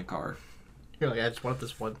player in my car. You're like, I just want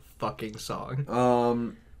this one fucking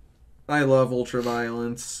song. I love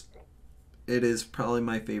Ultraviolence. It is probably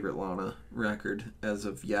my favorite Lana record as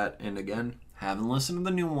of yet. And again, haven't listened to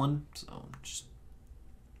the new one, so just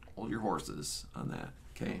hold your horses on that,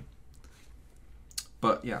 okay?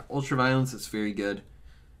 But yeah, Ultraviolence is very good.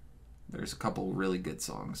 There's a couple really good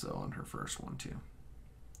songs, though, on her first one, too.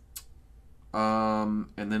 And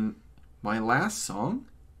then my last song,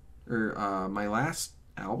 or my last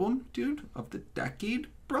album, dude, of the decade,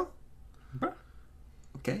 bro.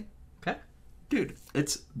 Okay? Okay. Dude,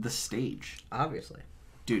 it's The Stage. Obviously.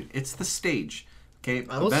 Dude, it's The Stage. Okay,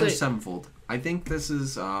 I will Avenged say... Sevenfold. I think this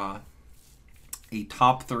is a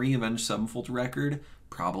top 3 Avenged Sevenfold record.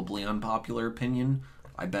 Probably unpopular opinion.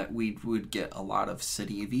 I bet we would get a lot of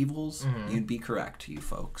City of Evils. Mm-hmm. You'd be correct, you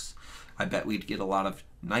folks. I bet we'd get a lot of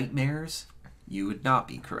Nightmares. You would not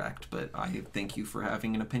be correct, but I thank you for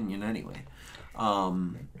having an opinion anyway.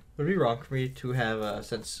 Would it be wrong for me to have,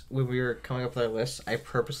 since when we were coming up with our list, I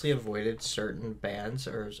purposely avoided certain bands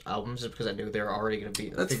or albums just because I knew they were already going to be,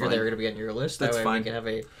 they were going to be on your list. That's that way fine. We can have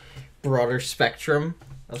a broader spectrum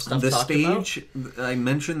of stuff to talk about. The Stage, I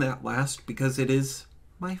mentioned that last because it is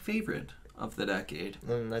my favorite of the decade.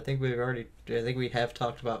 And I think we have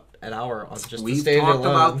talked about an hour on just We've The Stage talked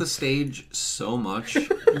alone. about The Stage so much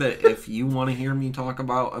that if you want to hear me talk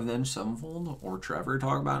about Avenged Sevenfold or Trevor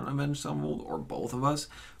talk about Avenged Sevenfold or both of us,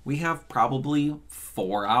 we have probably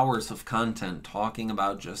 4 hours of content talking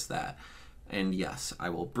about just that. And yes, I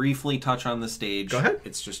will briefly touch on The Stage. Go ahead.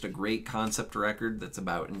 It's just a great concept record that's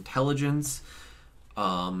about intelligence.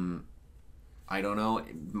 I don't know.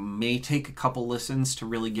 It may take a couple listens to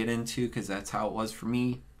really get into because that's how it was for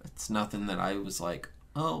me. It's nothing that I was like,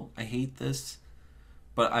 oh, I hate this.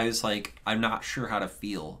 But I was like, I'm not sure how to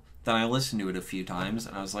feel. Then I listened to it a few times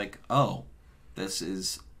and I was like, oh, this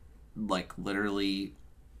is like literally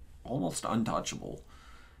almost untouchable.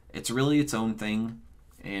 It's really its own thing.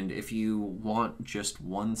 And if you want just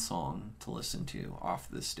one song to listen to off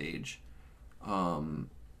The Stage, dude,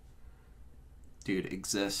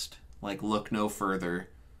 Exist. Like, look no further.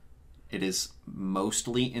 It is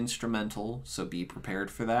mostly instrumental, so be prepared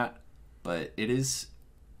for that. But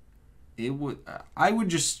I would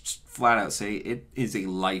just flat out say it is a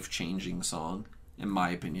life-changing song, in my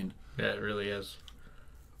opinion. Yeah, it really is.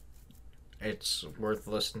 It's worth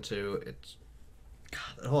listening to. It's,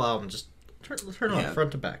 God, the whole album just turn on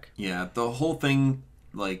front to back. Yeah, the whole thing,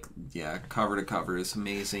 like, yeah, cover to cover is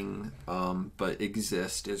amazing. But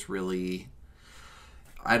Exist is really,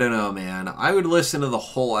 I don't know, man. I would listen to the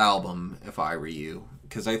whole album if I were you.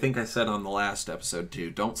 Because I think I said on the last episode, too,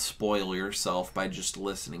 don't spoil yourself by just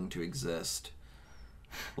listening to Exist.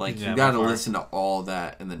 Like, you gotta listen to all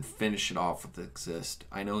that and then finish it off with Exist.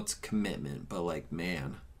 I know it's a commitment, but, like,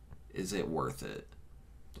 man, is it worth it?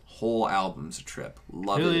 The whole album's a trip.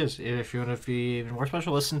 Love it. It really is. If you want to be even more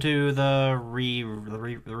special, listen to the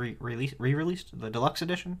re-released, the deluxe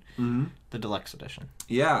edition. Mm-hmm. The deluxe edition.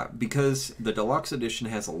 Yeah, because the deluxe edition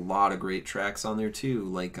has a lot of great tracks on there too.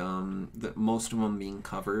 Like most of them being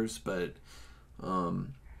covers, but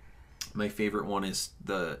my favorite one is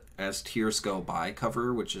the As Tears Go By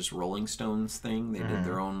cover, which is Rolling Stones thing. They did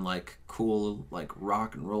their own like cool like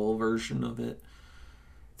rock and roll version of it.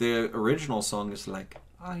 The original song is like,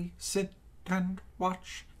 I sit and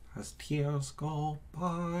watch as tears go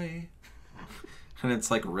by. And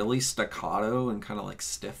it's like really staccato and kind of like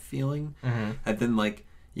stiff feeling. Mm-hmm. And then like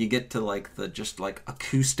you get to like the just like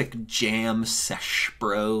acoustic jam sesh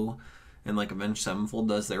bro. And like Avenged Sevenfold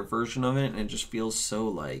does their version of it. And it just feels so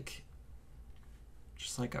like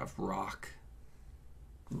Just like a rock.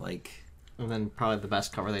 Like... And then probably the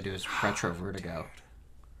best cover they do is Retro Vertigo.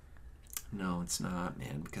 No, it's not,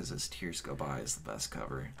 man, because As Tears Go By is the best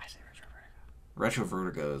cover. I say Retro Vertigo. Retro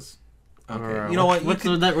Vertigo's... Okay, Or, you know what? What's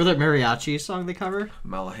that mariachi song they covered?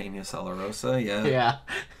 Malahania Salarosa, yeah. Yeah.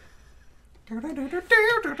 That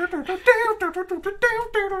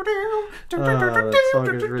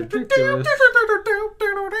song is ridiculous.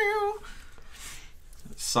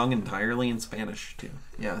 Sung entirely in Spanish, too.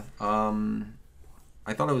 Yeah.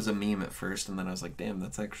 I thought it was a meme at first, and then I was like, damn,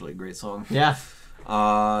 that's actually a great song. Yeah.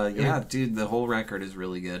 Yeah, dude, the whole record is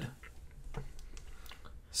really good.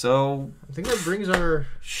 So... I think that brings our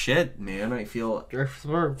Shit, man, I feel...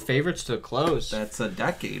 our favorites to a close. That's a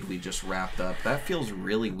decade we just wrapped up. That feels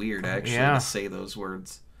really weird, actually, Yeah. to say those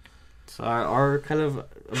words. So our kind of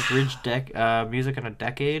abridged music in a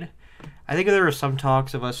decade. I think there were some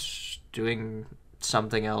talks of us doing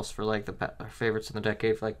something else for like our favorites in the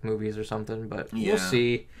decade, for like movies or something, but Yeah. we'll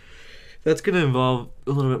see. That's going to involve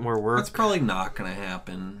a little bit more work. That's probably not going to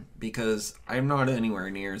happen because I'm not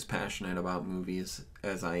anywhere near as passionate about movies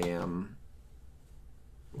as I am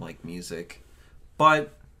like music.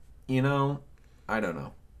 But, you know, I don't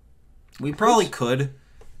know. We probably could,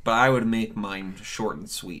 but I would make mine short and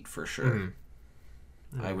sweet for sure.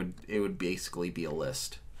 Mm-hmm. It would basically be a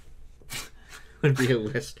list. Would be a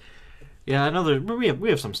list. Yeah, we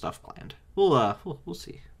have some stuff planned. We'll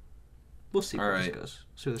see. We'll see where this goes.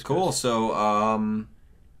 See where this cool. goes. So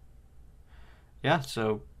yeah,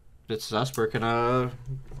 so this is us. Where can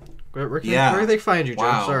they find you, Joe?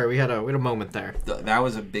 Wow. Sorry, we had a moment there. That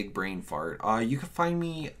was a big brain fart. You can find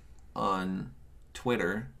me on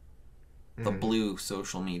Twitter, the blue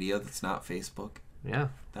social media. That's not Facebook. Yeah,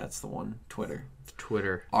 that's the one. Twitter.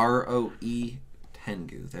 ROE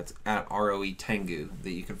Tengu. That's at ROE Tengu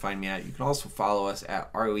that you can find me at. You can also follow us at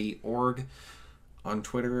ROE.org on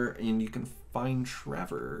Twitter, and you can find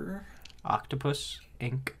Trevor. Octopus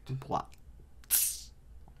Ink Blot.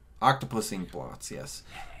 Octopus Ink Blots, yes.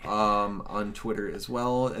 On Twitter as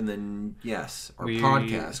well. And then, yes, our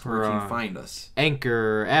podcast. Where can you find us?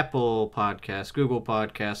 Anchor, Apple Podcasts, Google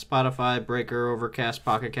Podcasts, Spotify, Breaker, Overcast,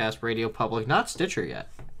 Pocket Cast, Radio Public. Not Stitcher yet.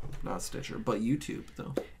 Not Stitcher, but YouTube,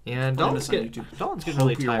 though. And Dalton's getting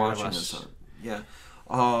really tired of us. Yeah.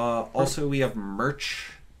 Also, we have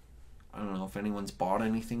merch. I don't know if anyone's bought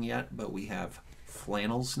anything yet, but we have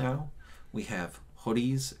flannels now. We have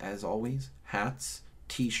hoodies, as always. Hats.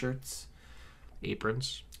 T-shirts,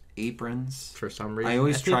 aprons. For some reason, I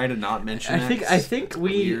always try to not mention. I think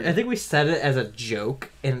we said it as a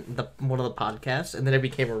joke in one of the podcasts, and then it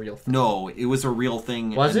became a real thing. No, it was a real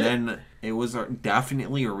thing. Was it? Then it was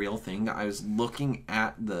definitely a real thing. I was looking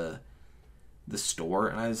at the store,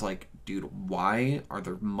 and I was like, dude, why are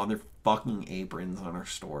there motherfucking aprons on our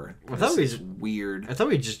store? This is weird. I thought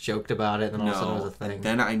we just joked about it, and then all of a sudden it was a thing. And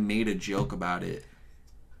then I made a joke about it,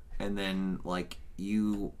 and then like.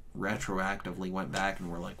 You retroactively went back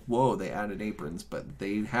and were like, whoa, they added aprons, but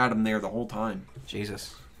they had them there the whole time.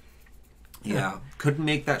 Jesus. Yeah. Couldn't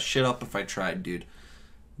make that shit up if I tried, dude.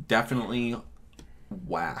 Definitely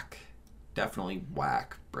whack,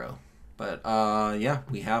 bro. But, yeah,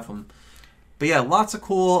 we have them. But yeah, lots of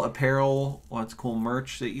cool apparel, lots of cool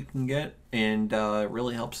merch that you can get, and it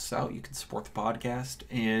really helps us out. You can support the podcast,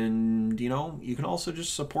 and, you know, you can also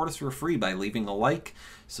just support us for free by leaving a like,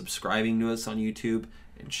 subscribing to us on YouTube,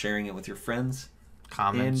 and sharing it with your friends.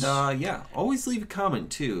 Comments. And, yeah, always leave a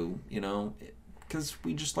comment, too, you know, because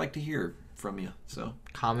we just like to hear from you, so.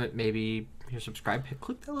 Comment, maybe you're subscribed.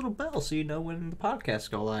 Click that little bell so you know when the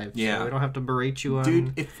podcasts go live. Yeah. So we don't have to berate you on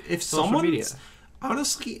Dude, if social media.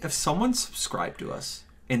 Honestly, if someone subscribed to us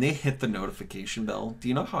and they hit the notification bell, do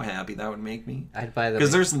you know how happy that would make me? I'd buy them.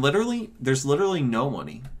 Because there's literally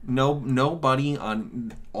nobody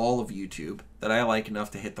on all of YouTube that I like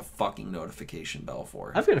enough to hit the fucking notification bell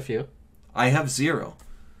for. I've got a few. I have zero.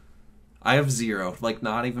 Like,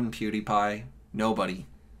 not even PewDiePie. Nobody.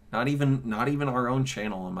 Not even our own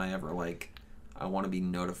channel am I ever like, I want to be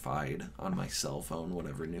notified on my cell phone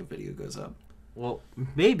whenever a new video goes up. Well,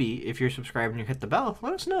 maybe if you're subscribed and you hit the bell,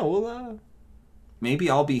 let us know. We'll maybe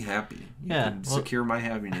I'll be happy. You can secure my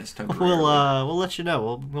happiness temporarily. We'll let you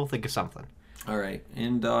know. We'll think of something. All right,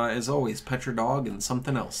 and as always, pet your dog and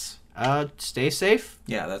something else. Stay safe.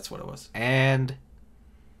 Yeah, that's what it was. And,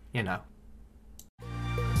 you know.